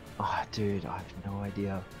 oh, dude, I have no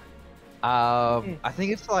idea. I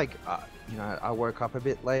think it's like, I woke up a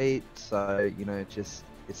bit late, so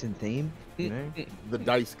it's in theme, The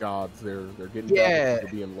dice gods, they're getting Yeah. down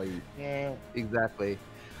for being late. Yeah. Exactly.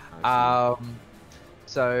 I see.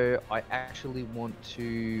 So I actually want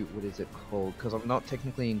to, what is it called? Because I'm not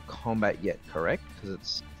technically in combat yet, correct? Because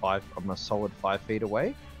it's 5. I'm a solid 5 feet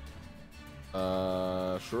away.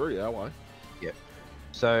 Sure, yeah, why?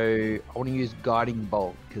 So I want to use guiding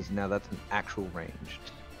bolt because now that's an actual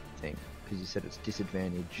ranged thing. Because you said it's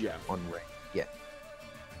disadvantage Yeah. on range. Yeah.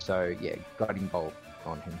 So yeah, guiding bolt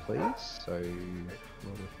on him, please. So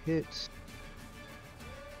roll a hit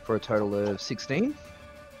for a total of 16.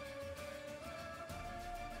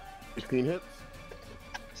 15 hits.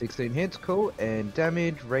 16 hits, cool. And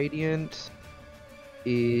damage, radiant,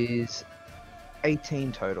 is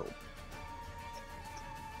 18 total.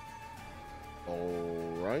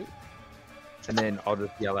 Alright. And then I'll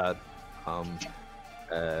just yell out,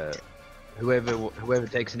 whoever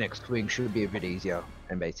takes the next swing should be a bit easier.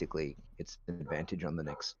 And basically, it's an advantage on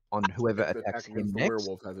whoever The attacks attack him against the next.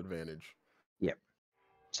 werewolf has advantage.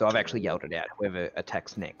 So I've actually yelled it out. Whoever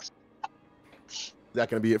attacks next. Is that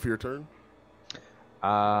going to be it for your turn?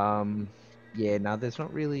 Yeah, no, there's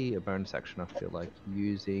not really a bonus action I feel like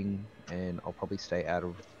using, and I'll probably stay out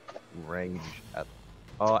of range at.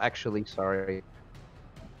 Oh, actually, sorry.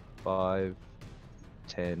 5,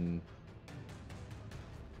 10,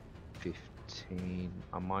 15.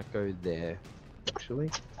 I might go there,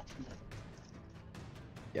 actually.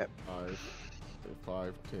 Yep.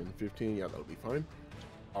 5, 10, 15. Yeah, that'll be fine.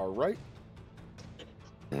 Alright.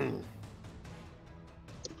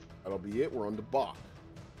 That'll be it. We're on to Bach.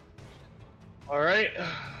 All right.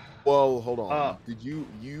 Well, hold on. Uh, Did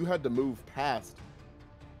you had to move past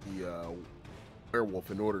the werewolf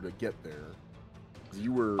in order to get there? 'Cause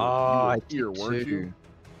you were I here, did weren't you? too.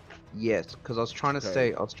 Yes, because I was trying to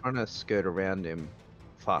Okay. I was trying to skirt around him.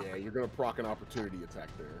 Fuck. Yeah, you're gonna proc an opportunity attack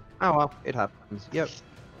there. Oh well, it happens. Yep.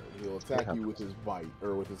 He'll attack Yeah. you with his bite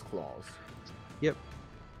or with his claws. Yep.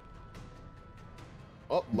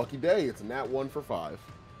 Oh, lucky day! It's a nat 1 for 5.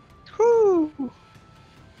 Whoo!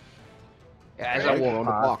 Yeah, as I Alright, on walk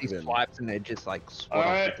to past Bach these then. swipes and they just like swat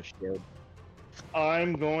Alright. off with the shield.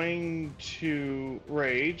 I'm going to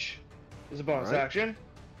rage as a bonus Alright. action,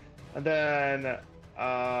 and then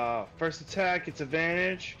First attack, it's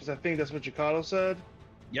advantage, because I think that's what Jacato said.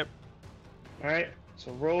 Yep. Alright,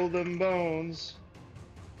 so roll them bones.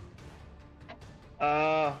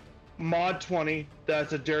 Mod 20,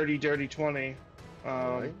 that's a dirty 20.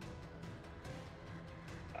 Alright.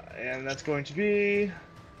 And that's going to be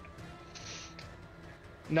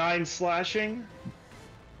 9 slashing.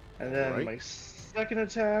 And then Alright. my second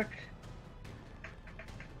attack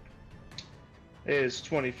is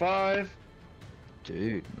 25.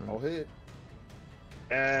 Dude. I'll hit.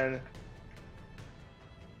 And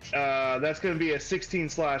that's going to be a 16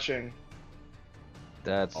 slashing.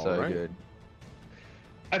 That's so Alright. good.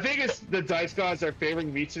 I think it's the dice gods are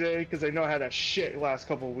favoring me today because I know I had a shit last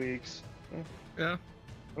couple of weeks. Yeah.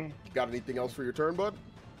 You got anything else for your turn, bud?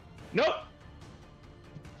 Nope.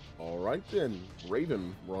 All right then,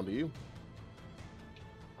 Raven, we're on to you.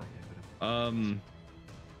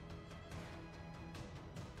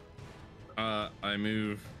 I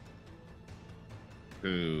move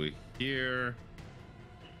to here,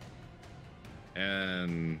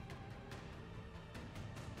 and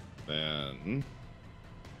then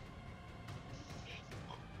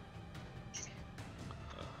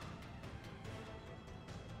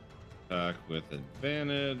attack with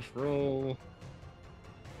advantage. Roll.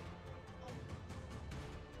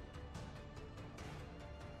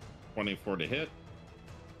 $24 to hit.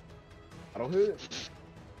 That'll hit.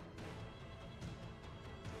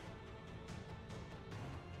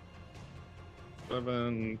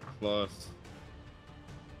 Seven plus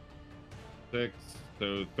 6,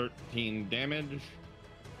 so 13 damage.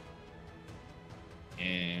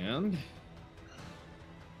 And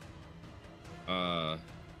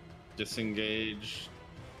disengage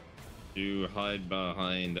to hide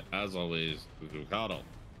behind, as always, Zucado.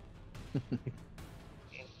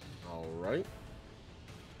 All right.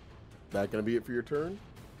 That gonna be it for your turn?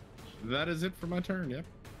 That is it for my turn. Yep.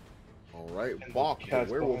 All right. And the Bach, the cat's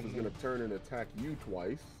werewolf is behind gonna turn and attack you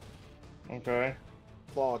twice. Okay.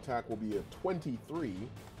 Claw attack will be a 23.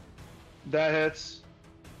 That hits.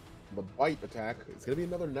 The bite attack is gonna be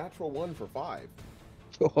another natural 1 for 5.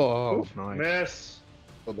 Oh, nice. Miss.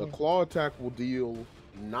 So the claw attack will deal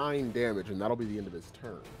 9 damage, and that'll be the end of his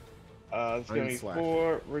turn. It's going to be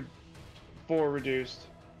Slashing. 4 reduced.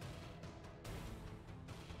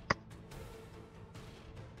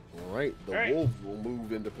 All right. The All right. wolves will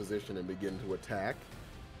move into position and begin to attack.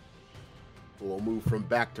 We'll move from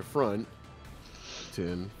back to front.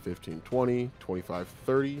 10, 15, 20, 25,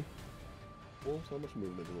 30. Wolves, how much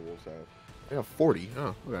movement do the wolves have? They have 40.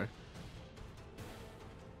 Oh, okay.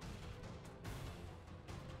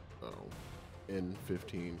 Oh, 10,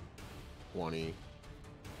 15, 20,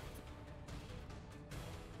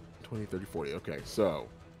 20, 30, 40. Okay, so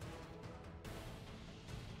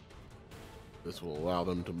this will allow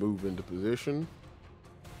them to move into position.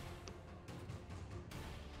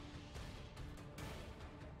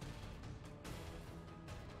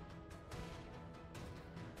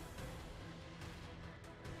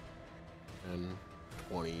 And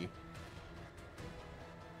 20,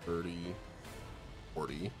 30,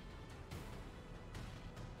 40.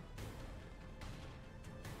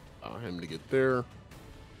 Allow him to get there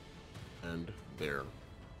and there.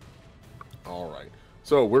 All right.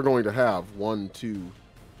 So we're going to have 1, 2,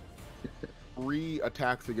 3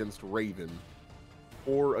 attacks against Raven,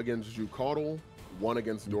 4 against Jucaudal, 1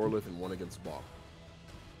 against Dorlith, and 1 against Bach.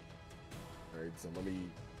 All right. So let me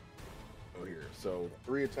go here. So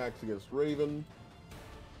 3 attacks against Raven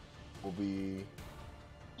will be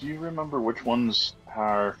Do you remember which ones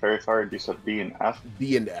are Fairy Fire? You said B and F?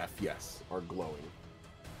 B and F, yes, are glowing.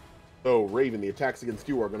 So, Raven, the attacks against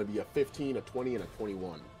you are going to be a 15, a 20, and a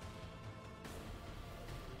 21.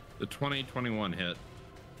 The 20-21 hit.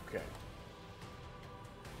 Okay.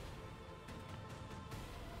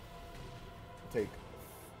 Take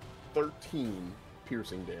 13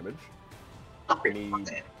 piercing damage. I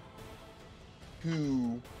need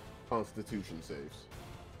 2 Constitution saves.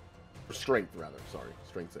 Or strength, rather. Sorry,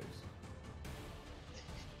 strength saves.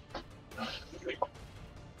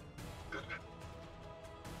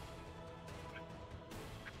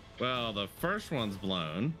 Well, the first one's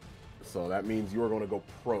blown. So that means you are going to go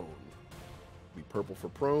prone. Be purple for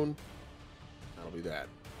prone. That'll be that.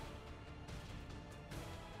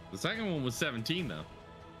 The second one was 17, though.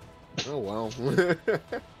 Oh, well.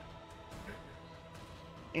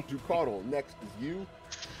 Jucaudal, next is you.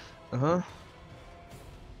 Uh-huh.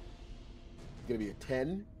 It's going to be a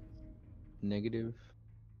 10. Negative.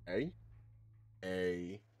 Okay.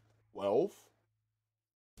 A 12.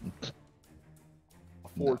 A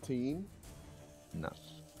 14. No.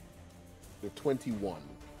 A 21.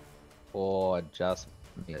 Or just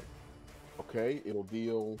it. Okay, it'll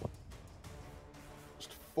deal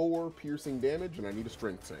just 4 piercing damage, and I need a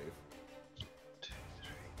strength save.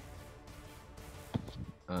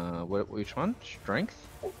 Which one? Strength?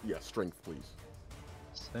 Oh, yeah, strength, please.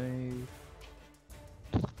 Save.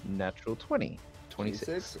 Natural 20.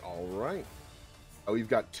 26. All right. Oh, you've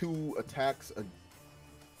got 2 attacks.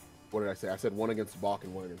 What did I say? I said 1 against Bach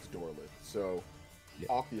and 1 against Dorlith. So, Yeah.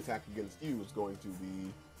 Bach, the attack against you is going to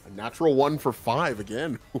be a natural 1 for 5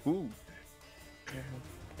 again. Woohoo.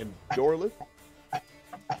 And Dorlith,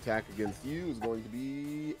 attack against you is going to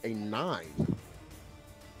be a 9.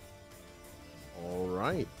 All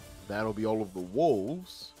right. That'll be all of the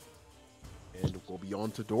wolves. And we'll be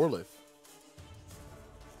on to Dorlith.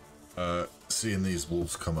 Seeing these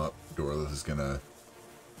wolves come up, Dorlith is gonna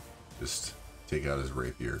just take out his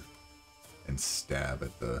rapier and stab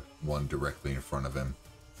at the one directly in front of him.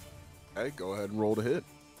 Okay, go ahead and roll to hit.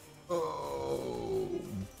 Oh,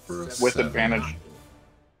 for a With 7. advantage.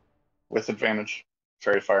 With advantage.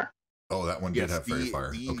 Fairy fire. Oh, that one did have fairy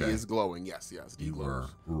fire. D Okay, is glowing. Yes. D you were glows.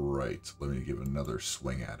 right. Let me give another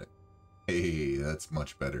swing at it. Hey, that's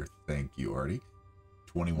much better. Thank you, Artie.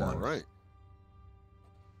 21. All right.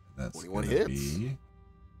 That's 21 gonna hits. be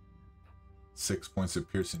 6 points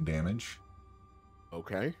of piercing damage.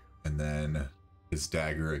 Okay. And then his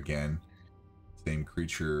dagger again. Same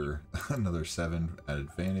creature, another 7 at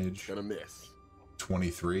advantage. Gonna miss.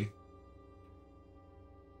 23.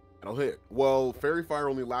 That'll hit. Well, fairy fire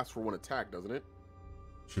only lasts for 1 attack, doesn't it?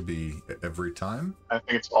 Should be every time. I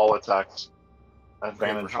think it's all attacks. Okay,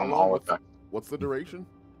 Advantage for how on long? all attacks. What's the duration?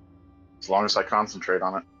 As long as I concentrate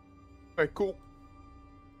on it. Okay, cool.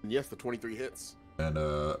 And yes, the 23 hits. And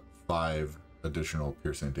 5 additional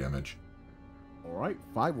piercing damage. All right,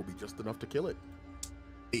 5 will be just enough to kill it.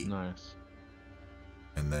 8. Nice.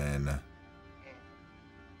 And then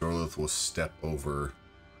Dorlith will step over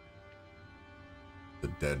the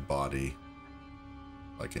dead body.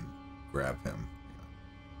 I can grab him.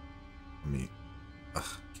 Let me.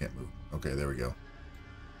 Can't move. Okay, there we go.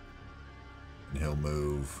 And he'll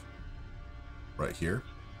move right here.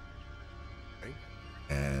 Okay.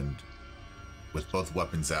 And with both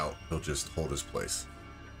weapons out, he'll just hold his place.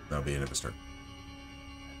 That'll be the end of his turn.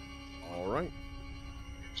 All right.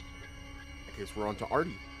 I guess we're on to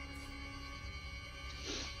Artie.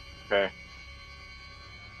 Okay.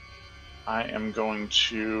 I am going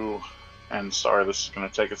to, and sorry, this is going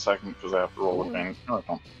to take a second because I have to roll advantage. No, I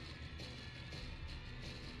don't.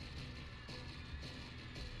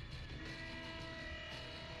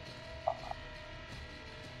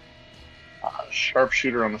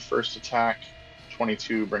 Sharpshooter on the first attack.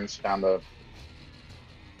 22 brings it down to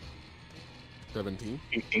 17.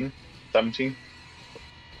 18, 17.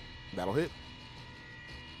 That'll hit.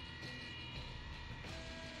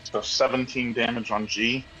 So 17 damage on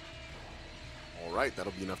G. All right,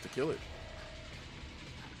 that'll be enough to kill it.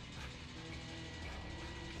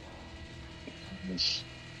 It's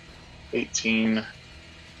 18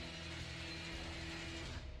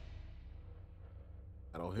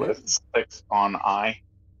 That'll hit. with 6 on I.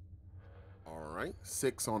 All right,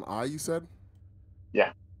 6 on I, you said?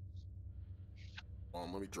 Yeah.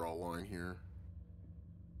 Let me draw a line here.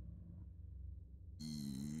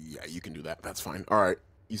 Yeah, you can do that. That's fine. All right.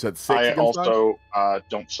 You said 6 I against I? also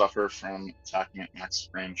don't suffer from attacking at max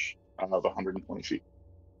range of 120 feet.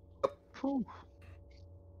 Whew.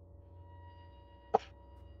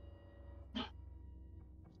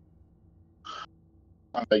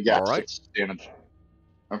 Yeah, All right. 6 damage.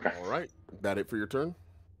 Okay. All right. That it for your turn?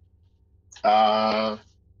 I'm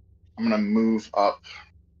gonna move up.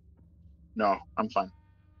 No, I'm fine.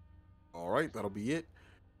 All right, that'll be it.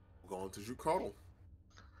 We'll go on to Jucarl.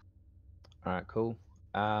 All right, cool.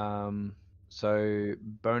 So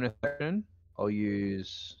bonus action, I'll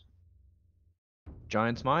use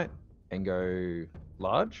Giant Smite and go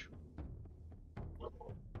large.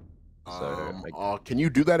 Can you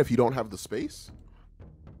do that if you don't have the space?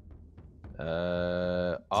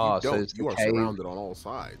 So you it's the are cave. surrounded on all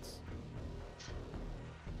sides.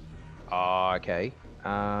 Okay.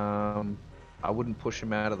 I wouldn't push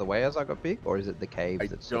him out of the way as I got big, or is it the cave I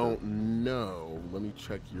that's don't know. Let me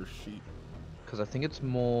check your sheet. Because I think it's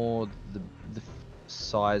more the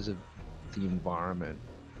size of the environment.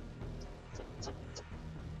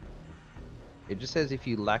 It just says if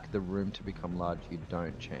you lack the room to become large, you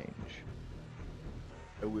don't change.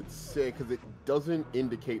 I would say, because it doesn't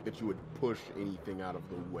indicate that you would push anything out of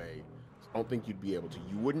the way. So I don't think you'd be able to.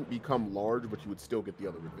 You wouldn't become large, but you would still get the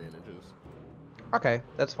other advantages. Okay,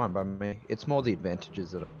 that's fine by me. It's more the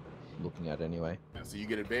advantages that I'm looking at anyway. Yeah, so you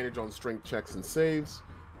get advantage on strength checks and saves.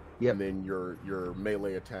 Yep. And then your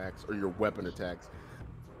melee attacks or your weapon attacks.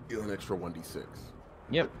 Deal an extra 1d6.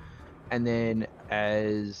 Yep. And then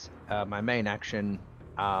as my main action,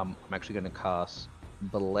 I'm actually going to cast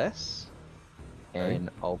Bless, and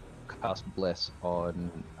I'll cast Bless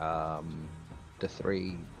on my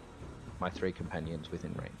three companions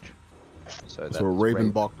within range. So that's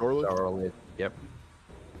Raven, Bach, Dorlish? Dorlish, yep.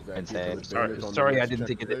 That And gives them say, advantage on their sorry, I next didn't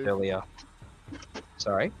check think or of it save? earlier.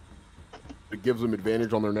 Sorry? It gives them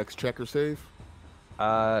advantage on their next check or save?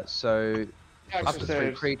 So Extra up to 3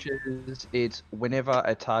 saves. creatures, it's whenever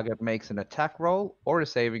a target makes an attack roll or a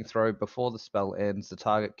saving throw before the spell ends, the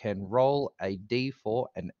target can roll a d4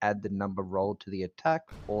 and add the number rolled to the attack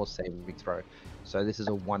or saving throw. So this is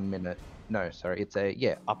a 1 minute. No, sorry, it's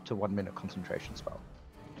up to 1 minute concentration spell.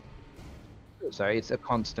 So it's a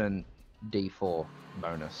constant d4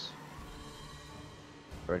 bonus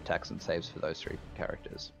for attacks and saves for those 3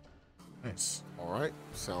 characters. Nice. All right,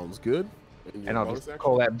 sounds good. And I'll just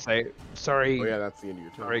call out and say, sorry, Oh yeah, that's the end of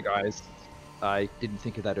your turn. sorry guys, I didn't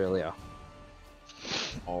think of that earlier.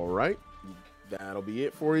 All right, that'll be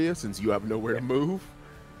it for you since you have nowhere to move.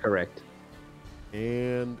 Correct.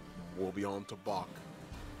 And we'll be on to Bach.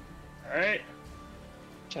 Alright.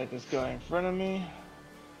 Check this guy in front of me.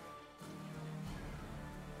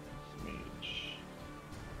 Mage.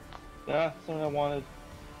 Yeah, that's what I wanted.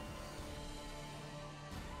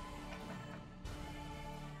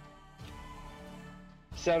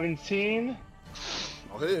 $17.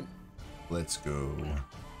 I'll hit. Let's go.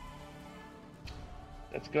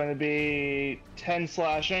 That's going to be 10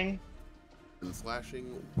 slashing. And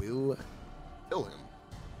slashing will kill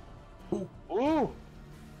him. Ooh!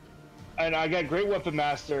 And I get Great Weapon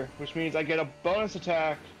Master, which means I get a bonus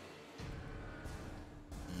attack.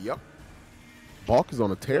 Yep. Bach is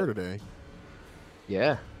on a tear today.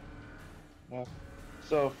 Yeah. Yeah.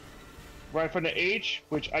 So, right from the H,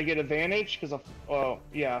 which I get advantage because of,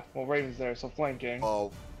 Raven's there, so flanking.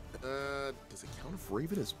 Oh, does it count if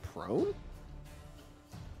Raven is prone?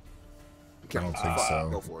 I don't think so.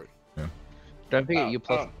 Go for it. Don't forget you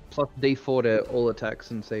plus d4 to all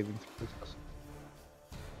attacks and saving throws.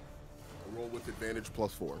 Roll with advantage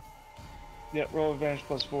 +4. Yeah, roll advantage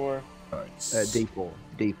 +4. Nice.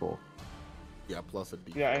 D4. Yeah, plus a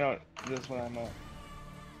D. Yeah, I know. This one I'm at.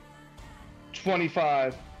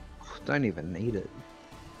 25. Don't even need it.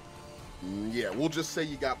 Yeah, we'll just say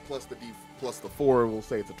you got plus the D plus the 4, and we'll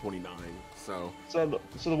say it's a 29. So So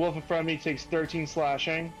the wolf in front of me takes 13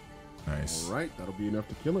 slashing, Nice. all right, that'll be enough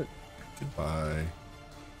to kill it. Goodbye.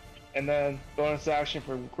 and then bonus action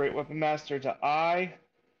for Great Weapon Master to I.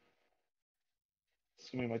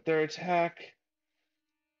 It's gonna be my third attack.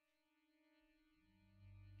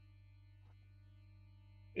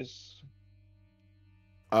 Is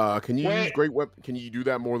Can you use Wait. great weapon? Can you do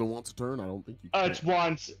that more than once a turn? I don't think you can. it's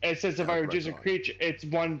once. It says if I reduce a creature, it's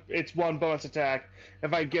one bonus attack.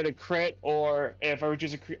 If I get a crit or if I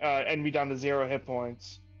reduce a enemy down to 0 hit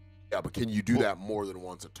points. Yeah, but can you do that more than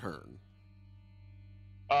once a turn?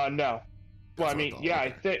 No. Well, I That's what I mean, thought, yeah, okay.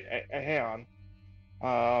 I think. Hang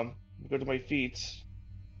on. Go to my feats.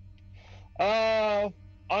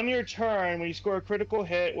 On your turn, when you score a critical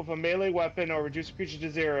hit with a melee weapon or reduce a creature to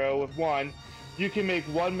 0 with 1, you can make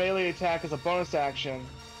 1 melee attack as a bonus action.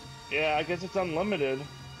 Yeah, I guess it's unlimited.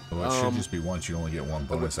 Well, it should just be once. You only get one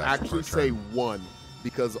I would bonus action per actually say turn. 1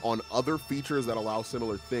 because on other features that allow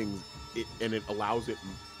similar things, it allows it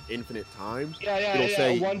infinite times. It'll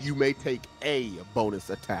say once- you may take a bonus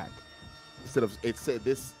attack instead of it said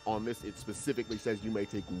this on this. It specifically says you may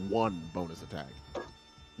take 1 bonus attack.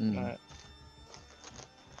 Alright.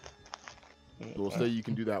 So we'll say you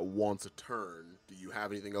can do that once a turn. Do you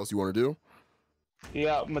have anything else you want to do?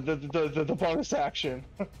 Yeah, but the bonus action.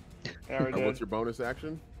 I already And what's did. your bonus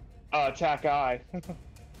action? Attack I.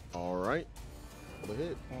 All right. Roll the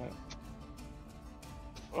hit.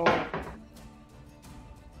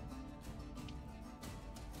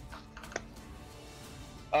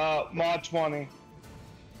 Mod 20.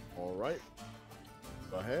 All right.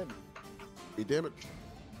 Go ahead. Be damage.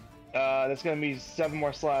 That's gonna be 7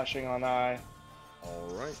 more slashing on I. All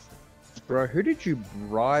right. Bro, who did you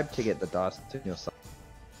bribe to get the dice in your side?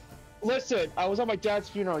 Listen, I was at my dad's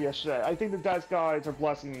funeral yesterday. I think the dad's guys are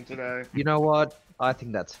blessing me today. You know what? I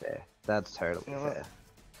think that's fair. That's totally You know what? fair.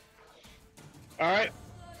 Alright.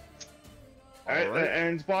 Alright, All right. that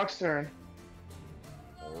ends Bach's turn.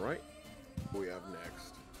 All right. Who we have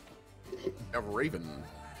next? We have Raven.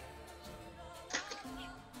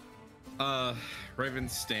 Raven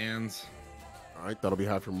stands. All right. That'll be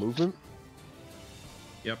half your movement.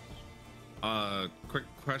 Yep. Quick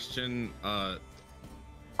question.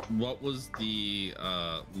 What was the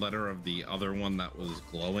letter of the other one that was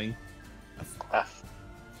glowing? F.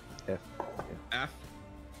 F.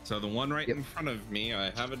 So the one right Yep. in front of me, I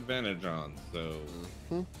have advantage on. So,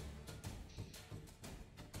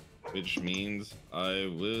 which means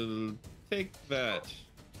I will take that.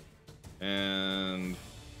 And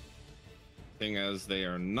thing as they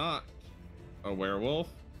are not a werewolf,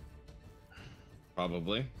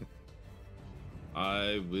 probably,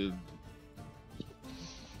 I would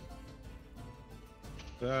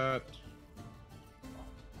that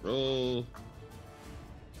roll.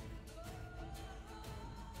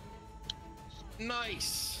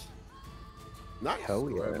 Nice. Nice. Hell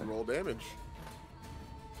Go ahead yeah. and roll damage.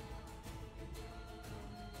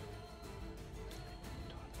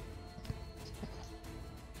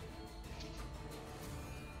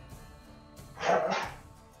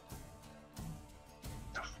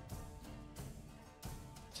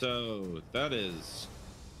 So that is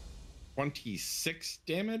 26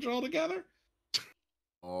 damage altogether.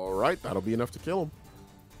 All right, that'll be enough to kill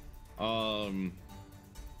him.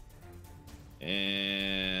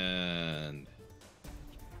 And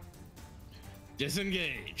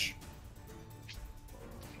disengage.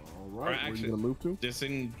 All Or right, where are actually- you gonna move to?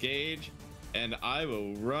 Disengage, and I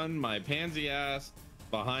will run my pansy ass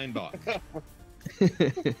behind Bach. All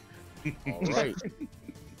right.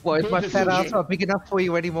 What, is my Good fat ass decision. not big enough for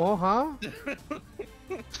you anymore, huh?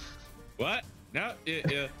 What? No,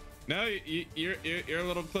 no, you're a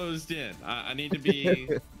little closed in. I need to be.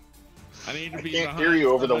 I need to I be. can't behind hear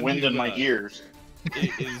you over the someone wind who, in my ears.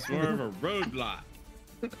 Is more of a roadblock.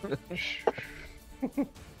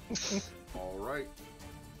 All right.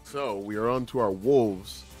 So we are on to our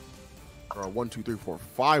wolves. There are 1, 2, 3, 4,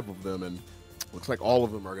 5 of them, and looks like all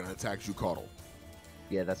of them are going to attack Jucotl.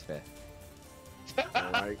 Yeah, that's fair.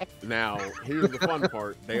 All right. Now, here's the fun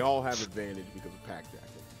part. They all have advantage because of pack jacket.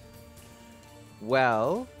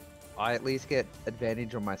 Well, I at least get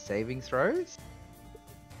advantage on my saving throws.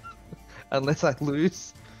 Unless I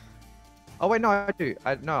lose. Oh wait, no, I do.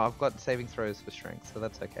 I've got saving throws for strength, so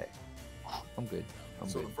that's okay. I'm good. I'm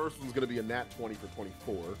So good. the first one's going to be a nat 20 for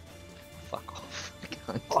 24. Fuck off.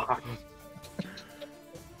 I can't.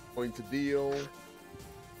 Going to deal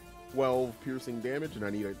 12 piercing damage, and I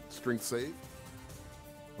need a strength save.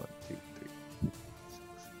 1, 2, 3, 6,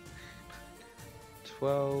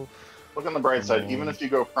 12. Look on the bright side. Even if you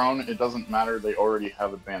go prone, it doesn't matter. They already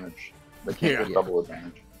have advantage. They can't Yeah. get double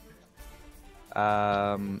advantage.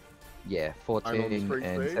 Yeah, I rolled a 14 strength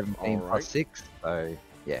and save. 17 All right. plus 6. So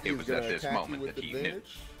yeah. It He's was gonna at this attack you moment with that he knew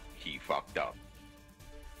advantage. he fucked up.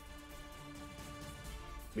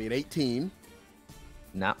 Be an 18.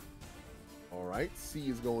 Nah. All right. C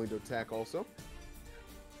is going to attack also.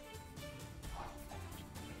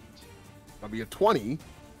 That'll be a 20.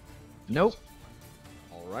 Nope.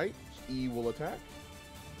 All right. E will attack.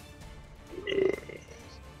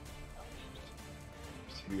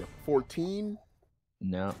 Be a 14.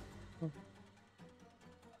 No.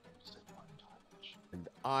 And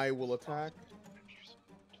I will attack.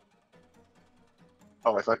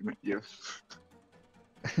 Oh, I thought you meant you.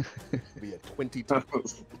 Be a 22.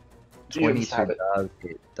 22 had it.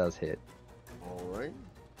 does hit. All right.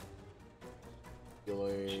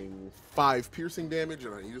 Dealing 5 piercing damage,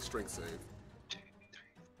 and I need a strength save.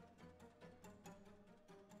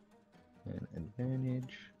 And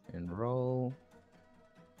advantage and roll.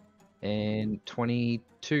 And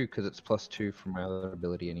 22 because it's +2 from my other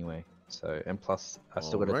ability anyway. So and plus I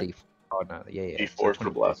still got a Alright. D. Oh no, yeah. D4 so for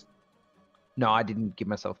 22. bless. No, I didn't give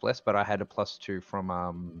myself blessed, but I had a +2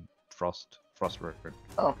 from Frost Rune.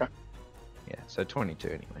 Oh, okay. Yeah, so 22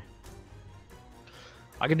 anyway.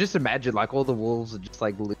 I can just imagine like all the wolves are just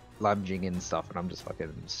like lunging and stuff, and I'm just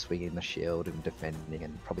fucking swinging the shield and defending,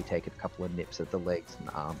 and probably taking a couple of nips at the legs and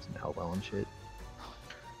arms and elbow and shit.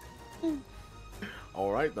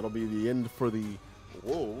 All right, that'll be the end for the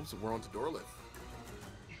wolves. We're on to Dorlith.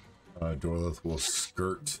 Dorlith will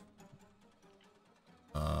skirt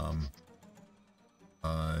 5.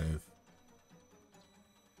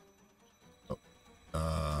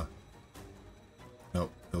 Oh.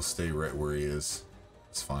 Nope, he'll stay right where he is.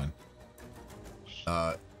 It's fine.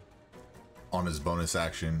 On his bonus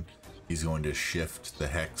action, he's going to shift the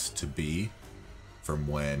hex to B from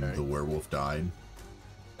when Okay. the werewolf died.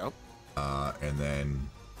 Yep. And then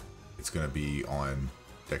it's going to be on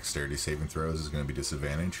dexterity saving throws. Is going to be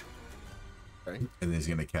disadvantage. Okay. And then he's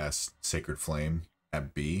going to cast Sacred Flame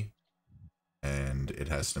at B, and it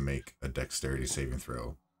has to make a dexterity saving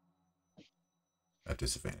throw at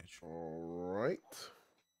disadvantage. All right.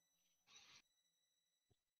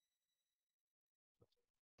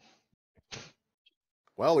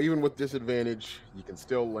 Well, even with disadvantage, you can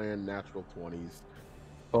still land natural 20s.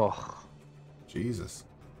 Oh, Jesus.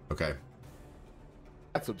 Okay.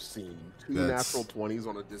 That's obscene. Two That's- natural 20s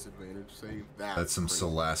on a disadvantage save. That's some crazy.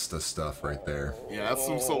 Solasta stuff right there. Yeah, that's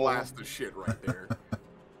some Solasta shit right there.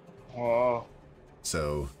 Oh,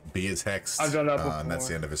 So B is hexed, I've done that and that's before.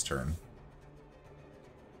 the end of his turn.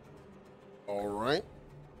 All right.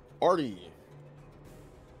 Artie.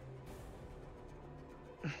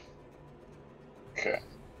 Okay.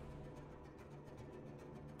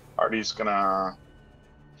 Artie's gonna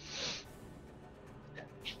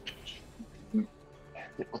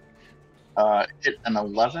hit an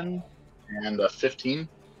 11 and a 15.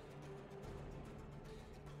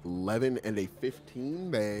 11 and a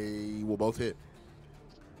 15. They will both hit.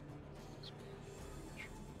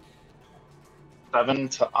 7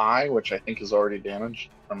 to I, which I think is already damaged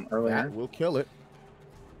from earlier, That will kill it.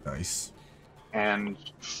 Nice. and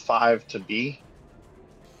 5 to B.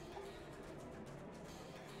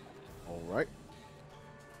 All right.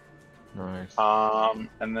 Nice.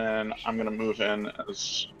 And then I'm gonna move in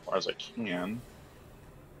as far as I can.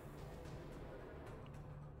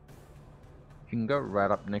 You can go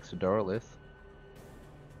right up next to Doralith.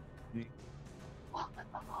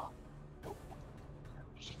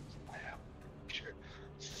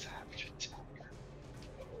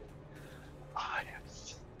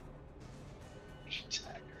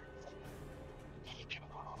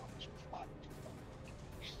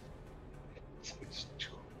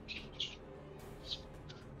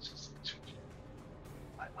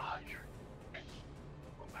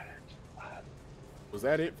 Was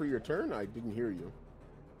that it for your turn? I didn't hear you.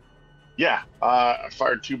 Yeah, I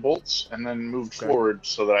fired 2 bolts and then moved Okay. forward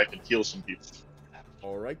so that I could heal some people.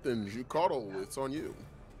 All right, then, Jucotl, it's on you.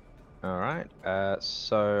 Alright,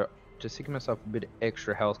 so just to give myself a bit of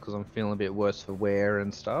extra health because I'm feeling a bit worse for wear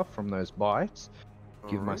and stuff from those bites.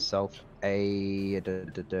 Give All right. myself a,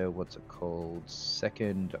 what's it called?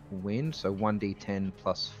 Second wind, so 1d10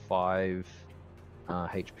 plus 5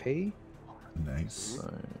 HP. Nice.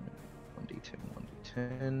 So 1d10,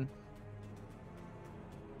 1d10.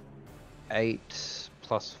 8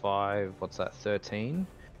 plus 5, what's that? 13.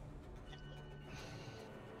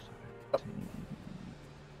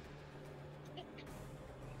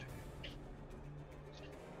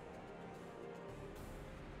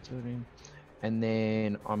 13. And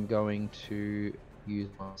then I'm going to use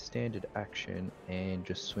my standard action and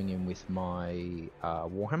just swing him with my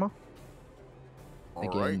Warhammer All right.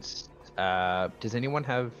 against. Does anyone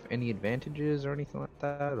have any advantages or anything like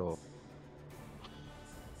that, or?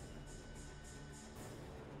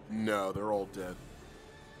 No, they're all dead.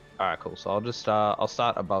 Alright, cool. So I'll just I'll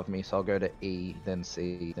start above me, so I'll go to E, then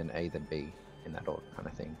C, then A, then B, in that order kind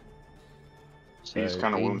of thing. He's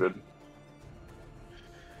kind of E- wounded.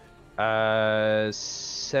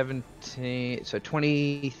 17, so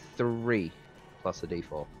 23 plus a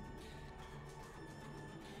D4.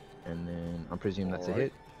 And then I'm presuming that's a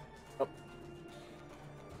Alright.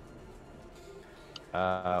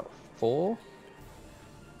 hit. 4.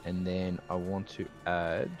 And then I want to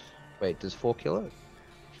add. Wait, does 4 kill it?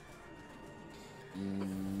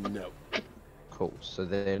 No. Cool. So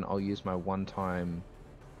then I'll use my 1 time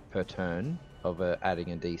per turn of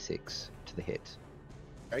adding a D6 to the hit.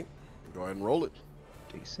 Okay. Go ahead and roll it.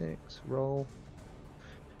 D6 roll.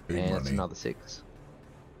 Big and money. it's another 6.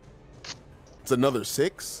 It's another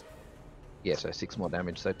 6. Yeah, so 6 more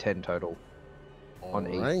damage, so 10 total.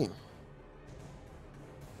 On E. Alright.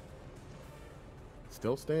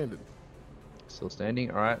 Still standing. Still standing.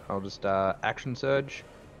 Alright, I'll just action surge.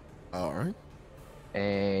 Alright.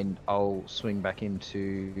 And I'll swing back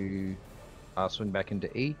into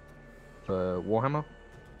E for Warhammer.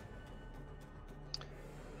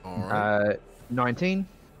 Alright. 19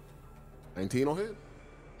 19 will hit.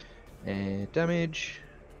 and damage.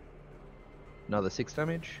 Another 6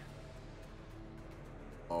 damage.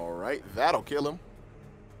 Alright, that'll kill him.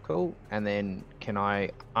 Cool. And then can I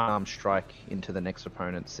arm strike into the next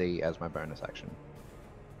opponent C as my bonus action?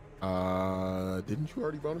 Didn't you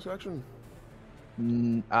already bonus action?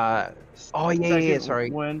 Oh yeah, second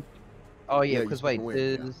sorry. Win. Oh Yeah, yeah, you because second wait, win,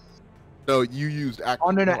 yeah. there's... No, you used action.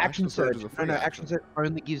 Oh no, action surge. is a No, free action surge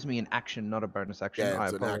only gives me an action, not a bonus action. Yeah, I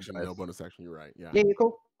it's an action, no apologize. bonus action. You're right. Yeah. Yeah, yeah,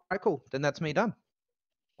 cool. Alright, cool. Then that's me done.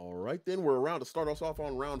 All right, then we're around to start us off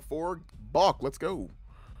on round 4. Balk, let's go.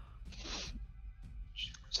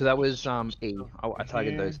 So that was E. I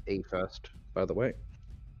targeted those E first, by the way.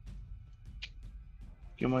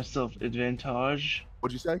 Give myself advantage.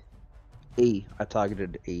 What'd you say? E. I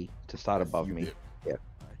targeted E to start Yes, above you me. did. Yeah.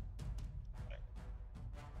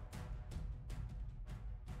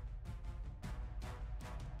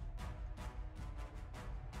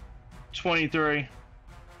 23.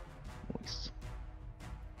 Nice.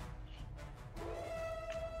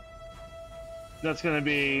 That's gonna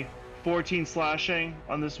be 14 slashing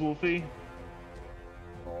on this wolfie.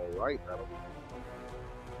 All right, that'll be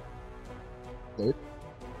Good.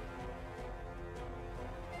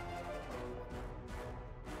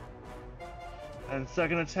 And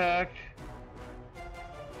second attack.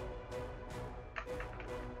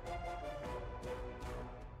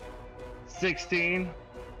 $16.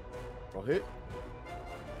 I'll hit.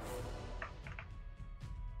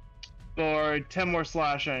 For 10 more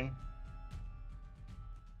slashing.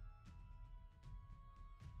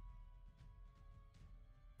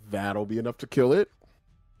 That'll be enough to kill it.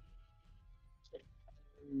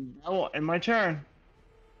 Oh, and my turn.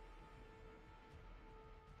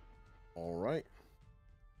 All right.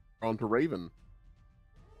 On to Raven.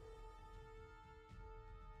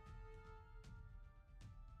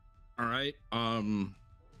 All right.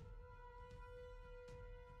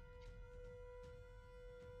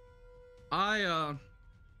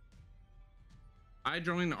 I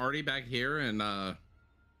joined Artie back here and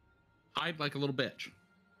hide like a little bitch.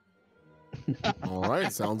 All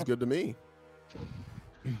right, sounds good to me.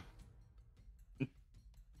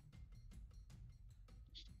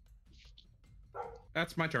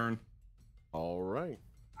 That's my turn. All right.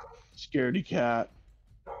 Scaredy cat.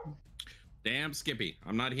 Damn Skippy.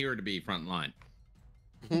 I'm not here to be front line.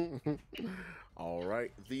 All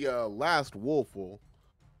right. The last wolf will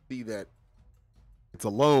see that it's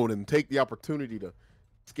alone and take the opportunity to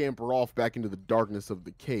scamper off back into the darkness of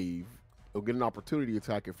the cave. You'll get an opportunity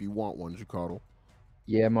attack if you want one, Jukadal.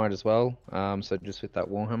 Yeah, might as well. So just with that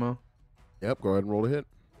Warhammer. Yep, go ahead and roll a hit.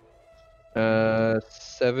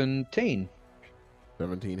 17.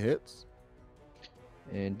 17 hits.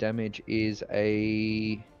 And damage is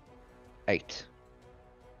a 8.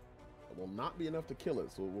 It will not be enough to kill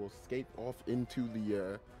it, so it will escape off into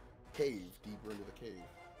the cave, deeper into the cave.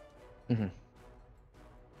 Mm-hmm.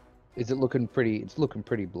 Is it looking pretty? It's looking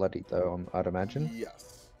pretty bloody, though. I'd imagine.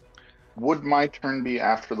 Yes. Would my turn be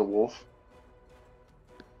after the wolf?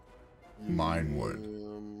 Mine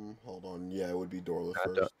would. Hold on. Yeah, it would be Dorlith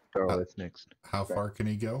Uh, first. Dorlith next. How far can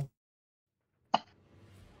he go?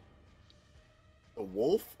 A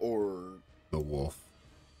wolf or The wolf.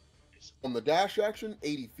 on the dash action,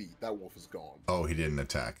 80 feet. That wolf is gone. Oh, he didn't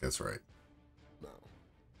attack. That's right. No.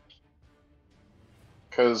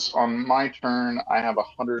 Because on my turn, I have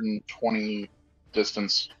 120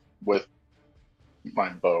 distance with my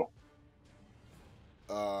bow.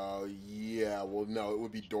 Yeah. Well, no, it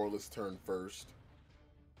would be Dorlith's turn first.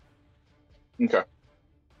 Okay.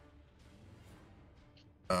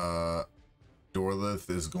 Dorlith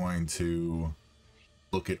is going to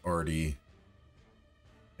look at Artie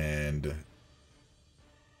and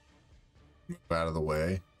move out of the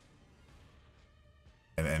way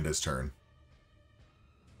and end his turn.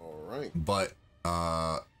 All right. But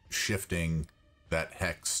shifting that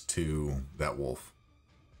hex to that wolf.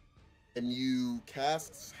 And you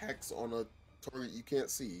cast hex on a target you can't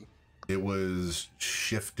see. It was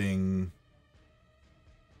shifting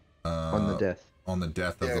On the death. on the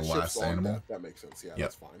death of Yeah, the it shifts last on animal. death. That makes sense. Yeah, Yep.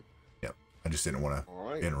 that's fine. I just didn't want All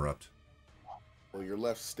to right. interrupt. Well, you're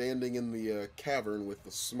left standing in the cavern with the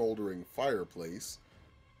smoldering fireplace,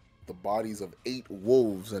 the bodies of 8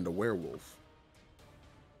 wolves and a werewolf.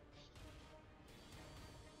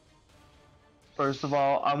 First of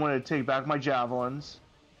all, I'm going to take back my javelins.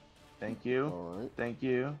 Thank you. All right. Thank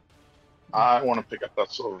you. I want to pick up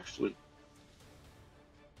that silver flute.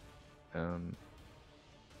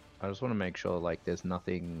 I just want to make sure like there's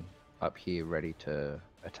nothing up here ready to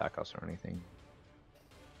attack us or anything.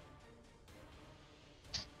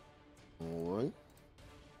 All right.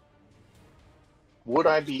 Would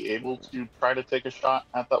I be able to try to take a shot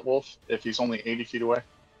at that wolf if he's only 80 feet away?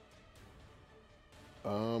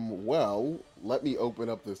 Well, let me open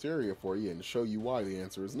up this area for you and show you why the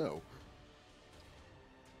answer is no.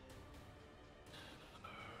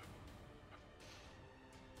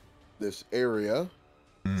 This area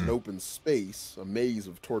is an open space, a maze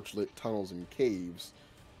of torchlit tunnels and caves.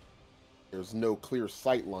 There's no clear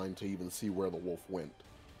sight line to even see where the wolf went.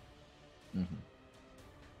 Mm-hmm.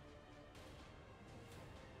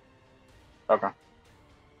 Okay.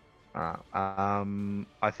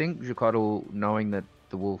 I think Jukadal, knowing that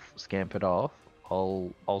the wolf scampered off,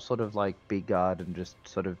 I'll sort of like be guard and just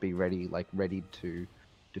sort of be ready to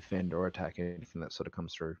defend or attack anything that sort of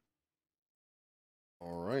comes through.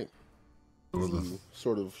 All right. Dorlith. You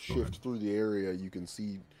sort of Go ahead. shift through the area. You can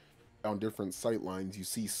see on different sight lines, you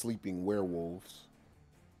see sleeping werewolves.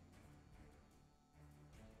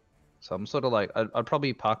 So I'm sort of like I'd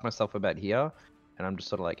probably park myself about here, and I'm just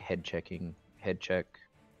sort of like head check,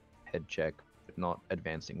 but not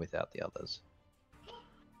advancing without the others.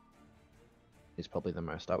 is probably the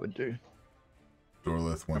most I would do.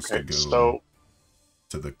 Dorlith wants Okay, to go so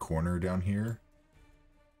to the corner down here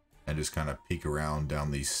and just kind of peek around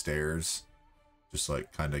down these stairs. Just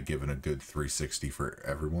like kind of giving a good 360 for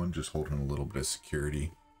everyone, just holding a little bit of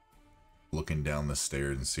security. Looking down the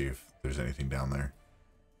stairs and see if there's anything down there.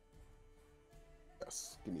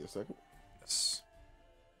 Yes. Give me a second. Yes.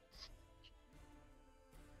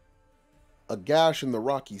 A gash in the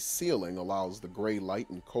rocky ceiling allows the gray light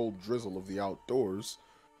and cold drizzle of the outdoors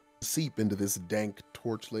to seep into this dank,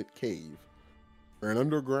 torchlit cave, where an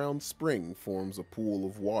underground spring forms a pool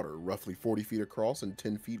of water roughly 40 feet across and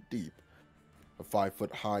 10 feet deep. A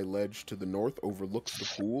 5-foot-high ledge to the north overlooks the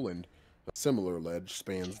pool, and a similar ledge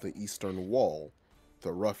spans the eastern wall, with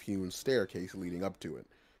a rough-hewn staircase leading up to it.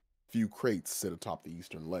 Few crates sit atop the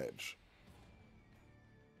eastern ledge.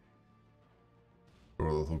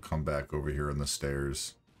 Dorlith will come back over here on the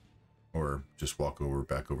stairs, or just walk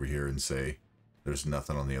back over here and say, "There's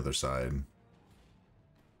nothing on the other side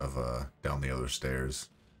of down the other stairs.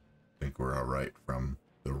 I think we're all right from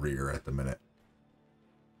the rear at the minute."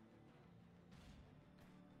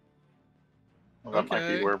 Well, that might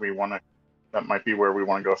be Okay. where we want to. That might be where we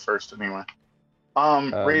want to go first, anyway.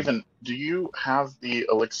 Raven, do you have the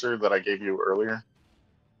elixir that I gave you earlier?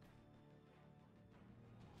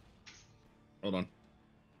 Hold on.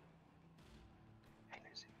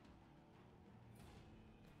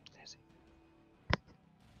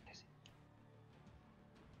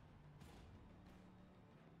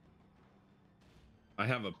 I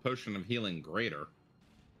have a potion of healing greater.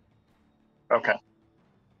 Okay.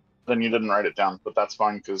 Then you didn't write it down, but that's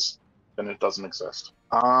fine because then it doesn't exist.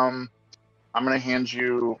 I'm gonna hand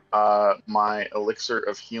you my elixir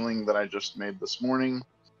of healing that I just made this morning.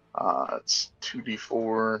 It's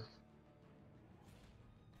 2d4.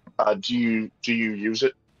 Do you use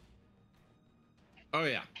it? Oh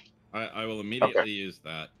yeah, I will immediately Okay. use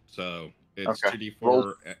that. So it's Okay.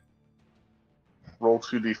 2d4. Roll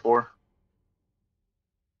 2d4.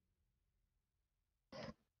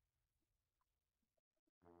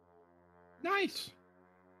 Nice.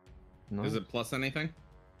 No. Is it plus anything?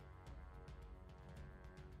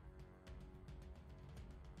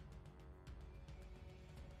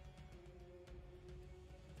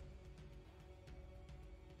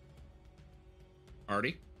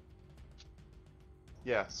 Artie?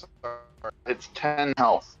 Yeah, sorry. It's 10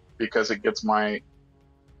 health because it gets my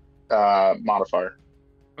modifier.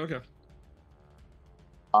 Okay.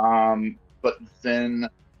 But then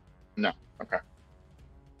no. Okay.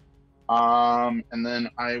 And then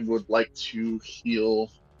I would like to heal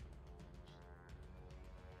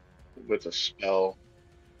with a spell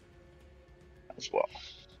as well.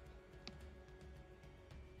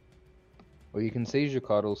 Well, you can see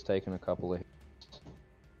Jacardle's taken a couple of hits.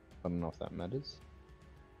 I don't know if that matters.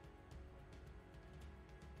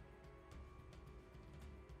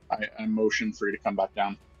 I motion for you to come back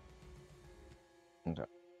down. Okay.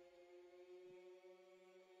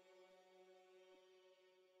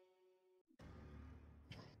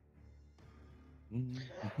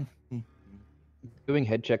 Doing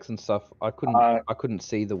head checks and stuff, I couldn't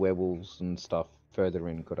see the werewolves and stuff further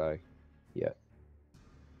in, could I? Yeah.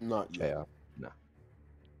 Not yet. Yeah. No.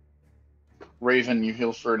 Raven, you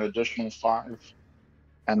heal for an additional 5,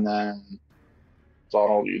 and then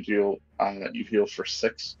Donald, you heal for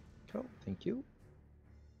 6. Cool. Thank you.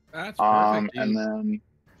 That's perfect. And then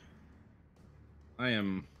I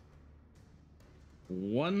am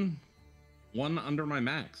one under my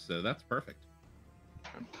max, so that's perfect.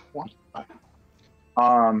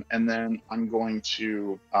 and then I'm going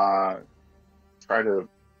to try to.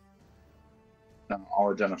 No,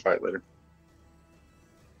 I'll identify it later.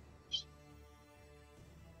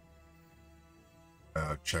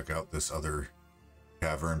 Check out this other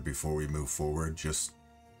cavern before we move forward, just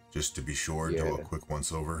to be sure. Do a Yeah. quick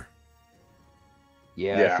once over.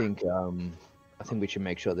 Yeah, Yeah. I think we should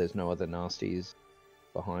make sure there's no other nasties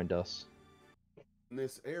behind us. In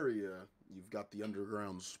this area, you've got the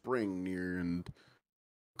underground spring near, and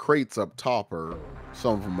crates up top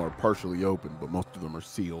some of them are partially open, but most of them are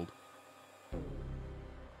sealed.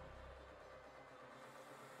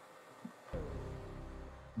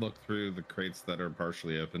 Look through the crates that are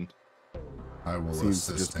partially opened. I will Seems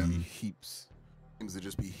to assist just be him. heaps. Seems to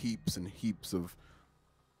just be heaps and heaps of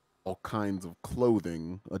all kinds of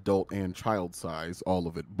clothing, adult and child size, all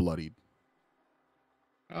of it bloodied.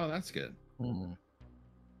 Oh, that's good. Hmm.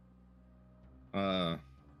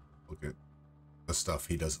 Look at the stuff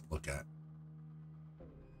he doesn't look at.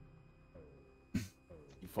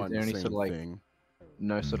 You find there the any same sort of, like, thing.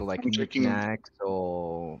 No sort of like I'm checking- knickknacks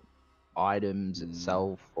or items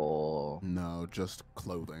itself, or No, just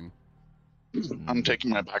clothing. I'm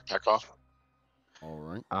taking my backpack off. All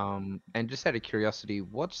right. And just out of curiosity,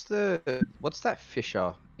 what's that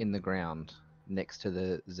fissure in the ground next to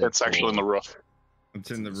the Z4? It's actually in the roof.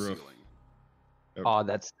 It's in the roof. ceiling. Oh,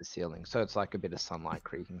 that's the ceiling. So it's like a bit of sunlight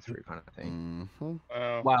creeping through, kind of thing.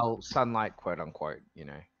 Mm-hmm. Well, sunlight, quote unquote, you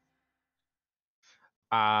know.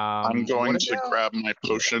 I'm going what to about- grab my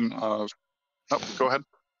potion of. Oh, go ahead.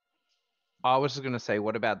 I was just gonna say,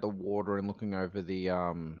 what about the water and looking over the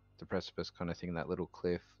precipice kind of thing, that little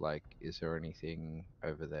cliff? Like, is there anything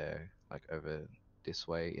over there, like over this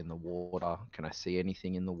way in the water? Can I see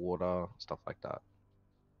anything in the water? Stuff like that.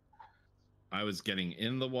 I was getting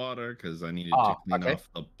in the water because I needed Ah, to clean okay. off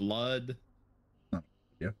the blood.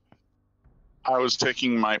 I was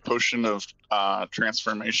taking my potion of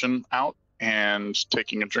transformation out and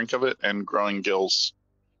taking a drink of it and growing gills.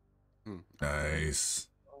 Nice.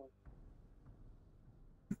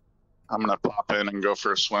 I'm gonna pop in and go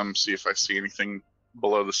for a swim, see if I see anything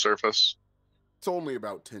below the surface. It's only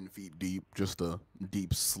about 10 feet deep, just a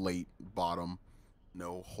deep slate bottom,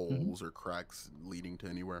 no holes or cracks leading to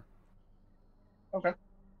anywhere. Okay.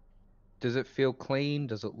 Does it feel clean?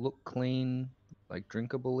 Does it look clean? Like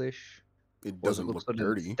drinkable-ish? It Or does doesn't look sort of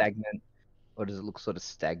dirty. stagnant? Or does it look sort of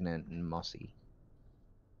stagnant and mossy?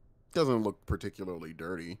 Doesn't look particularly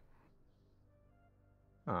dirty.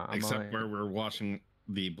 Except where we're washing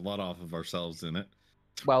the blood off of ourselves in it.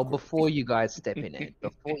 Well, before you guys step in it,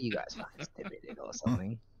 before you guys fucking step in it or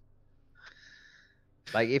something.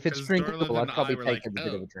 Like, if it's 'Cause drinkable, Dorlin I'd and probably I were take like, a bit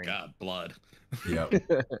of "Oh, a drink. God, blood. Yep.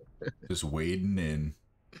 Just wading in.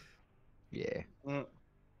 Yeah. I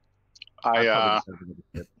I'd probably just have a bit of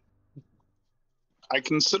a sip. I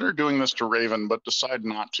consider doing this to Raven, but decide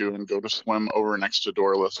not to and go to swim over next to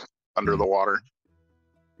Dorlith under the water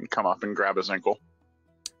and come up and grab his ankle.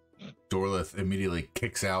 Dorlith immediately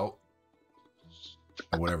kicks out,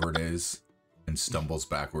 or whatever it is, and stumbles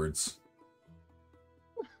backwards.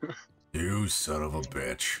 You son of a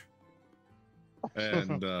bitch.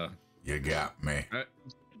 And You got me.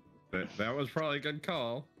 that was probably a good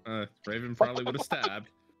call. Raven probably would have stabbed.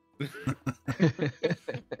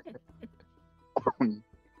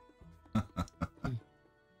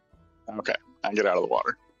 Okay, I get out of the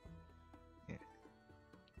water.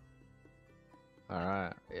 All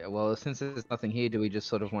right. Yeah, well, since there's nothing here, do we just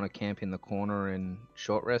sort of want to camp in the corner and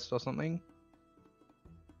short rest or something?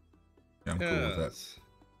 I'm cool with that. Yes.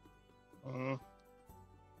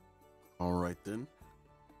 All right, then.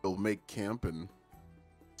 We'll make camp and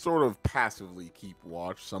sort of passively keep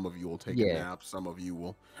watch. Some of you will take a Yeah. nap. Some of you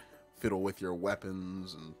will fiddle with your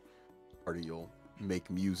weapons, and Artie will make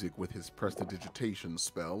music with his prestidigitation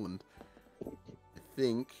spell. And I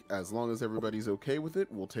think, as long as everybody's okay with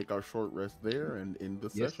it, we'll take our short rest there and end the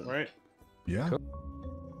Yes, session. Right. Yeah. Cool.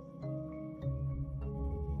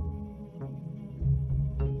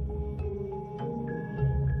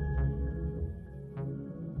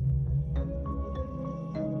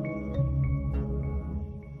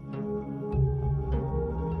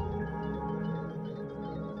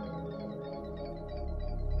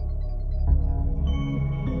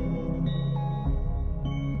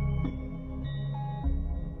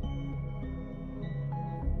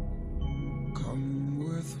 Come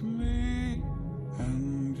with me,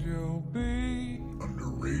 and you'll be Under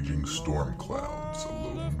raging storm clouds, a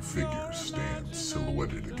lone figure stands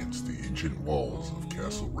silhouetted against the ancient walls of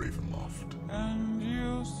Castle Ravenloft. and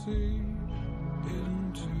you'll see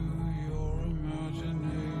into your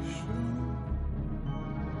imagination.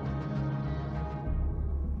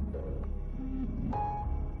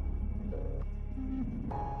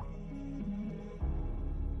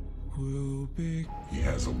 We'll be He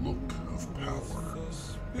has a look of power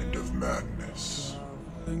and of madness.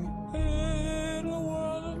 in a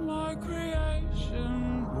world of my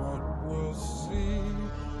creation. What we'll see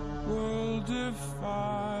will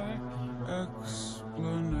defy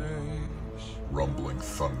explanation. Rumbling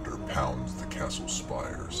thunder pounds the castle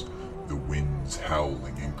spires. The wind's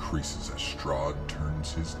howling increases as Strahd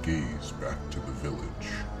turns his gaze back to the village.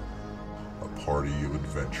 A party of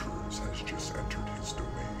adventurers has just entered his domain.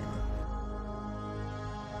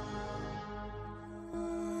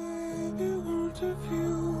 If you want to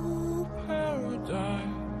view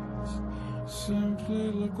paradise,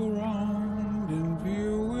 simply look around and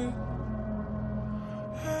view it.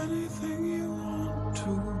 Anything you want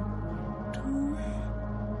to do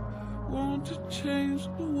it. Want to change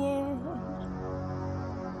the world.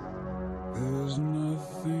 There's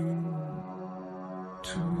nothing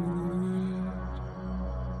to it.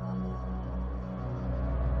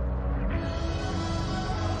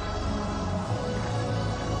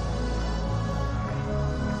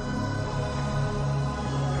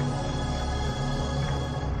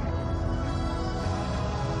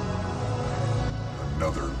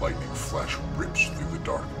 Another lightning flash rips through the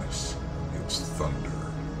darkness, its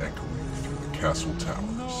thunder echoing through the castle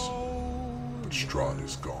towers. But Strahd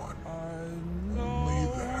is gone.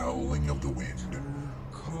 Only the howling of the wind, and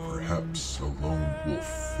perhaps a lone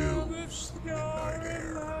wolf fills the midnight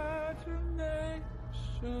air.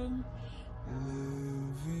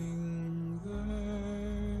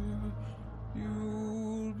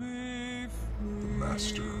 The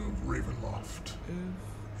Master of Ravenloft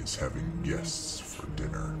is having guests for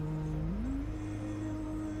dinner,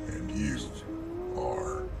 and you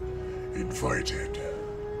are invited.